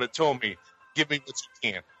were the one that told me, give me what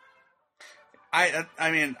you can.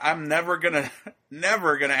 I'm never gonna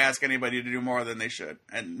ask anybody to do more than they should,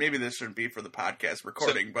 and maybe this shouldn't be for the podcast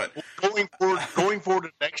recording. But going forward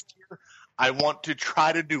to next year, I want to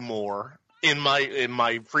try to do more in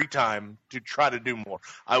my free time. To try to do more.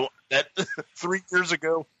 3 years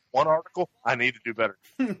ago, one article, I need to do better.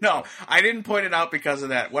 No, I didn't point it out because of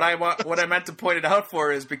that. What I meant to point it out for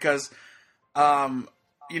is because,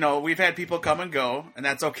 we've had people come and go, and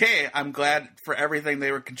that's okay. I'm glad for everything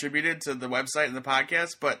they were contributed to the website and the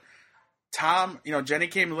podcast. But Tom, Jenny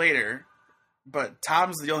came later, but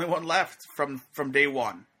Tom's the only one left from day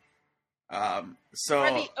one. So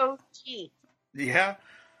For the OG. Yeah.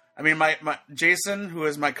 I mean, my Jason, who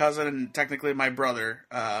is my cousin and technically my brother,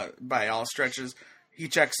 by all stretches, he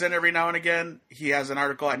checks in every now and again. He has an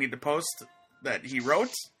article I need to post that he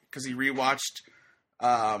wrote because he rewatched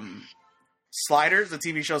Sliders, the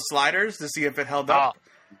TV show Sliders, to see if it held up.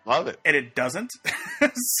 Love it. And it doesn't.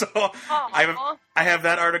 So I have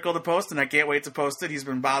that article to post, and I can't wait to post it. He's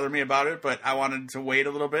been bothering me about it, but I wanted to wait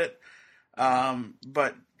a little bit.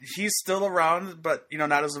 But he's still around, but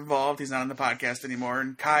not as involved. He's not on the podcast anymore.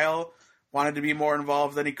 And Kyle wanted to be more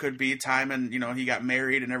involved than he could be. Time and he got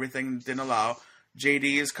married and everything didn't allow.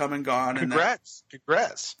 JD is come and gone. Congrats.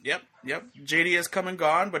 Yep. JD is come and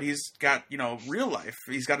gone, but he's got real life.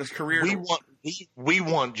 He's got his career. We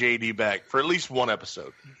want JD back for at least one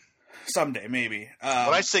episode. Someday, maybe. When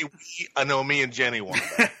I say we, I know me and Jenny want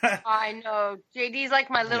him back. I know. JD's like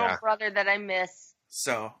my little brother that I miss.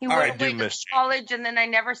 So, He all went right, away to college, and then I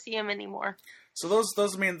never see him anymore. So those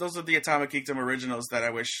are the Atomic Geekdom originals that I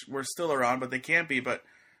wish were still around, but they can't be. But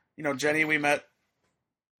Jenny, we met.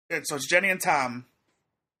 So it's Jenny and Tom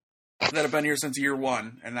that have been here since year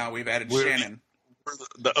one, and now we've added Shannon. We're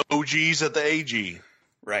the OGs at the AG.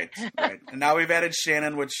 Right. And now we've added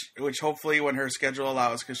Shannon, which hopefully when her schedule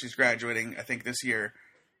allows, because she's graduating, I think this year,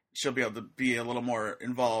 she'll be able to be a little more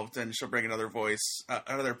involved, and she'll bring another voice,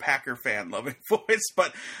 another Packer fan loving voice,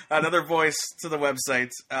 but another voice to the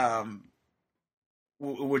website,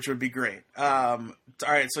 which would be great. All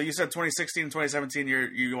right. So you said 2016 and 2017,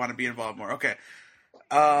 you want to be involved more. Okay.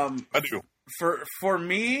 I do. For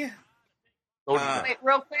me, wait,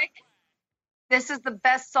 real quick. This is the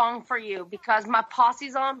best song for you because my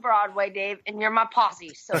posse's on Broadway, Dave, and you're my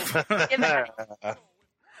posse. So give it.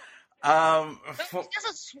 This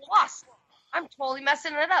is Swass. I'm totally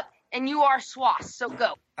messing it up, and you are Swass. So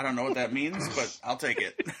go. I don't know what that means, but I'll take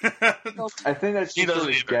it. I think that's He just doesn't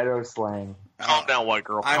really either. ghetto slang. Calm down, white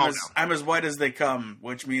girl. Calm down. I'm as white as they come,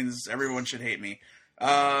 which means everyone should hate me.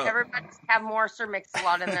 Everybody have Morse or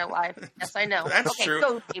Mix-a-Lot in their life. Yes, I know. That's okay, true.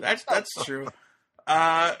 Go, Dave, That's go. true.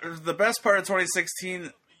 The best part of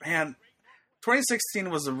 2016, man, 2016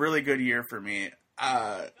 was a really good year for me.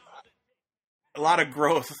 A lot of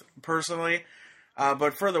growth personally,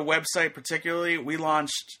 but for the website particularly, we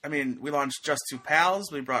launched Just Two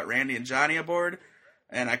Pals. We brought Randy and Johnny aboard,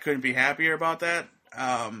 and I couldn't be happier about that.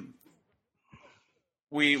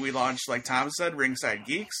 We launched, like Tom said, Ringside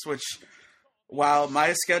Geeks, which, while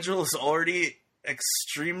my schedule is already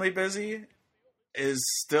extremely busy, is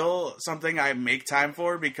still something I make time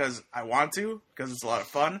for because I want to, because it's a lot of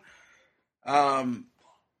fun.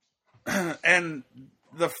 And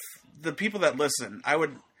the people that listen, I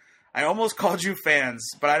almost called you fans,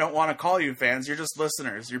 but I don't want to call you fans. You're just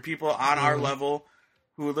listeners. You're people on our level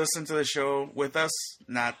who listen to the show with us.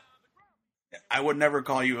 I would never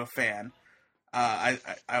call you a fan.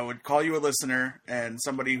 I would call you a listener and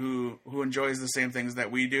somebody who enjoys the same things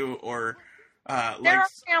that we do, or They're our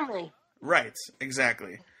family. Right,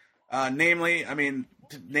 exactly. Namely,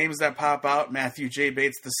 names that pop out. Matthew J.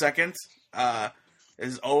 Bates II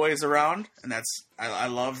is always around, and I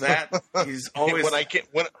love that. He's always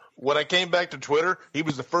when I came back to Twitter, he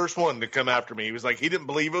was the first one to come after me. He was like, he didn't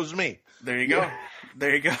believe it was me. There you go.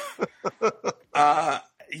 There you go.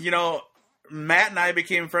 Matt and I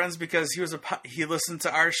became friends because he listened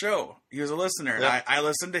to our show. He was a listener, and I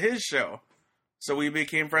listened to his show. So we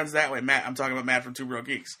became friends that way. Matt, I'm talking about Matt from Two Broke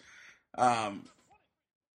Geeks.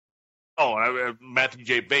 Matthew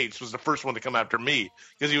J. Bates was the first one to come after me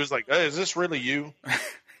because he was like, hey, is this really you?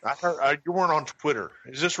 I heard you weren't on Twitter.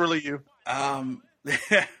 Is this really you?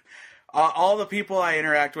 All the people I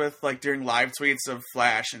interact with, like during live tweets of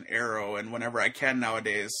Flash and Arrow and whenever I can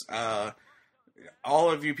nowadays,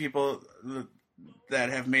 all of you people that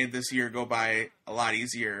have made this year go by a lot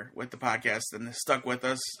easier with the podcast and stuck with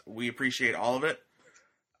us, we appreciate all of it.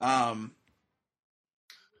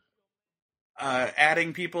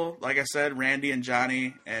 Adding people, like I said, Randy and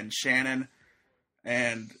Johnny and Shannon,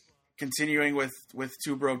 and continuing with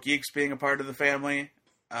Two Broke Geeks being a part of the family.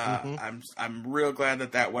 I'm real glad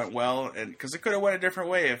that went well, and because it could have went a different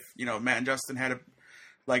way if Matt and Justin had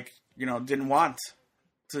didn't want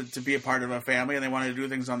to be a part of a family and they wanted to do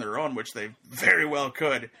things on their own, which they very well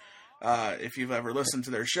could. If you've ever listened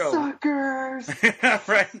to their show, Suckers.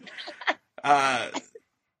 Right.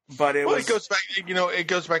 But it goes back. It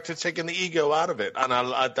goes back to taking the ego out of it, and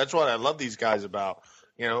that's what I love these guys about.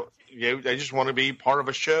 They just want to be part of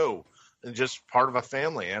a show and just part of a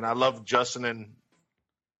family, and I love Justin and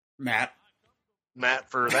Matt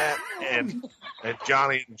for that, and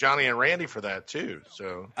Johnny and Randy for that too.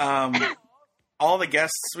 So, all the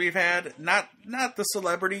guests we've had, not the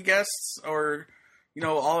celebrity guests or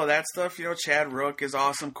all of that stuff. Chad Rook is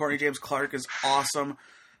awesome. Courtney James Clark is awesome.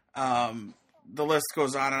 The list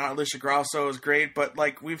goes on and on. Alicia Grosso is great, but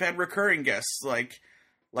we've had recurring guests like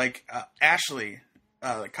Ashley,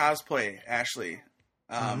 cosplay Ashley,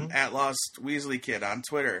 at Lost Weasley Kid on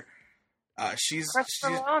Twitter. She's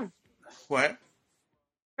Leone. What?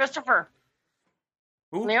 Christopher.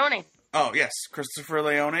 Who? Leone. Oh yes, Christopher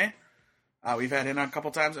Leone. We've had him on a couple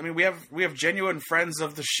times. We have genuine friends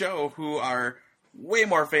of the show who are way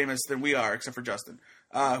more famous than we are, except for Justin,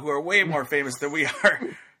 who are way more famous than we are.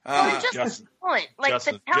 Just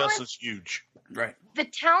the talent. Justin's huge. Right. The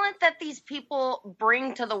talent that these people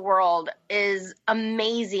bring to the world is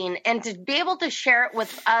amazing, and to be able to share it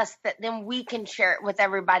with us, that then we can share it with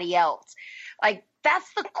everybody else.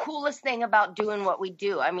 That's the coolest thing about doing what we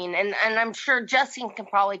do. And I'm sure Justin can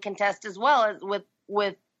probably contest as well as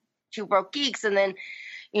with Two Broke Geeks, and then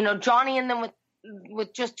Johnny, and then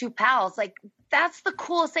with Just Two Pals, like that's the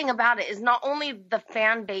coolest thing about it is not only the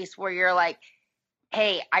fan base where you're like,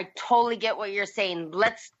 hey, I totally get what you're saying.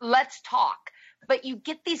 Let's talk. But you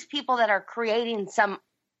get these people that are creating some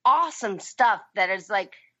awesome stuff that is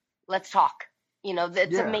like, let's talk. You know,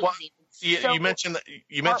 that's amazing. Well, So you mentioned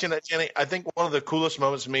that, Jenny. I think one of the coolest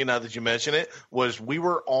moments to me, now that you mention it, was we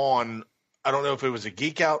were on, I don't know if it was a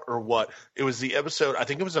Geek Out or what. It was the episode, I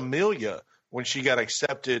think it was Amelia, when she got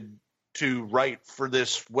accepted to write for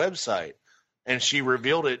this website, and she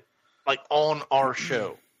revealed it like on our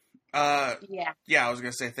show. yeah. Yeah, I was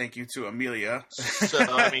gonna say thank you to Amelia. So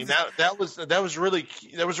I mean that was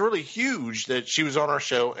really huge that she was on our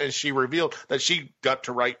show and she revealed that she got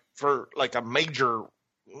to write for like a major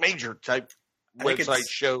type website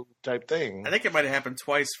show type thing. I think it might have happened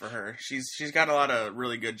twice for her. She's got a lot of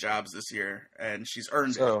really good jobs this year, and she's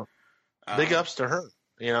earned it. Big ups to her,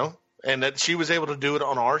 you know, and that she was able to do it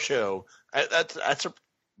on our show. That's a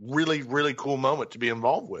really, really cool moment to be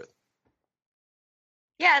involved with.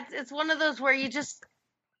 Yeah, it's one of those where you just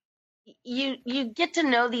you get to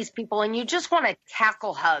know these people and you just want to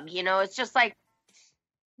tackle hug, you know. It's just like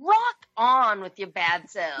rock on with your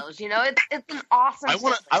bad selves, you know. It's an awesome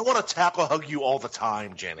I want to tackle hug you all the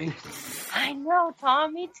time, Jenny. I know,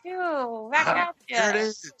 Tom, me too. Back at you. There it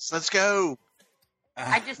is. Let's go.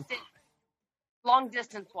 I just did long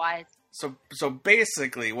distance wise. So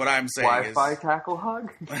basically, what I'm saying Wi-Fi is tackle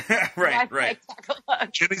hug. right. Tackle hug.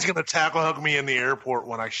 Jenny's gonna tackle hug me in the airport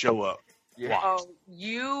when I show up. Yeah. Oh,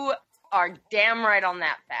 you are damn right on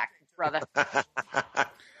that fact, brother.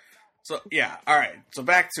 So yeah, all right. So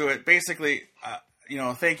back to it. Basically, you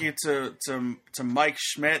know, thank you to Mike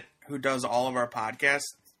Schmidt, who does all of our podcast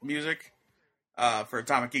music for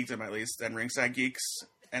Atomic Geekdom at least, and Ringside Geeks,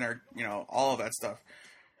 and our, you know, all of that stuff.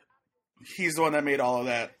 He's the one that made all of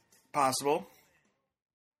that possible.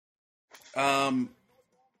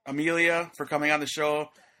 Amelia for coming on the show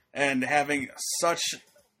and having such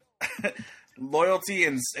loyalty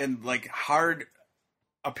and like hard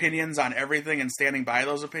opinions on everything and standing by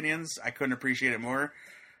those opinions. I couldn't appreciate it more.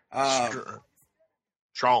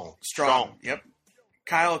 Strong. Yep.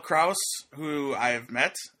 Kyle Kraus, who I've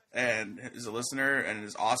met and is a listener and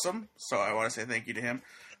is awesome. So I want to say thank you to him.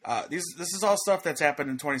 This is all stuff that's happened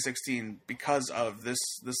in 2016 because of this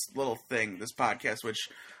little thing, this podcast, which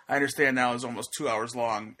I understand now is almost 2 hours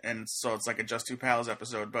long, and so it's like a Just Two Pals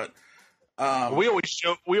episode. But we always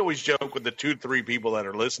joke with the 2-3 people that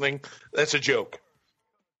are listening. That's a joke.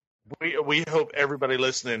 We hope everybody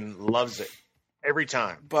listening loves it every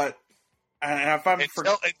time. But and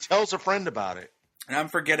tells a friend about it. And I'm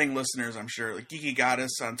forgetting listeners, I'm sure. Like Geeky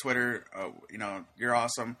Goddess on Twitter, you know, you're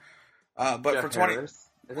awesome. But Jeff for 20, Harris,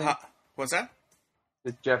 what's that?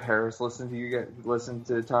 Did Jeff Harris listen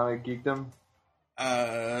to Atomic Geekdom?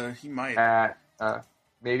 He might.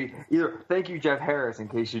 Maybe either. Thank you, Jeff Harris. In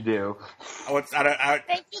case you do. Thank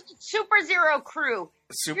you, Super Zero crew.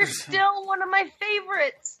 You're still one of my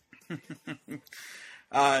favorites.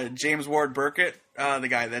 James Ward Burkett, the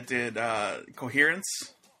guy that did Coherence.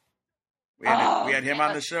 We had him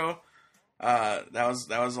on the show. That was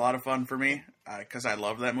a lot of fun for me because I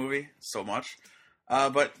love that movie so much.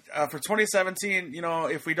 But for 2017, you know,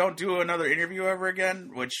 if we don't do another interview ever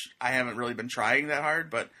again, which I haven't really been trying that hard,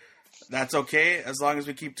 but that's okay as long as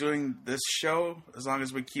we keep doing this show, as long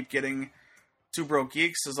as we keep getting Two Broke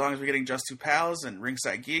Geeks, as long as we're getting Just Two Pals and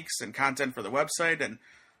Ringside Geeks and content for the website, and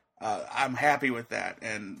I'm happy with that.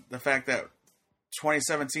 And the fact that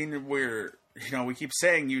 2017 we keep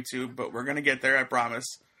saying YouTube, but we're gonna get there, I promise.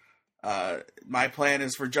 My plan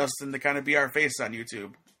is for Justin to kind of be our face on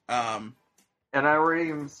YouTube. And I already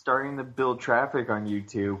am starting to build traffic on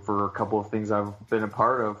YouTube for a couple of things I've been a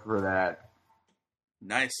part of for that.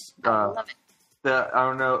 Nice. I love it. I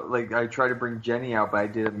don't know, like I tried to bring Jenny out, but I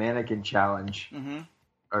did a mannequin challenge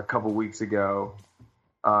a couple weeks ago.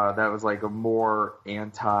 That was like a more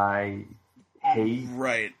anti-hate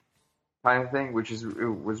right kind of thing, which was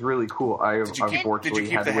really cool. I unfortunately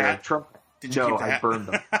had to wear a Trump. I burned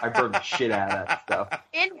them. I burned the shit out of that stuff.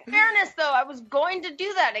 In fairness, though, I was going to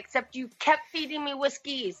do that, except you kept feeding me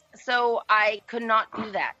whiskeys, so I could not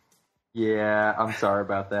do that. Yeah, I'm sorry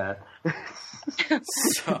about that.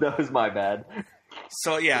 That was my bad.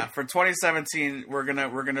 So yeah, for 2017, we're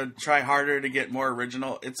gonna try harder to get more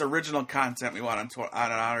original. It's original content we want on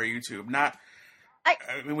our YouTube. I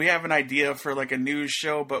mean, we have an idea for like a news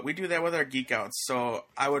show, but we do that with our Geek Outs. So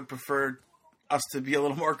I would prefer us to be a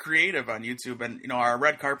little more creative on YouTube. And, you know, our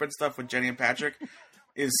red carpet stuff with Jenny and Patrick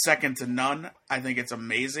is second to none. I think it's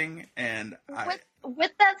amazing. And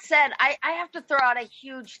with that said, I have to throw out a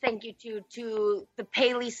huge thank you to the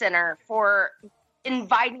Paley Center for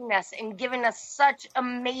inviting us and giving us such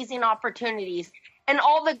amazing opportunities. And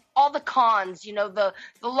all the cons, you know, the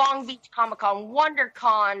Long Beach Comic Con,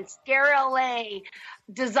 WonderCon, Scare LA,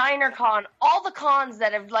 Designer Con, all the cons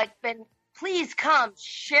that have like been, please come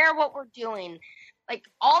share what we're doing. Like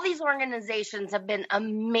all these organizations have been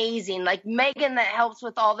amazing. Like Megan that helps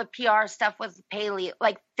with all the PR stuff with Paley.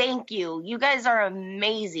 Like, thank you. You guys are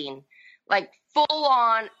amazing. Like full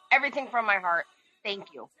on, everything from my heart. Thank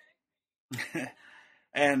you.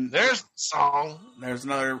 And There's the song. there's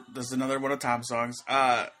another one of Tom's songs.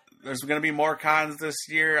 There's going to be more cons this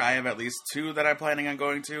year. I have at least 2 that I'm planning on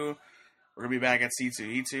going to. We're going to be back at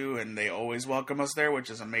C2E2, and they always welcome us there, which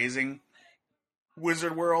is amazing.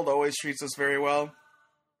 Wizard World always treats us very well.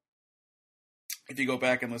 If you go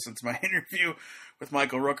back and listen to my interview with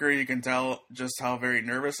Michael Rooker, you can tell just how very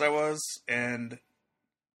nervous I was, and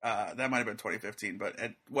that might have been 2015, but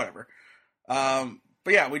whatever.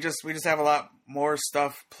 But yeah, we just have a lot more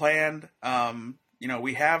stuff planned. You know,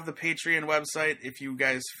 we have the Patreon website. If you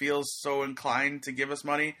guys feel so inclined to give us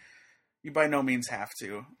money, you by no means have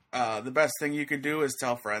to. The best thing you can do is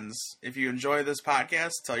tell friends. If you enjoy this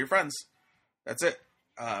podcast, tell your friends. That's it.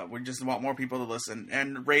 We just want more people to listen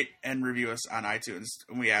and rate and review us on iTunes.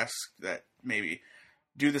 And we ask that maybe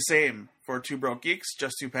do the same for Two Broke Geeks,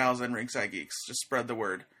 Just Two Pals, and Ringside Geeks. Just spread the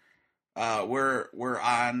word. We're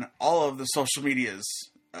on all of the social medias,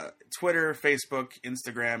 Twitter, Facebook,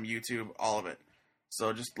 Instagram, YouTube, all of it.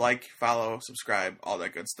 So just like, follow, subscribe, all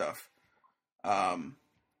that good stuff. Yeah,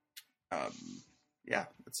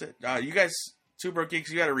 that's it. You guys, Two Broke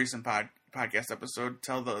Geeks, you had a recent podcast episode.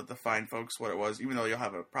 Tell the fine folks what it was, even though you'll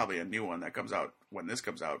have probably a new one that comes out when this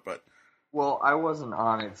comes out. But Well, I wasn't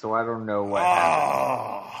on it, so I don't know what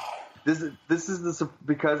happened. This is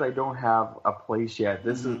because I don't have a place yet.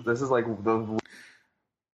 This is like the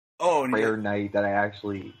rare night that I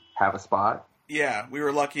actually have a spot. Yeah, we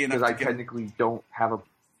were lucky enough because I technically don't have a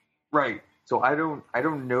right. So I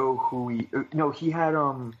don't know who he. No, he had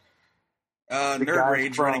Nerd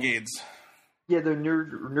Rage Renegades. Yeah, the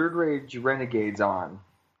Nerd Rage Renegades on.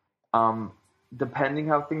 Depending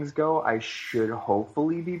how things go, I should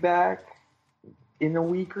hopefully be back in a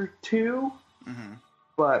week or two. Mm-hmm.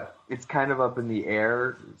 But it's kind of up in the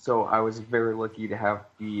air. So I was very lucky to have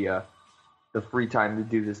the free time to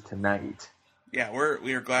do this tonight. Yeah,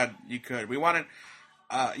 we are glad you could. We wanted,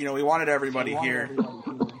 we wanted everybody here,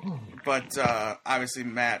 but obviously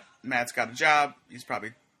Matt's got a job. He's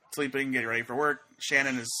probably sleeping, getting ready for work.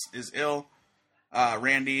 Shannon is ill.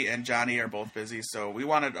 Randy and Johnny are both busy, so we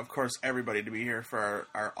wanted, of course, everybody to be here for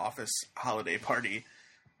our office holiday party.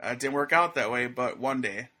 It didn't work out that way, but one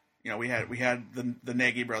day, we had the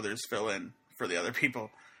Nagy brothers fill in for the other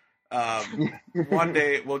people. One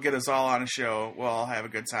day we'll get us all on a show. We'll all have a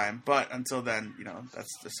good time. But until then, that's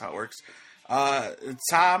just how it works.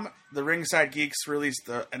 Tom, the Ringside Geeks released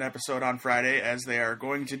an episode on Friday, as they are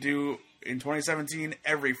going to do in 2017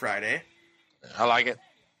 every Friday. I like it.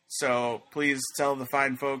 So please tell the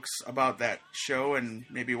fine folks about that show and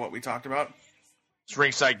maybe what we talked about. It's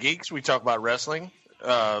Ringside Geeks. We talk about wrestling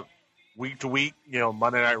week to week.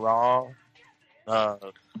 Monday Night Raw,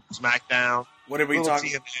 SmackDown. What did we talk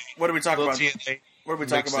about? What did we talk about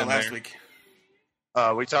last week?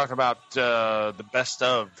 We talked about the best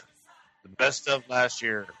of last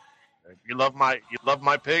year. You love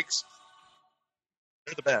my picks.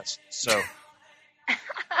 They're the best. So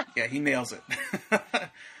yeah, he nails it.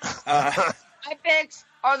 My picks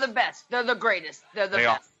are the best. They're the greatest. They're the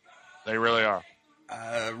best. They really are.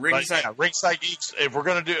 Ringside Geeks. If we're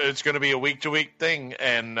gonna do it, it's gonna be a week to week thing,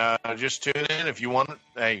 and just tune in if you want it.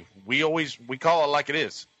 Hey, we call it like it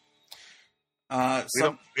is.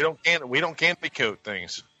 We don't candy coat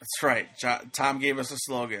things. That's right. Tom gave us a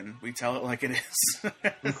slogan. We tell it like it is.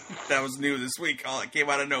 That was new this week. All it came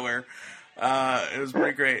out of nowhere. It was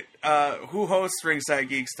pretty great. Who hosts Ringside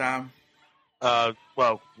Geeks, Tom?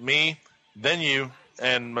 Well, me, then you,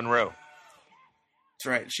 and Monroe.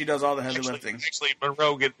 That's right. She does all the heavy lifting. Actually,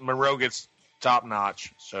 Monroe gets top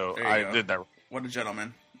notch. So I did that. What a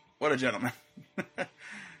gentleman! What a gentleman!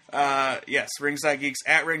 Yes, Ringside Geeks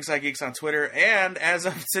at Ringside Geeks on Twitter, and as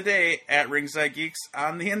of today, at Ringside Geeks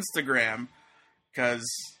on the Instagram, because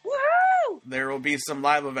there will be some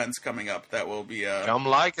live events coming up that will be. Come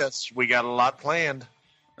like us. We got a lot planned.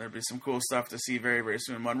 There'll be some cool stuff to see very, very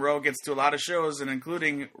soon. Monroe gets to a lot of shows, and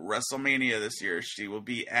including WrestleMania this year. She will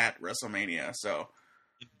be at WrestleMania. So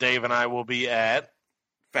Dave and I will be at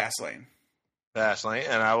Fastlane,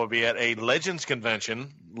 and I will be at a Legends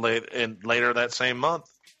convention later that same month.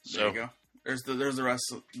 So there you go. There's the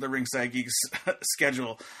rest of the Ringside Geeks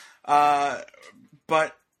schedule.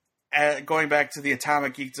 But going back to the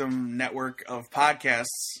Atomic Geekdom network of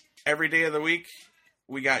podcasts, every day of the week,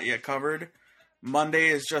 we got you covered. Monday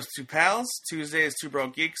is Just Two Pals. Tuesday is Two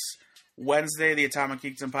Broke Geeks. Wednesday, the Atomic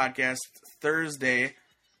Geekdom podcast. Thursday,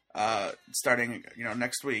 starting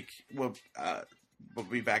next week, we'll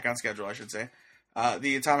be back on schedule, I should say.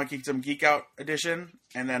 The Atomic Geekdom Geek Out edition,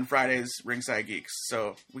 and then Friday's Ringside Geeks.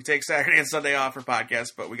 So we take Saturday and Sunday off for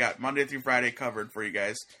podcasts, but we got Monday through Friday covered for you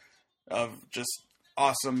guys of just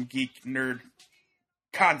awesome geek nerd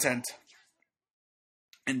content.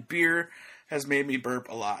 And beer has made me burp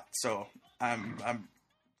a lot, so I'm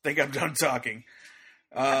think I'm done talking.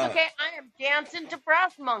 That's okay, I am dancing to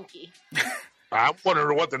Brass Monkey. I'm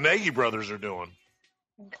wondering what the Nagy brothers are doing.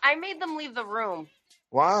 I made them leave the room.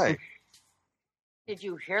 Why? Did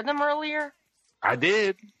you hear them earlier? I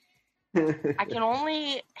did. I can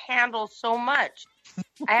only handle so much.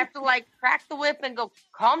 I have to crack the whip and go,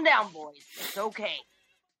 calm down, boys. It's okay.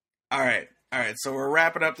 All right. So we're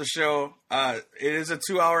wrapping up the show. It is a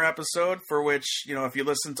 2-hour episode for which, if you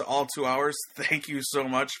listen to all 2 hours, thank you so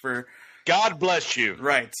much for. God bless you.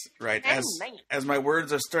 Right. Amen. As my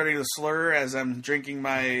words are starting to slur as I'm drinking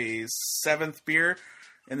my 7th beer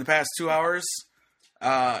in the past 2 hours.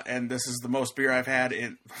 And this is the most beer I've had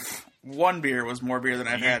in. One beer was more beer than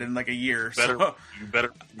I've had in a year. You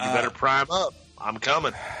better prime up. I'm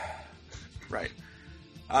coming. Right.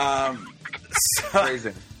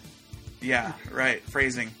 Phrasing. Yeah, right.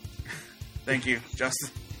 Phrasing. Thank you,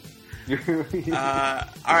 Justin. All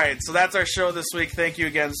right, so that's our show this week. Thank you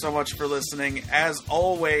again so much for listening. As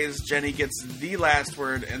always, Jenny gets the last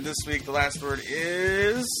word, and this week the last word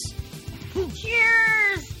is...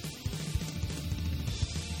 Cheers!